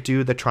 we're going to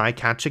do the try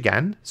catch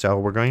again. So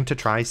we're going to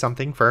try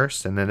something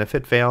first, and then if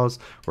it fails,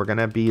 we're going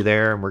to be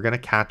there and we're going to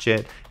catch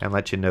it and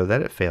let you know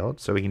that it failed.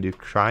 So we can do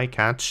try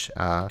catch,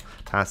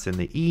 pass in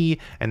the E,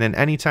 and then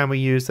anytime we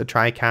use the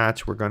try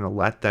catch, we're going to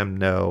let them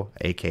know,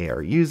 aka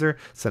our user,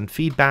 some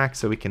feedback.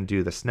 So we can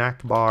do the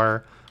snack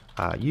bar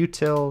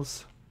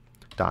utils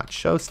dot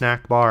show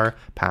snack bar,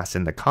 pass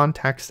in the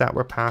context that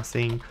we're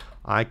passing,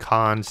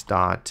 icons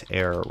dot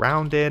error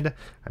rounded.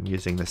 I'm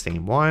using the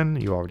same one,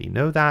 you already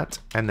know that.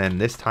 And then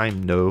this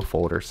time no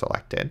folder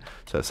selected.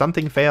 So if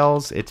something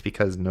fails, it's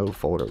because no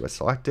folder was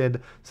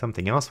selected.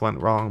 Something else went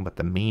wrong, but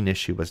the main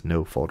issue was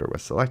no folder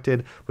was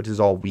selected, which is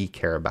all we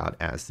care about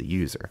as the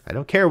user. I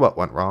don't care what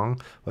went wrong.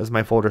 Was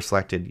my folder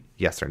selected,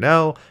 yes or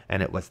no?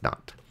 And it was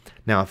not.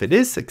 Now, if it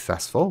is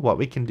successful, what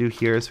we can do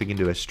here is we can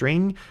do a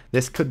string.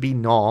 This could be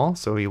null,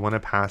 so we want to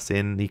pass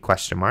in the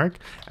question mark,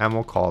 and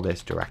we'll call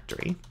this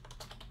directory.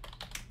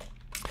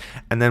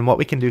 And then what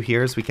we can do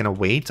here is we can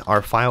await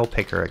our file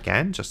picker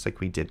again, just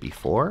like we did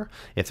before.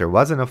 If there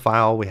wasn't a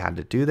file, we had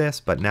to do this,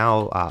 but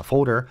now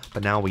folder,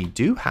 but now we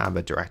do have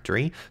a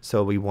directory,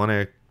 so we want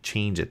to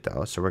change it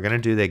though. So we're going to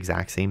do the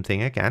exact same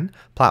thing again.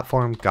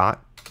 Platform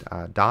dot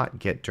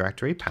get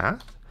directory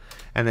path.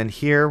 And then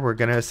here we're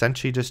going to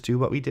essentially just do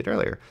what we did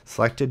earlier.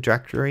 Selected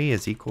directory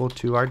is equal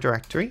to our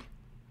directory.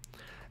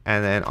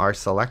 And then our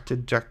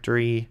selected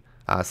directory,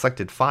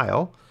 selected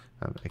file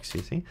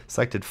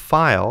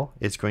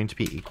is going to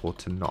be equal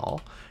to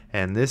null.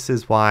 And this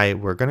is why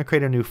we're going to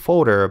create a new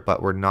folder,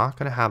 but we're not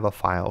going to have a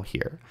file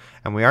here.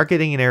 And we are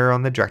getting an error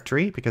on the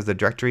directory because the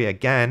directory,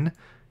 again,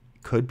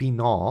 could be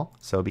null.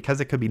 So because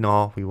it could be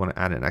null, we want to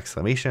add an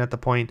exclamation at the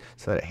point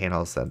so that it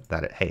handles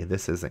that hey,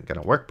 this isn't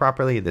going to work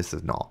properly. This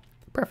is null.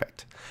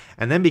 Perfect.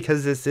 And then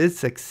because this is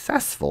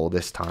successful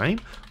this time,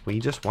 we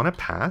just want to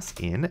pass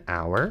in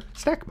our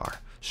snack bar.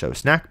 Show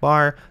snack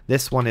bar.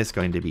 This one is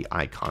going to be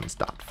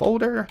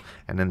icons.folder,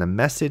 and then the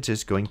message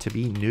is going to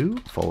be new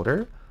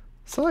folder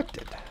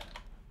selected.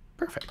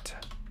 Perfect.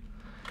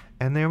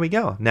 And there we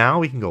go. Now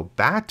we can go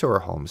back to our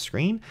home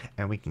screen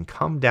and we can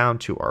come down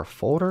to our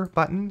folder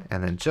button,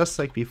 and then just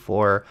like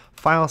before,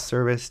 file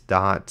service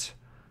dot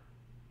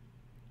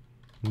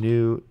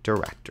new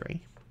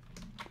directory.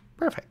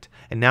 Perfect.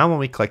 And now when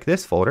we click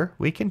this folder,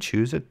 we can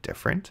choose a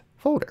different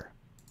folder.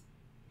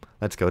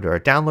 Let's go to our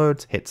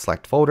downloads, hit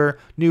select folder.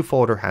 New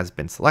folder has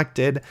been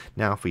selected.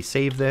 Now if we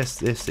save this,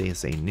 this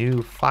is a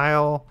new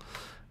file.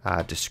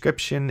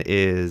 Description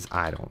is,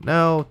 I don't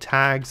know,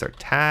 tags are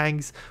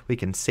tags. We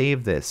can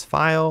save this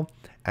file.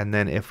 And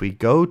then if we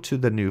go to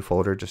the new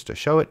folder, just to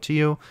show it to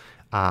you,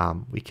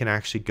 we can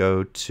actually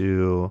go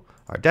to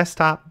our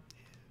desktop.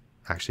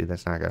 Actually,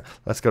 that's not good.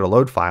 Let's go to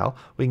load file.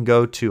 We can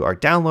go to our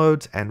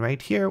downloads, and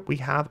right here we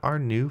have our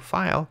new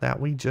file that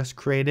we just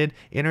created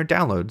in our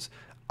downloads,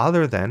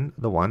 other than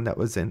the one that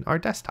was in our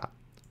desktop.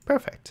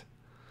 Perfect.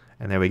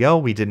 And there we go.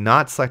 We did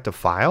not select a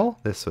file.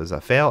 This was a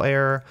fail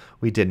error.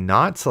 We did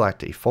not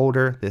select a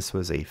folder. This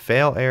was a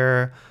fail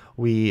error.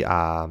 We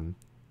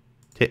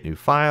hit new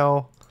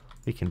file.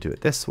 We can do it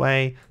this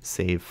way,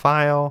 save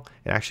file.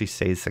 It actually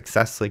saves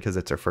successfully because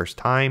it's our first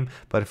time.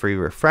 But if we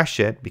refresh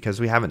it, because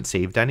we haven't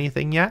saved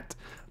anything yet,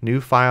 new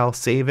file,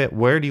 save it.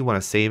 Where do you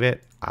want to save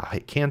it?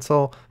 Hit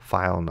cancel,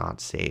 file not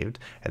saved.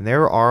 And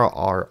there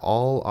are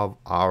all of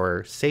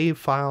our save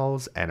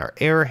files and our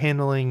error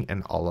handling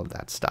and all of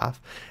that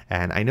stuff.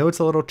 And I know it's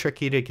a little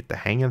tricky to get the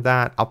hang of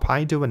that. I'll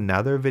probably do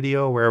another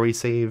video where we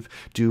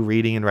do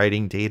reading and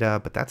writing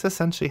data, but that's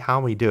essentially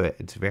how we do it.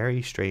 It's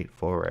very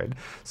straightforward.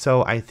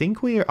 So I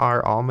think we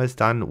are almost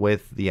done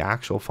with the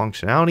actual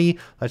functionality.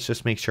 Let's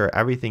just make sure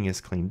everything is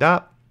cleaned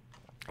up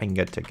and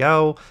good to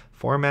go.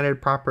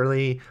 Formatted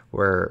properly.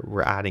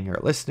 We're adding our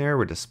listener,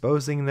 we're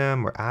disposing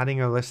them, we're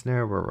adding our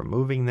listener, we're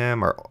removing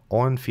them, our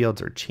on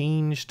fields are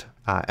changed.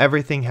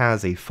 Everything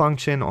has a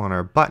function on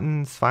our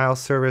buttons, file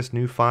service,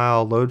 new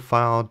file, load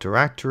file,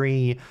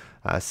 directory,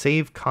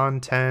 save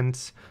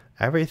content.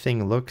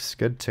 Everything looks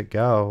good to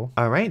go.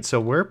 All right, so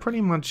we're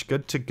pretty much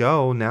good to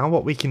go. Now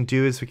what we can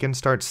do is we can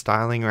start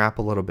styling our app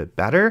a little bit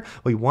better.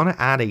 We want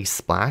to add a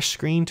splash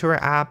screen to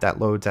our app that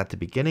loads at the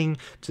beginning,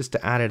 just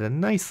to add it a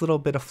nice little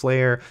bit of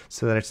flair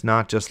so that it's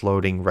not just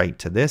loading right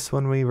to this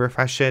when we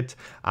refresh it.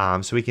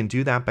 So we can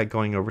do that by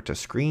going over to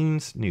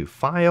screens, new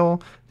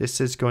file. This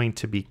is going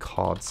to be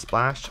called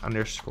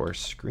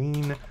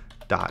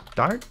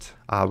splash_screen.dart.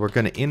 We're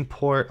going to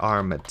import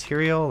our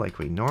material like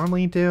we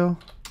normally do.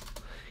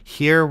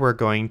 Here we're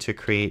going to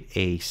create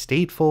a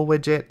stateful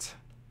widget.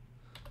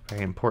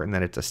 Very important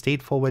that it's a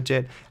stateful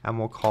widget, and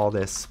we'll call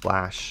this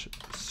splash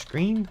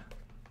screen.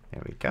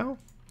 There we go.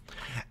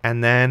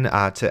 And then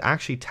to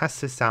actually test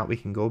this out, we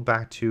can go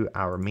back to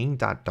our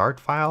main.dart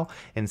file.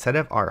 Instead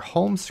of our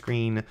home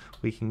screen,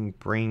 we can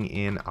bring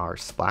in our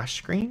splash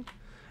screen.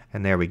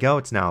 And there we go.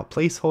 It's now a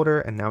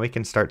placeholder, and now we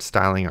can start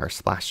styling our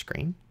splash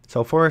screen.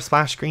 So for our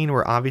splash screen,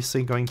 we're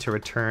obviously going to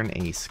return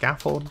a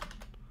scaffold.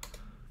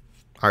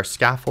 Our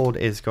scaffold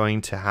is going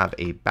to have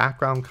a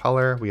background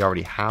color. We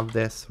already have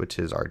this, which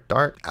is our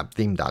Dart,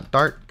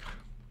 apptheme.dart.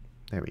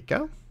 There we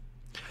go.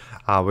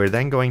 We're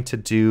then going to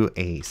do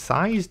a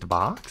sized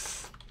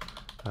box.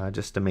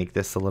 Just to make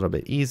this a little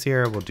bit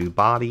easier, we'll do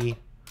body,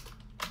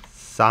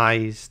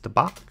 sized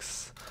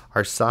box.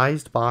 Our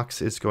sized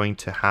box is going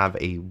to have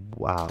a,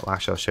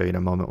 actually I'll show you in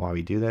a moment while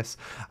we do this.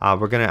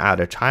 We're going to add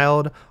a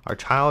child. Our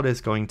child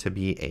is going to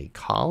be a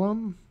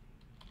column.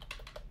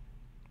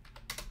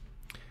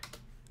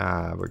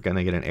 We're going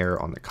to get an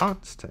error on the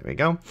const. There we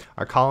go.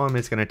 Our column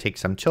is going to take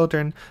some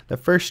children. The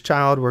first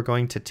child we're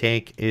going to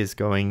take is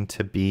going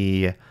to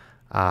be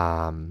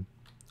our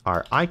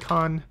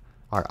icon.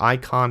 Our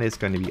icon is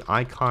going to be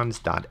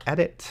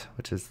icons.edit,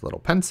 which is the little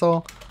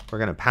pencil. We're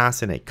going to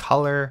pass in a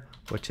color,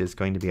 which is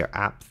going to be our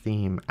app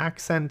theme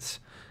accent.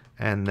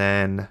 And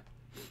then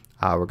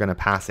we're going to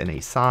pass in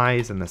a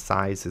size, and the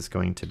size is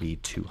going to be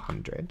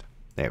 200.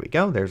 There we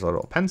go. There's a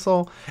little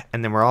pencil.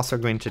 And then we're also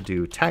going to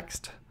do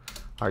text.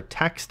 Our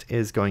text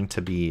is going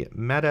to be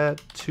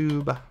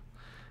MetaTube,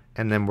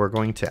 and then we're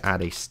going to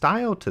add a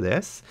style to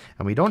this,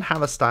 and we don't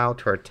have a style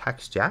to our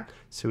text yet,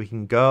 so we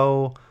can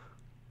go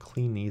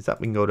clean these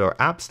up. We can go to our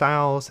app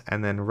styles,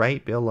 and then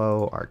right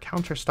below our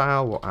counter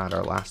style, we'll add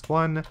our last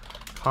one,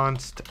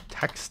 const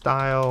text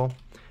style,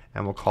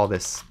 and we'll call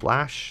this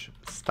splash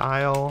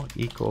style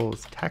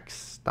equals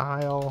text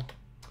style,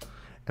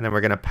 and then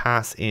we're going to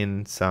pass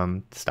in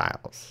some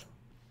styles.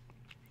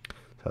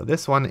 So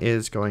this one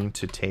is going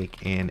to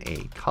take in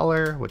a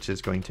color, which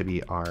is going to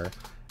be our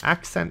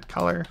accent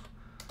color.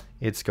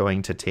 It's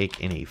going to take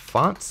in a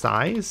font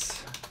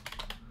size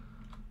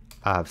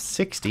of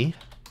 60,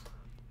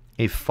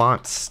 a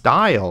font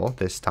style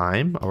this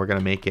time. We're going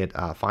to make it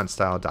font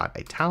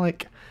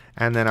style.italic,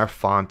 and then our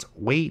font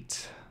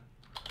weight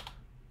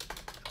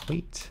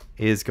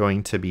is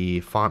going to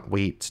be font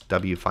weight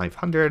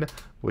W500,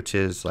 which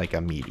is like a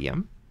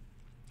medium.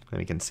 Then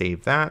we can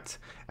save that,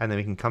 and then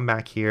we can come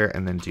back here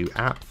and then do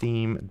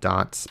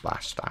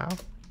apptheme.splashstyle.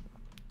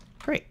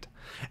 Great.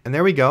 And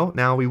there we go.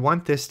 Now we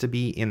want this to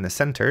be in the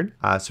centered.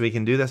 So we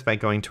can do this by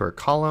going to our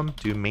column,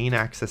 do main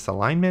axis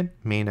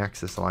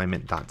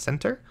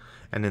alignment.center.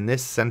 and then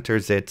this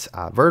centers it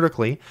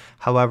vertically.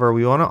 However,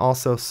 we want to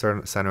also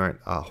center it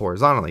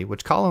horizontally,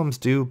 which columns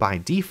do by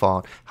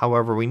default.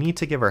 However, we need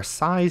to give our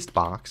sized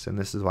box, and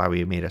this is why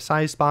we made a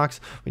sized box,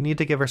 we need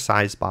to give our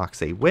sized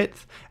box a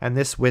width, and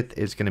this width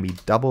is going to be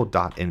double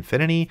dot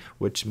infinity,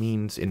 which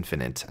means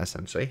infinite,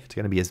 essentially. It's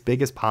going to be as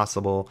big as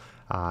possible,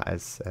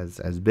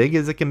 as big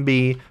as it can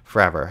be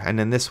forever. And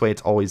then this way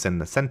it's always in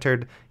the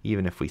centered,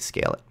 even if we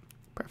scale it.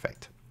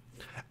 Perfect.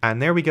 And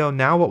there we go.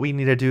 Now what we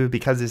need to do,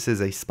 because this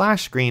is a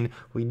splash screen,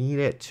 we need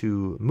it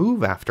to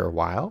move after a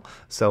while.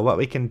 So what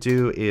we can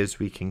do is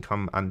we can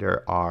come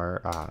under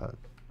our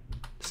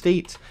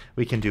state.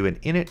 We can do an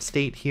init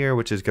state here,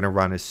 which is going to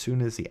run as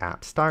soon as the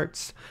app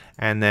starts.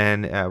 And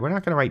then we're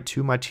not going to write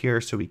too much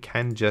here, so we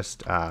can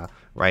just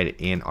write it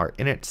in our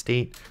init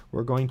state.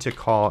 We're going to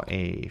call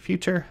a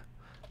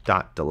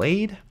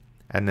future.delayed.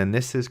 And then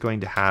this is going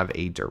to have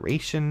a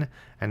duration,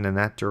 and then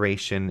that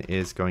duration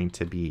is going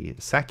to be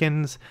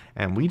seconds,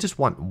 and we just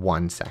want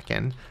 1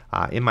 second.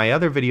 In my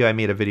other video, I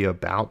made a video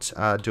about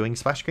doing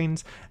splash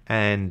screens,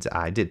 and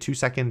I did 2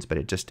 seconds, but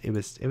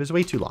it was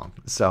way too long.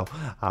 So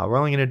we're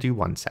only going to do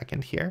 1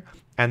 second here.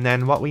 And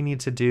then what we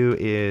need to do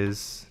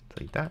is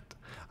delete that.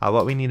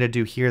 What we need to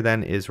do here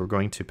then is we're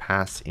going to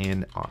pass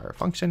in our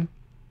function.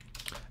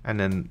 And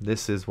then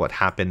this is what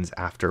happens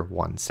after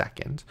 1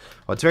 second.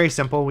 Well, it's very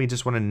simple. We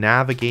just want to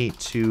navigate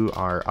to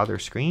our other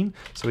screen.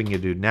 So we can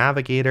do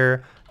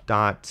navigator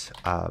dot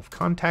of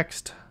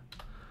context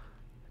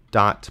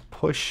dot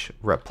push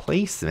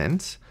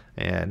replacement.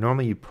 And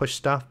normally you push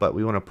stuff, but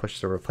we want to push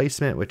the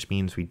replacement, which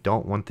means we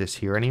don't want this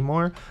here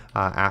anymore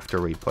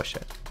after we push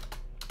it.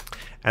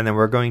 And then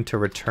we're going to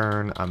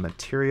return a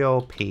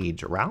material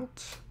page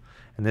route.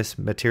 And this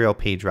material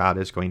page route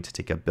is going to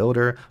take a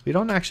builder. We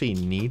don't actually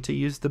need to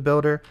use the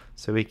builder,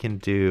 so we can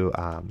do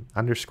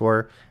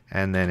underscore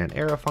and then an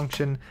arrow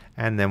function,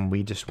 and then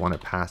we just want to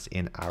pass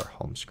in our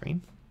home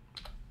screen.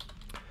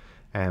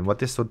 And what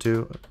this will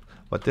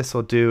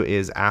do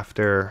is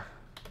after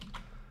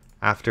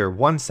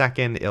 1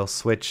 second, it'll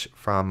switch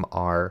from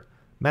our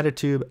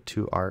MetaTube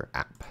to our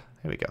app.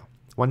 There we go.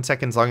 1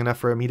 second's long enough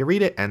for me to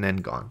read it, and then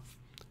gone.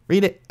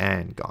 Read it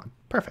and gone.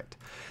 Perfect.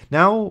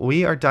 Now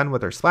we are done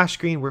with our splash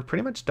screen. We're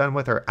pretty much done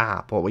with our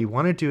app. What we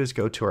want to do is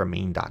go to our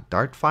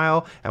main.dart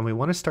file, and we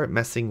want to start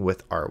messing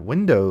with our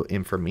window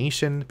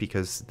information,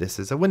 because this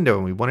is a window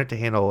and we want it to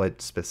handle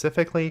it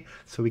specifically,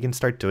 so we can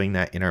start doing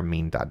that in our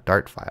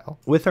main.dart file.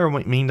 With our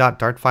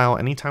main.dart file,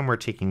 anytime we're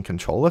taking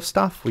control of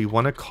stuff, we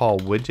want to call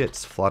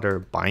widgets flutter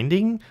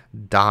binding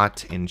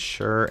dot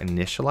ensure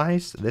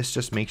initialize. This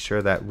just makes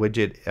sure that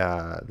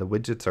the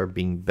widgets are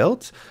being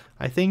built,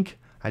 I think.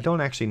 I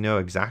don't actually know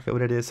exactly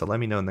what it is, so let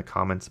me know in the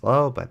comments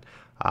below, but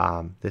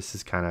this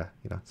is kind of,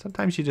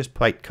 sometimes you just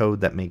write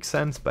code that makes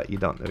sense, but you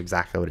don't know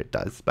exactly what it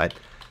does, but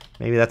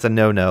maybe that's a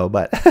no-no,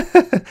 but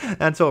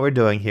that's what we're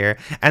doing here.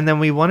 And then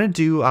we want to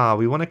do,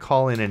 we want to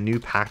call in a new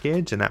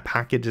package, and that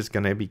package is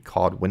going to be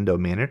called window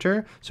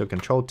manager. So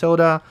control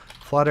tilde,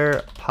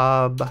 flutter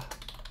pub,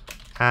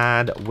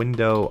 add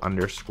window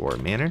underscore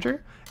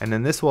manager. And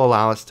then this will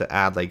allow us to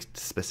add like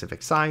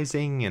specific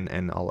sizing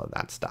and all of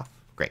that stuff.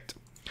 Great.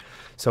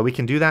 So we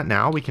can do that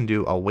now. We can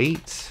do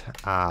await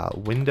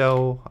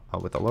window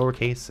with a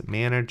lowercase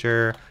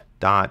manager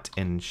dot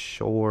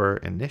ensure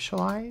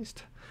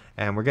initialized.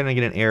 And we're going to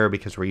get an error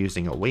because we're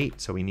using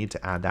await. So we need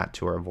to add that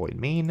to our void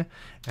main.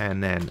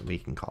 And then we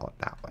can call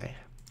it that way.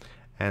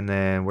 And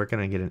then we're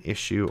going to get an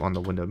issue on the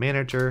window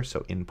manager.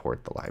 So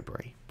import the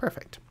library.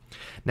 Perfect.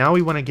 Now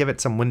we want to give it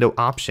some window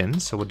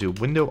options. So we'll do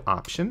window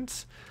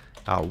options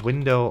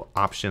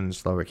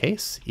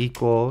lowercase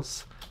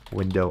equals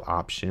window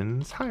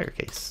options higher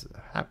case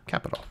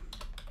capital.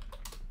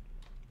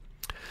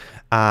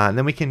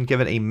 Then we can give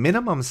it a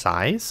minimum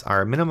size.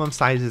 Our minimum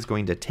size is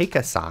going to take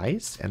a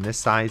size, and this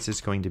size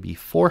is going to be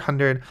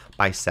 400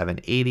 by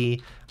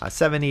 780.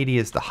 780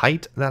 is the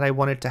height that I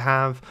want it to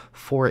have.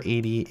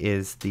 480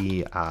 is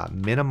the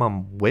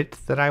minimum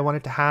width that I want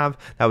it to have.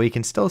 Now we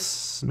can still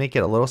make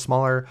it a little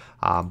smaller,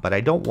 but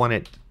I don't want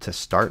it to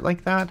start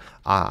like that.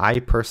 I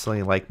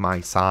personally like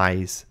my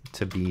size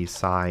to be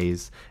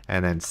size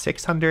and then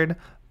 600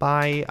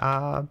 by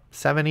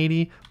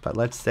 780, but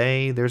let's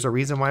say there's a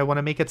reason why I want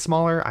to make it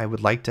smaller. I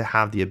would like to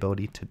have the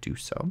ability to do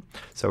so.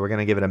 So we're going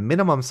to give it a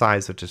minimum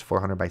size, which is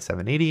 400 by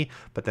 780,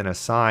 but then a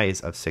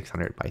size of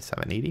 600 by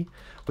 780.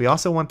 We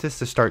also want this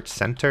to start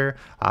center.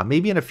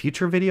 Maybe in a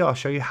future video, I'll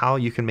show you how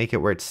you can make it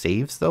where it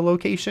saves the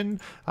location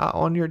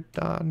on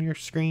your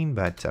screen.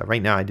 But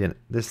right now I didn't.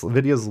 This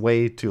video is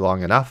way too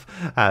long enough,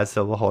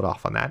 so we'll hold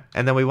off on that.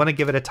 And then we want to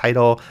give it a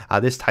title.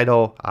 This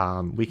title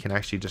we can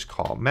actually just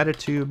call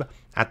MetaTube.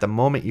 At the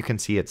moment, you can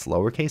see it's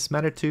lowercase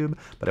MetaTube,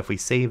 but if we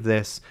save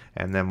this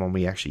and then when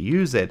we actually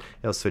use it,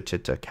 it'll switch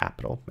it to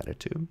capital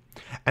MetaTube.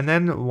 And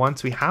then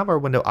once we have our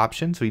window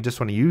options, we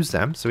just want to use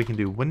them. So we can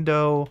do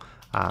window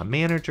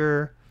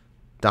manager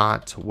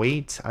dot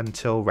wait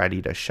until ready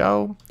to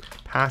show,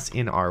 pass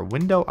in our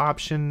window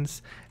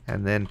options,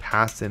 and then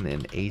pass in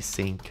an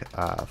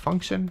async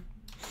function.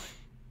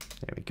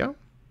 There we go.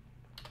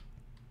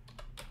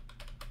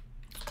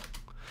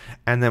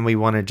 And then we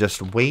want to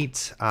just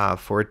wait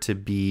for it to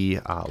be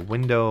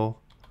window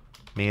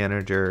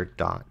manager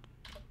dot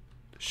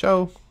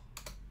show.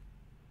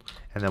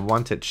 And then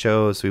once it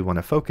shows, we want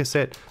to focus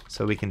it.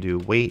 So we can do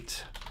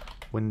wait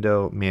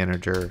window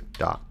manager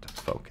dot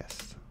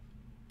focus.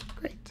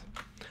 Great.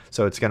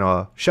 So it's going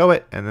to show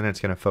it, and then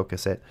it's going to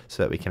focus it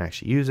so that we can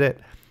actually use it.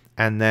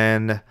 And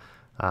then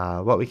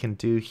what we can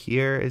do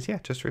here is, yeah,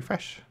 just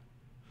refresh.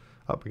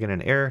 Oh, we're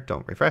getting an error.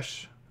 Don't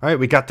refresh. All right,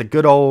 we got the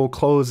good old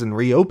close and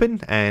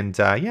reopen, and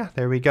yeah,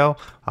 there we go.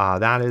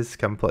 That is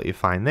completely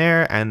fine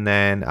there. And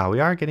then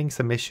we are getting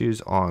some issues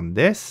on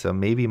this, so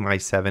maybe my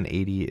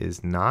 780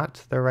 is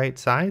not the right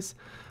size.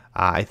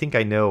 I think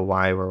I know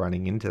why we're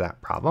running into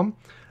that problem.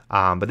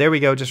 But there we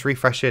go, just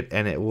refresh it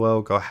and it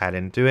will go ahead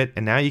and do it.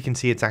 And now you can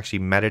see it's actually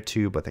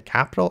MetaTube with a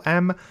capital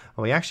M.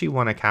 We actually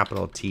want a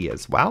capital T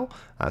as well,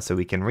 so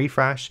we can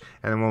refresh.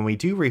 And then when we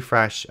do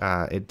refresh,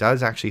 it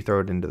does actually throw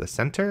it into the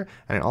center,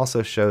 and it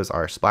also shows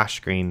our splash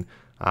screen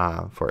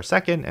for a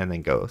second and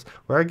then goes.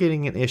 We're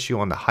getting an issue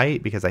on the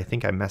height because I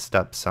think I messed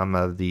up some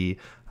of the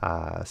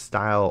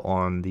style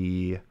on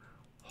the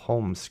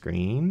home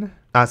screen.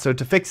 So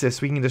to fix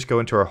this, we can just go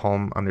into our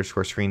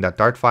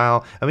home_screen.dart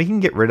file, and we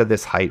can get rid of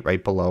this height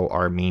right below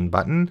our main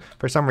button.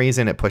 For some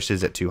reason, it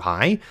pushes it too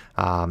high.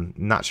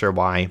 Not sure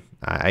why.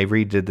 I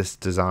redid this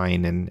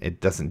design and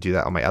it doesn't do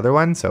that on my other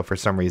one. So for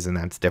some reason,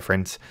 that's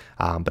different,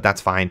 but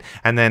that's fine.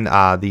 And then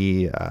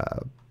the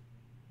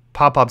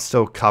pop-ups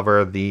still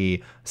cover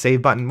the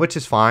save button, which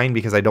is fine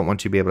because I don't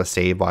want you to be able to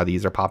save while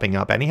these are popping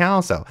up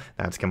anyhow, so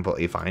that's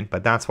completely fine,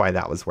 but that's why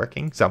that was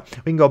working. So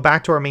we can go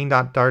back to our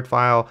main.dart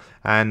file,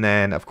 and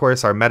then of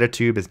course our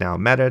MetaTube is now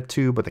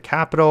MetaTube with a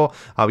capital.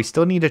 We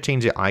still need to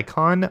change the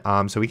icon,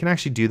 so we can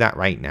actually do that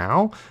right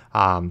now.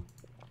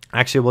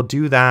 Actually, we'll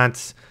do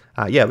that.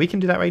 Yeah, we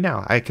can do that right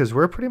now because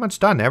we're pretty much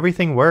done.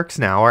 Everything works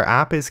now. Our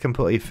app is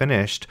completely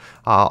finished.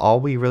 All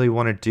we really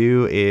want to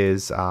do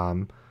is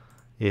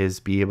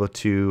be able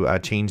to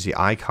change the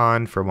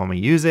icon for when we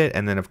use it,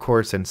 and then of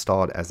course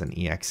install it as an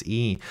exe.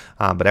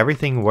 But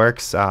everything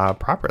works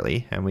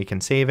properly, and we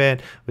can save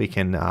it. We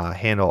can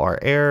handle our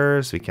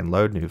errors. We can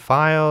load new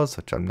files,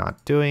 which I'm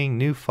not doing.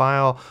 New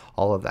file,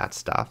 all of that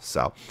stuff.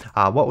 So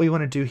what we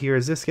want to do here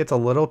is this gets a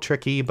little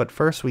tricky, but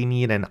first we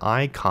need an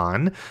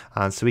icon.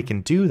 So we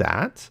can do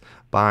that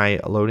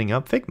by loading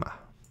up Figma.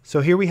 So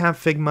here we have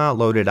Figma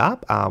loaded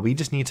up. We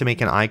just need to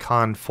make an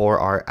icon for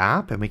our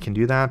app, and we can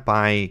do that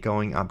by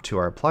going up to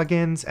our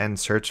plugins and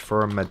search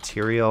for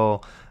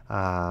material.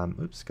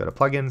 Go to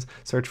plugins,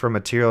 search for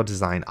material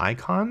design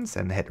icons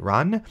and hit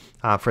run.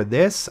 For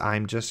this,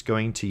 I'm just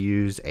going to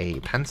use a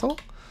pencil,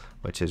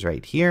 which is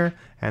right here,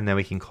 and then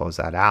we can close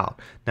that out.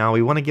 Now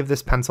we want to give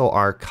this pencil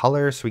our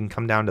color, so we can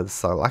come down to the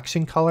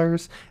selection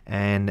colors,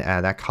 and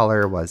that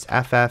color was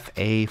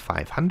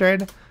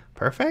FFA500.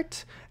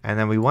 Perfect. And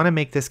then we want to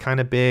make this kind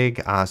of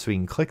big, so we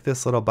can click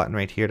this little button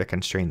right here to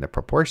constrain the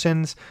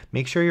proportions.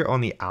 Make sure you're on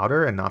the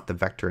outer and not the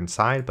vector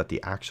inside, but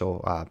the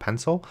actual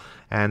pencil.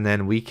 And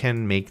then we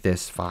can make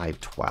this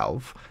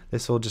 512.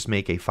 This will just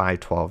make a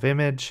 512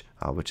 image,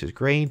 which is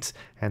great.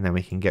 And then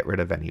we can get rid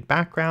of any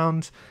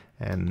backgrounds.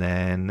 And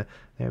then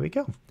there we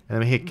go. And then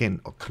we hit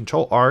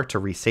Control R to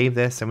resave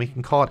this, and we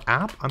can call it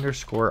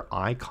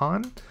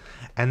app_icon.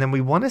 And then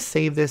we want to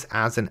save this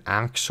as an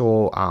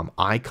actual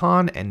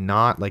icon and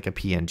not like a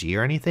PNG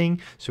or anything.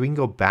 So we can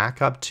go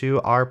back up to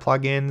our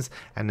plugins,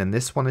 and then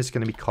this one is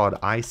going to be called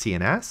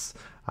ICNS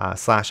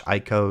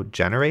 /ICO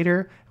generator.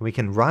 And we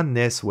can run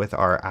this with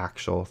our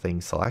actual thing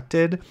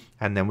selected,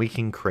 and then we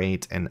can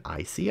create an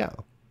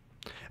ICO.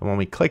 And when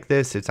we click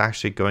this, it's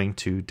actually going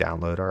to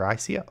download our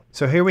ICO.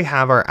 So here we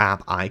have our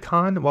app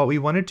icon. What we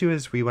want to do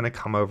is we want to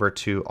come over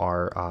to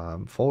our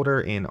folder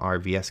in our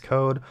VS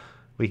Code.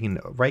 We can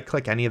right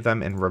click any of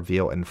them and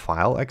reveal in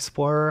File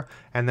Explorer.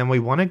 And then we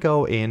want to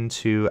go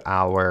into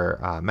our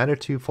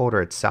MetaTube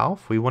folder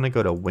itself. We want to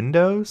go to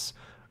Windows,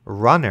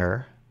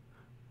 Runner,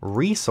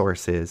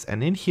 Resources,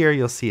 and in here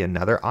you'll see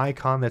another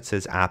icon that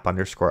says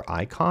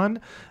app_icon.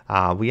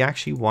 We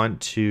actually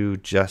want to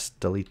just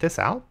delete this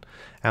out,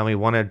 and we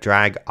want to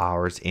drag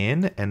ours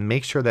in and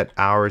make sure that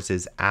ours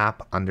is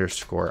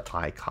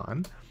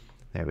app_icon.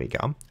 There we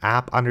go.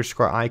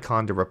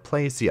 App_icon to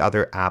replace the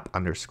other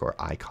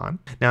app_icon.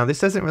 Now this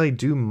doesn't really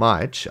do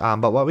much,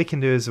 but what we can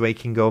do is we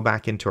can go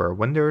back into our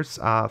Windows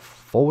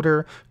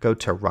folder, go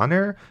to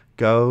Runner,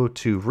 go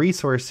to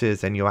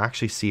Resources, and you'll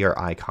actually see our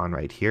icon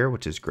right here,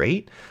 which is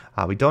great.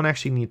 We don't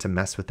actually need to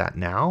mess with that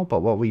now,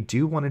 but what we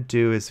do want to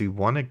do is we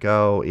want to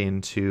go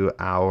into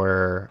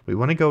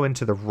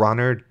the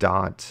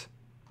runner.rc,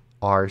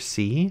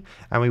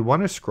 and we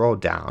want to scroll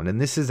down,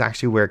 and this is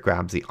actually where it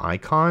grabs the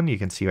icon. You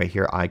can see right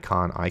here,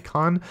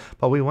 icon,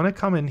 but we want to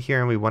come in here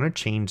and we want to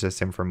change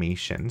this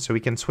information. So we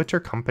can switch our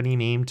company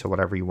name to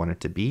whatever you want it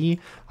to be.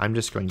 I'm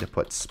just going to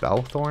put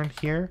Spellthorn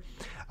here.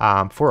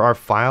 For our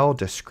file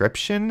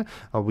description,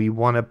 we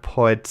want to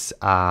put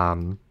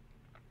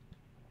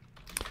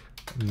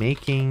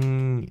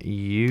making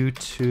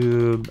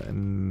YouTube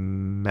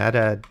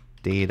metadata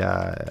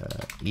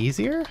data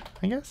easier,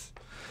 I guess.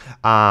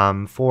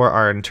 For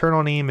our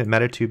internal name,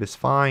 MetaTube is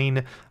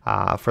fine.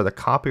 For the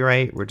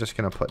copyright, we're just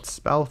going to put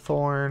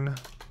Spellthorn.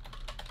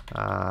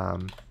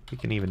 You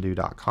can even do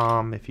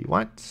 .com if you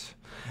want.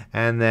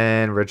 And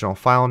then original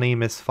file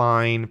name is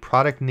fine.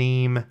 Product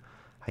name,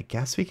 I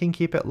guess we can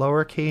keep it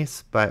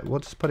lowercase, but we'll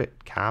just put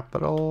it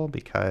capital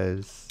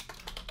because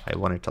I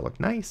want it to look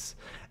nice.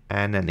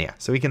 And then, yeah,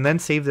 so we can then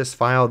save this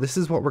file. This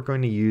is what we're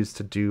going to use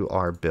to do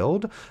our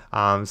build.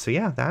 So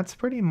yeah, that's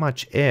pretty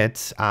much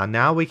it.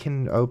 Now we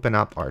can open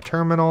up our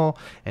terminal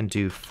and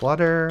do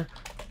Flutter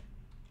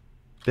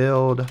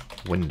build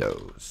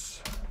Windows.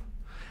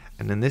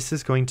 And then this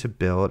is going to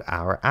build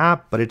our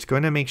app, but it's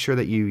going to make sure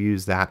that you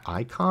use that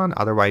icon.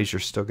 Otherwise, you're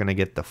still going to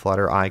get the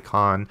Flutter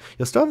icon.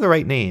 You'll still have the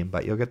right name,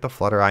 but you'll get the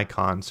Flutter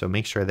icon. So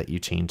make sure that you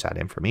change that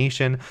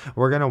information.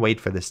 We're going to wait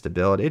for this to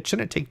build. It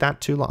shouldn't take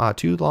that too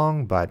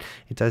long, but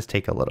it does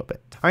take a little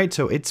bit. All right,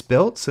 so it's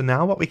built. So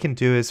now what we can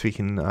do is we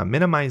can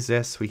minimize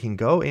this. We can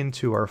go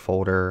into our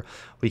folder.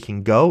 We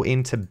can go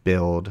into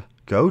build,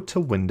 go to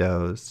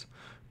Windows,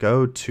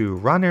 go to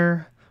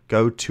runner,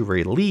 go to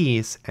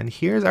release, and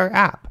here's our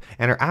app.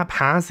 And our app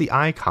has the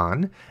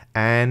icon,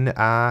 and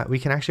we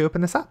can actually open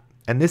this up.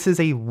 And this is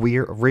a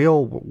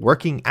real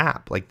working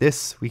app. Like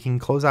this, we can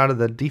close out of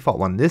the default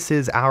one. This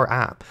is our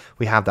app.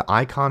 We have the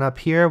icon up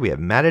here. We have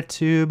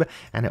MetaTube,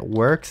 and it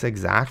works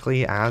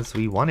exactly as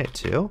we want it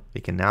to. We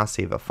can now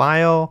save a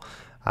file.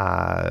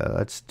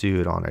 Let's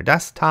do it on our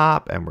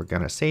desktop, and we're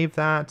going to save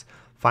that.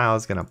 File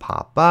is going to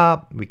pop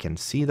up. We can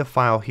see the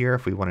file here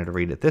if we wanted to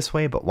read it this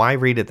way, but why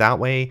read it that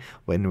way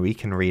when we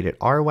can read it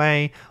our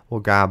way? We'll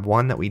grab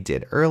one that we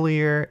did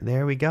earlier.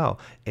 There we go.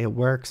 It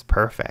works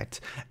perfect.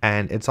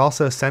 And it's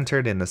also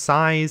centered in the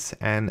size,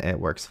 and it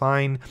works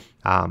fine.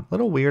 A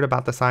little weird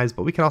about the size,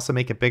 but we can also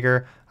make it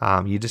bigger.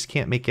 You just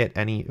can't make it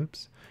any,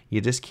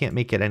 you just can't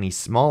make it any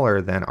smaller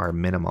than our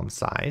minimum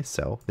size.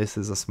 So this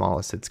is the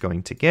smallest it's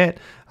going to get,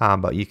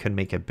 but you can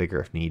make it bigger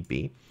if need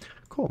be.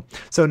 Cool.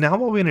 So now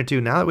what we're going to do,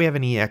 now that we have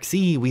an exe,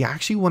 we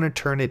actually want to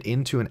turn it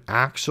into an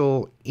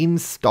actual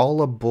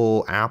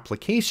installable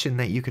application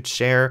that you could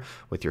share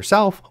with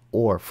yourself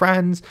or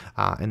friends,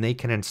 and they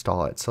can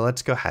install it. So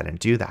let's go ahead and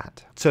do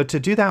that. So to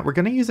do that, we're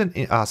going to use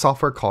a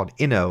software called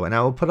Inno, and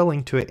I will put a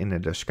link to it in the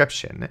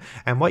description.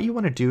 And what you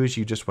want to do is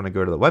you just want to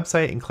go to the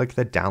website and click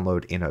the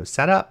download Inno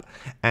setup.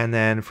 And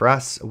then for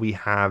us, we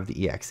have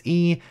the exe,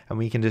 and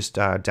we can just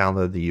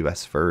download the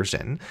US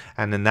version.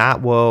 And then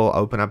that will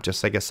open up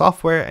just like a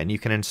software, and you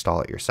can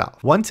install it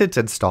yourself. Once it's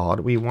installed,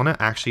 we want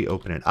to actually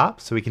open it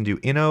up. So we can do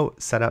Inno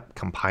setup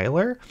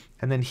compiler.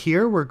 And then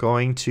here we're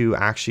going to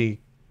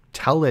actually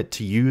tell it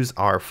to use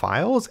our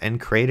files and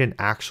create an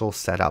actual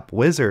setup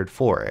wizard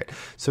for it.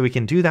 So we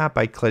can do that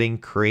by clicking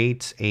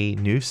create a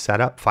new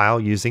setup file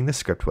using the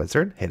script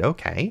wizard, hit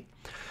OK.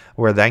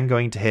 We're then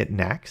going to hit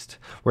next.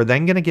 We're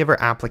then going to give our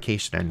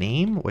application a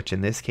name, which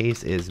in this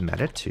case is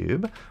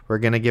MetaTube. We're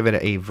going to give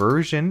it a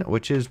version,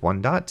 which is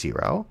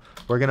 1.0.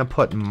 We're going to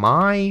put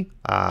my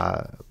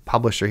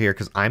publisher here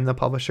because I'm the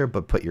publisher,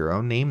 but put your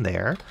own name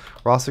there.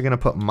 We're also going to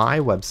put my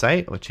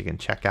website, which you can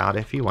check out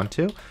if you want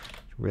to.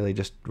 Really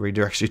just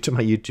redirects you to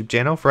my YouTube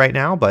channel for right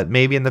now, but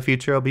maybe in the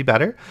future it'll be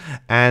better.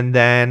 And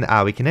then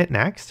we can hit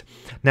next.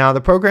 Now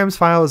the programs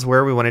file is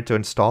where we want it to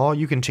install.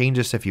 You can change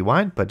this if you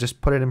want, but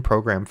just put it in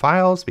program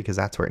files because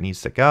that's where it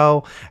needs to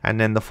go. And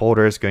then the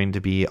folder is going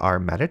to be our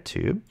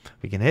MetaTube.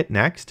 We can hit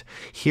next.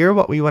 Here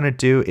what we want to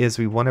do is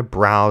we want to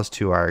browse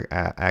to our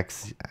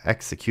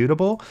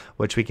executable,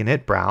 which we can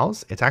hit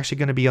browse. It's actually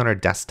going to be on our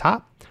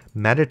desktop,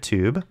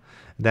 MetaTube.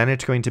 Then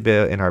it's going to be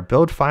in our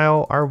build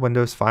file, our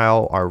Windows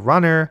file, our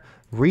runner,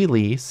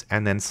 release,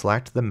 and then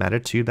select the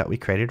MetaTube that we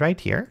created right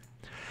here.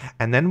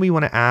 And then we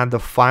want to add the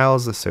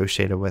files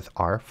associated with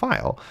our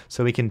file.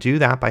 So we can do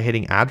that by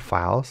hitting add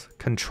files,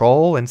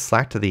 control and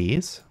select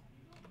these.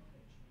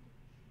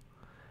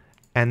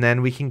 And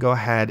then we can go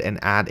ahead and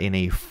add in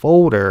a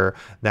folder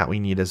that we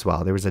need as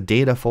well. There was a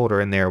data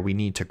folder in there. We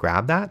need to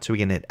grab that. So we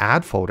can hit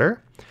add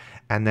folder,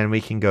 and then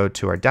we can go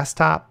to our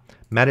desktop,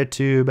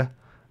 MetaTube,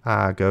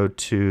 go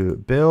to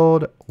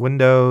build,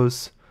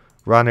 Windows,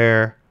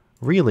 runner,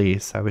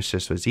 release. I wish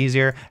this was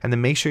easier. And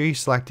then make sure you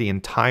select the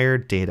entire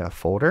data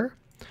folder.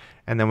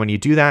 And then when you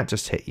do that,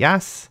 just hit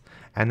yes.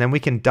 And then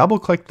we can double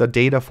click the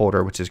data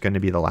folder, which is going to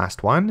be the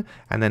last one.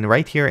 And then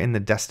right here in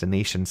the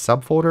destination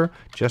subfolder,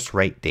 just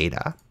write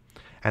data.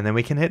 And then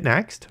we can hit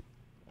next.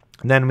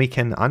 And then we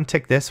can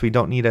untick this. We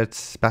don't need a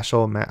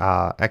special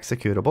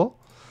executable.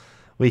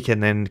 We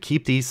can then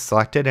keep these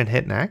selected and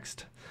hit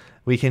next.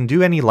 We can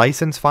do any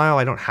license file.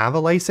 I don't have a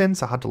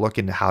license. I'll have to look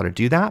into how to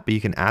do that, but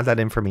you can add that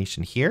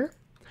information here.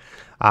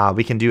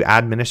 We can do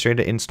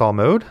administrator install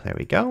mode. There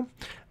we go.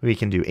 We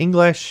can do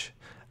English.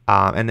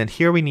 And then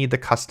here we need the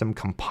custom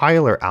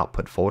compiler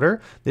output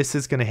folder. This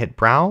is going to hit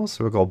browse.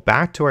 We'll go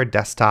back to our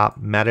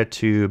desktop,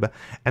 MetaTube,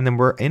 and then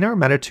we're in our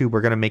MetaTube.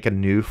 We're going to make a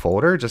new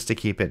folder just to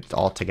keep it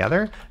all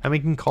together. And we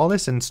can call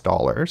this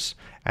installers.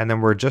 And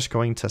then we're just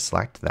going to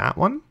select that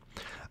one.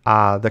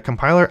 The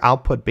compiler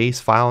output base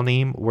file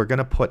name we're going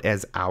to put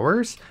as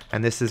ours,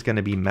 and this is going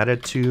to be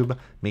MetaTube.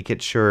 Make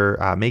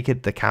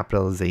it the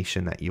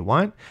capitalization that you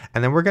want,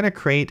 and then we're going to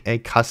create a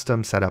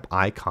custom setup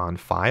icon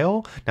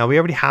file. Now we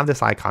already have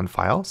this icon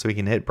file, so we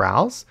can hit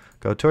browse,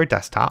 go to our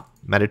desktop,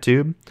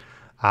 MetaTube.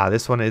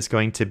 This one is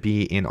going to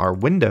be in our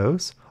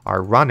Windows,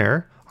 our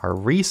runner, our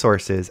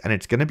resources, and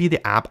it's going to be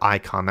the app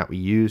icon that we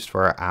used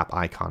for our app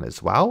icon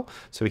as well.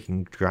 So we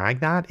can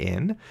drag that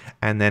in,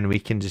 and then we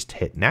can just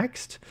hit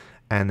next,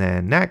 and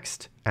then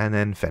next, and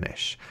then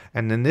finish.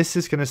 And then this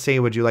is going to say,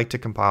 would you like to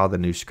compile the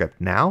new script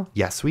now?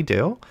 Yes, we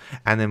do.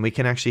 And then we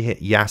can actually hit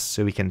yes,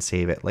 so we can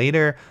save it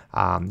later.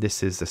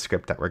 This is the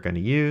script that we're going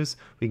to use.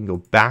 We can go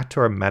back to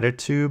our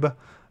MetaTube,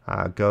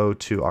 go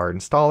to our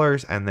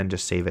installers, and then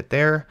just save it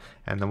there.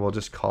 And then we'll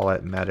just call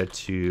it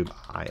MetaTube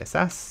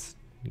ISS.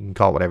 You can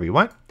call it whatever you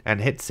want, and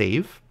hit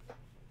save.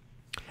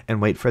 And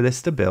wait for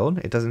this to build.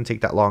 It doesn't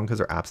take that long because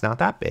our app's not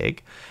that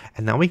big.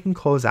 And then we can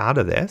close out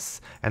of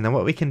this. And then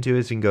what we can do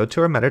is we can go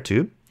to our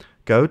MetaTube,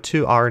 go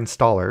to our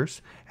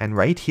installers, and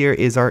right here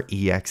is our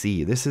exe.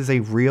 This is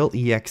a real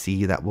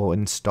exe that will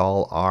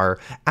install our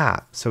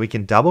app. So we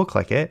can double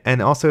click it.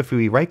 And also if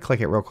we right click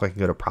it real quick and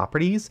go to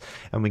properties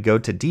and we go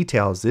to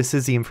details, this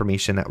is the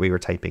information that we were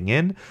typing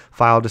in.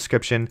 File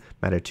description,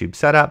 MetaTube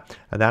setup.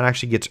 And that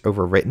actually gets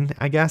overwritten,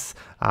 I guess.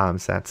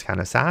 So that's kind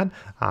of sad,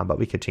 but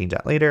we could change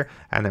that later.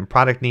 And then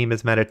product name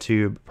is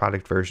MetaTube,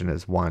 product version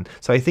is 1.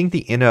 So I think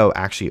the inno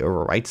actually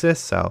overwrites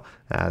this. So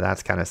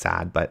that's kind of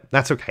sad, but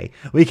that's okay.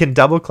 We can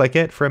double click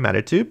it for a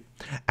MetaTube.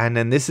 And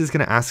then this is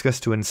going to ask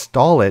us to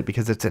install it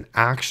because it's an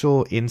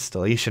actual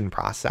installation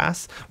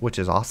process, which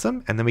is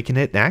awesome. And then we can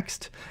hit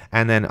next.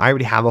 And then I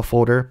already have a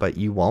folder, but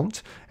you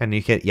won't. And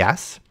you hit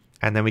yes.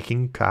 And then we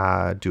can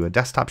do a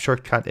desktop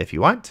shortcut if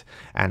you want,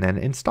 and then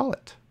install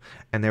it.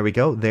 And there we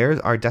go. There's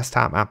our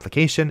desktop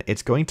application.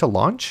 It's going to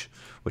launch,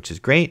 which is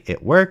great.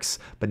 It works.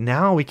 But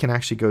now we can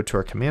actually go to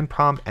our command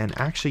prompt and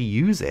actually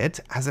use it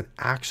as an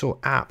actual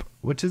app,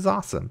 which is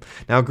awesome.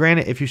 Now,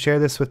 granted, if you share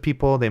this with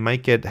people, they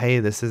might get, hey,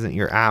 this isn't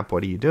your app.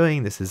 What are you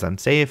doing? This is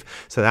unsafe.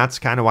 So that's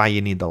kind of why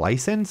you need the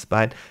license.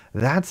 But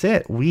that's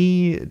it.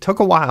 We took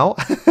a while.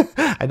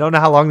 I don't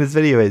know how long this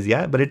video is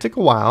yet, but it took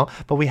a while.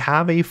 But we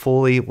have a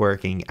fully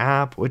working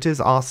app, which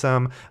is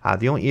awesome.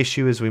 The only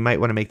issue is we might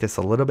want to make this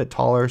a little bit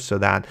taller so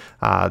that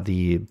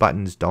the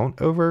buttons don't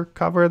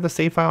cover the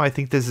save file. I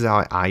think this is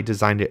how I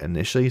designed it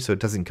initially, so it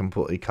doesn't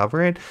completely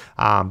cover it.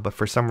 But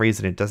for some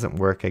reason, it doesn't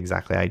work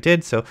exactly how I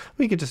did. So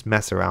we could just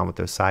mess around with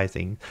those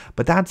sizing.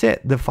 But that's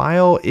it. The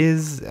file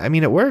is, I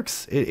mean, it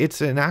works. It's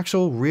an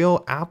actual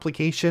real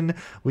application.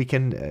 We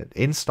can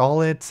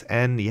install it.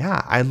 And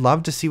yeah, I'd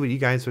love to see what you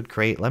guys would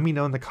create. Let me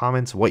know in the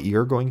comments what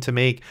you're going to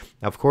make.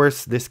 Of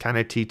course, this kind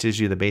of teaches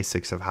you the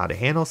basics of how to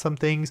handle some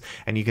things,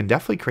 and you can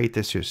definitely create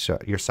this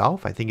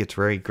yourself. I think it's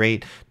very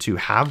great to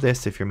have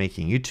this if you're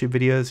making YouTube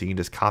videos. You can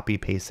just copy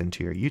paste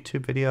into your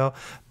YouTube video.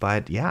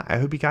 But yeah, I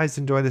hope you guys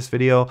enjoy this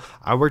video.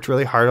 I worked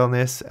really hard on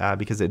this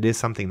because it is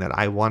something that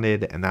I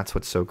wanted, and that's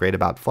what's so great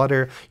about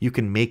Flutter. You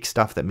can make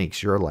stuff that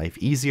makes your life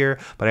easier,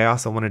 but I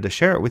also wanted to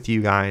share it with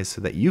you guys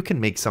so that you can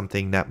make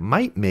something that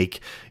might make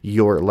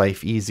your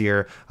life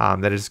easier,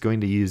 that is going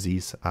to use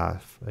these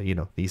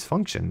these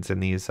functions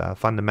and these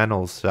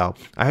fundamentals. So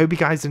I hope you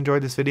guys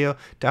enjoyed this video.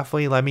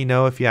 Definitely let me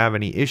know if you have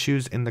any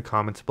issues in the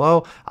comments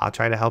below. I'll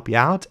try to help you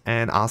out,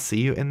 and I'll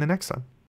see you in the next one.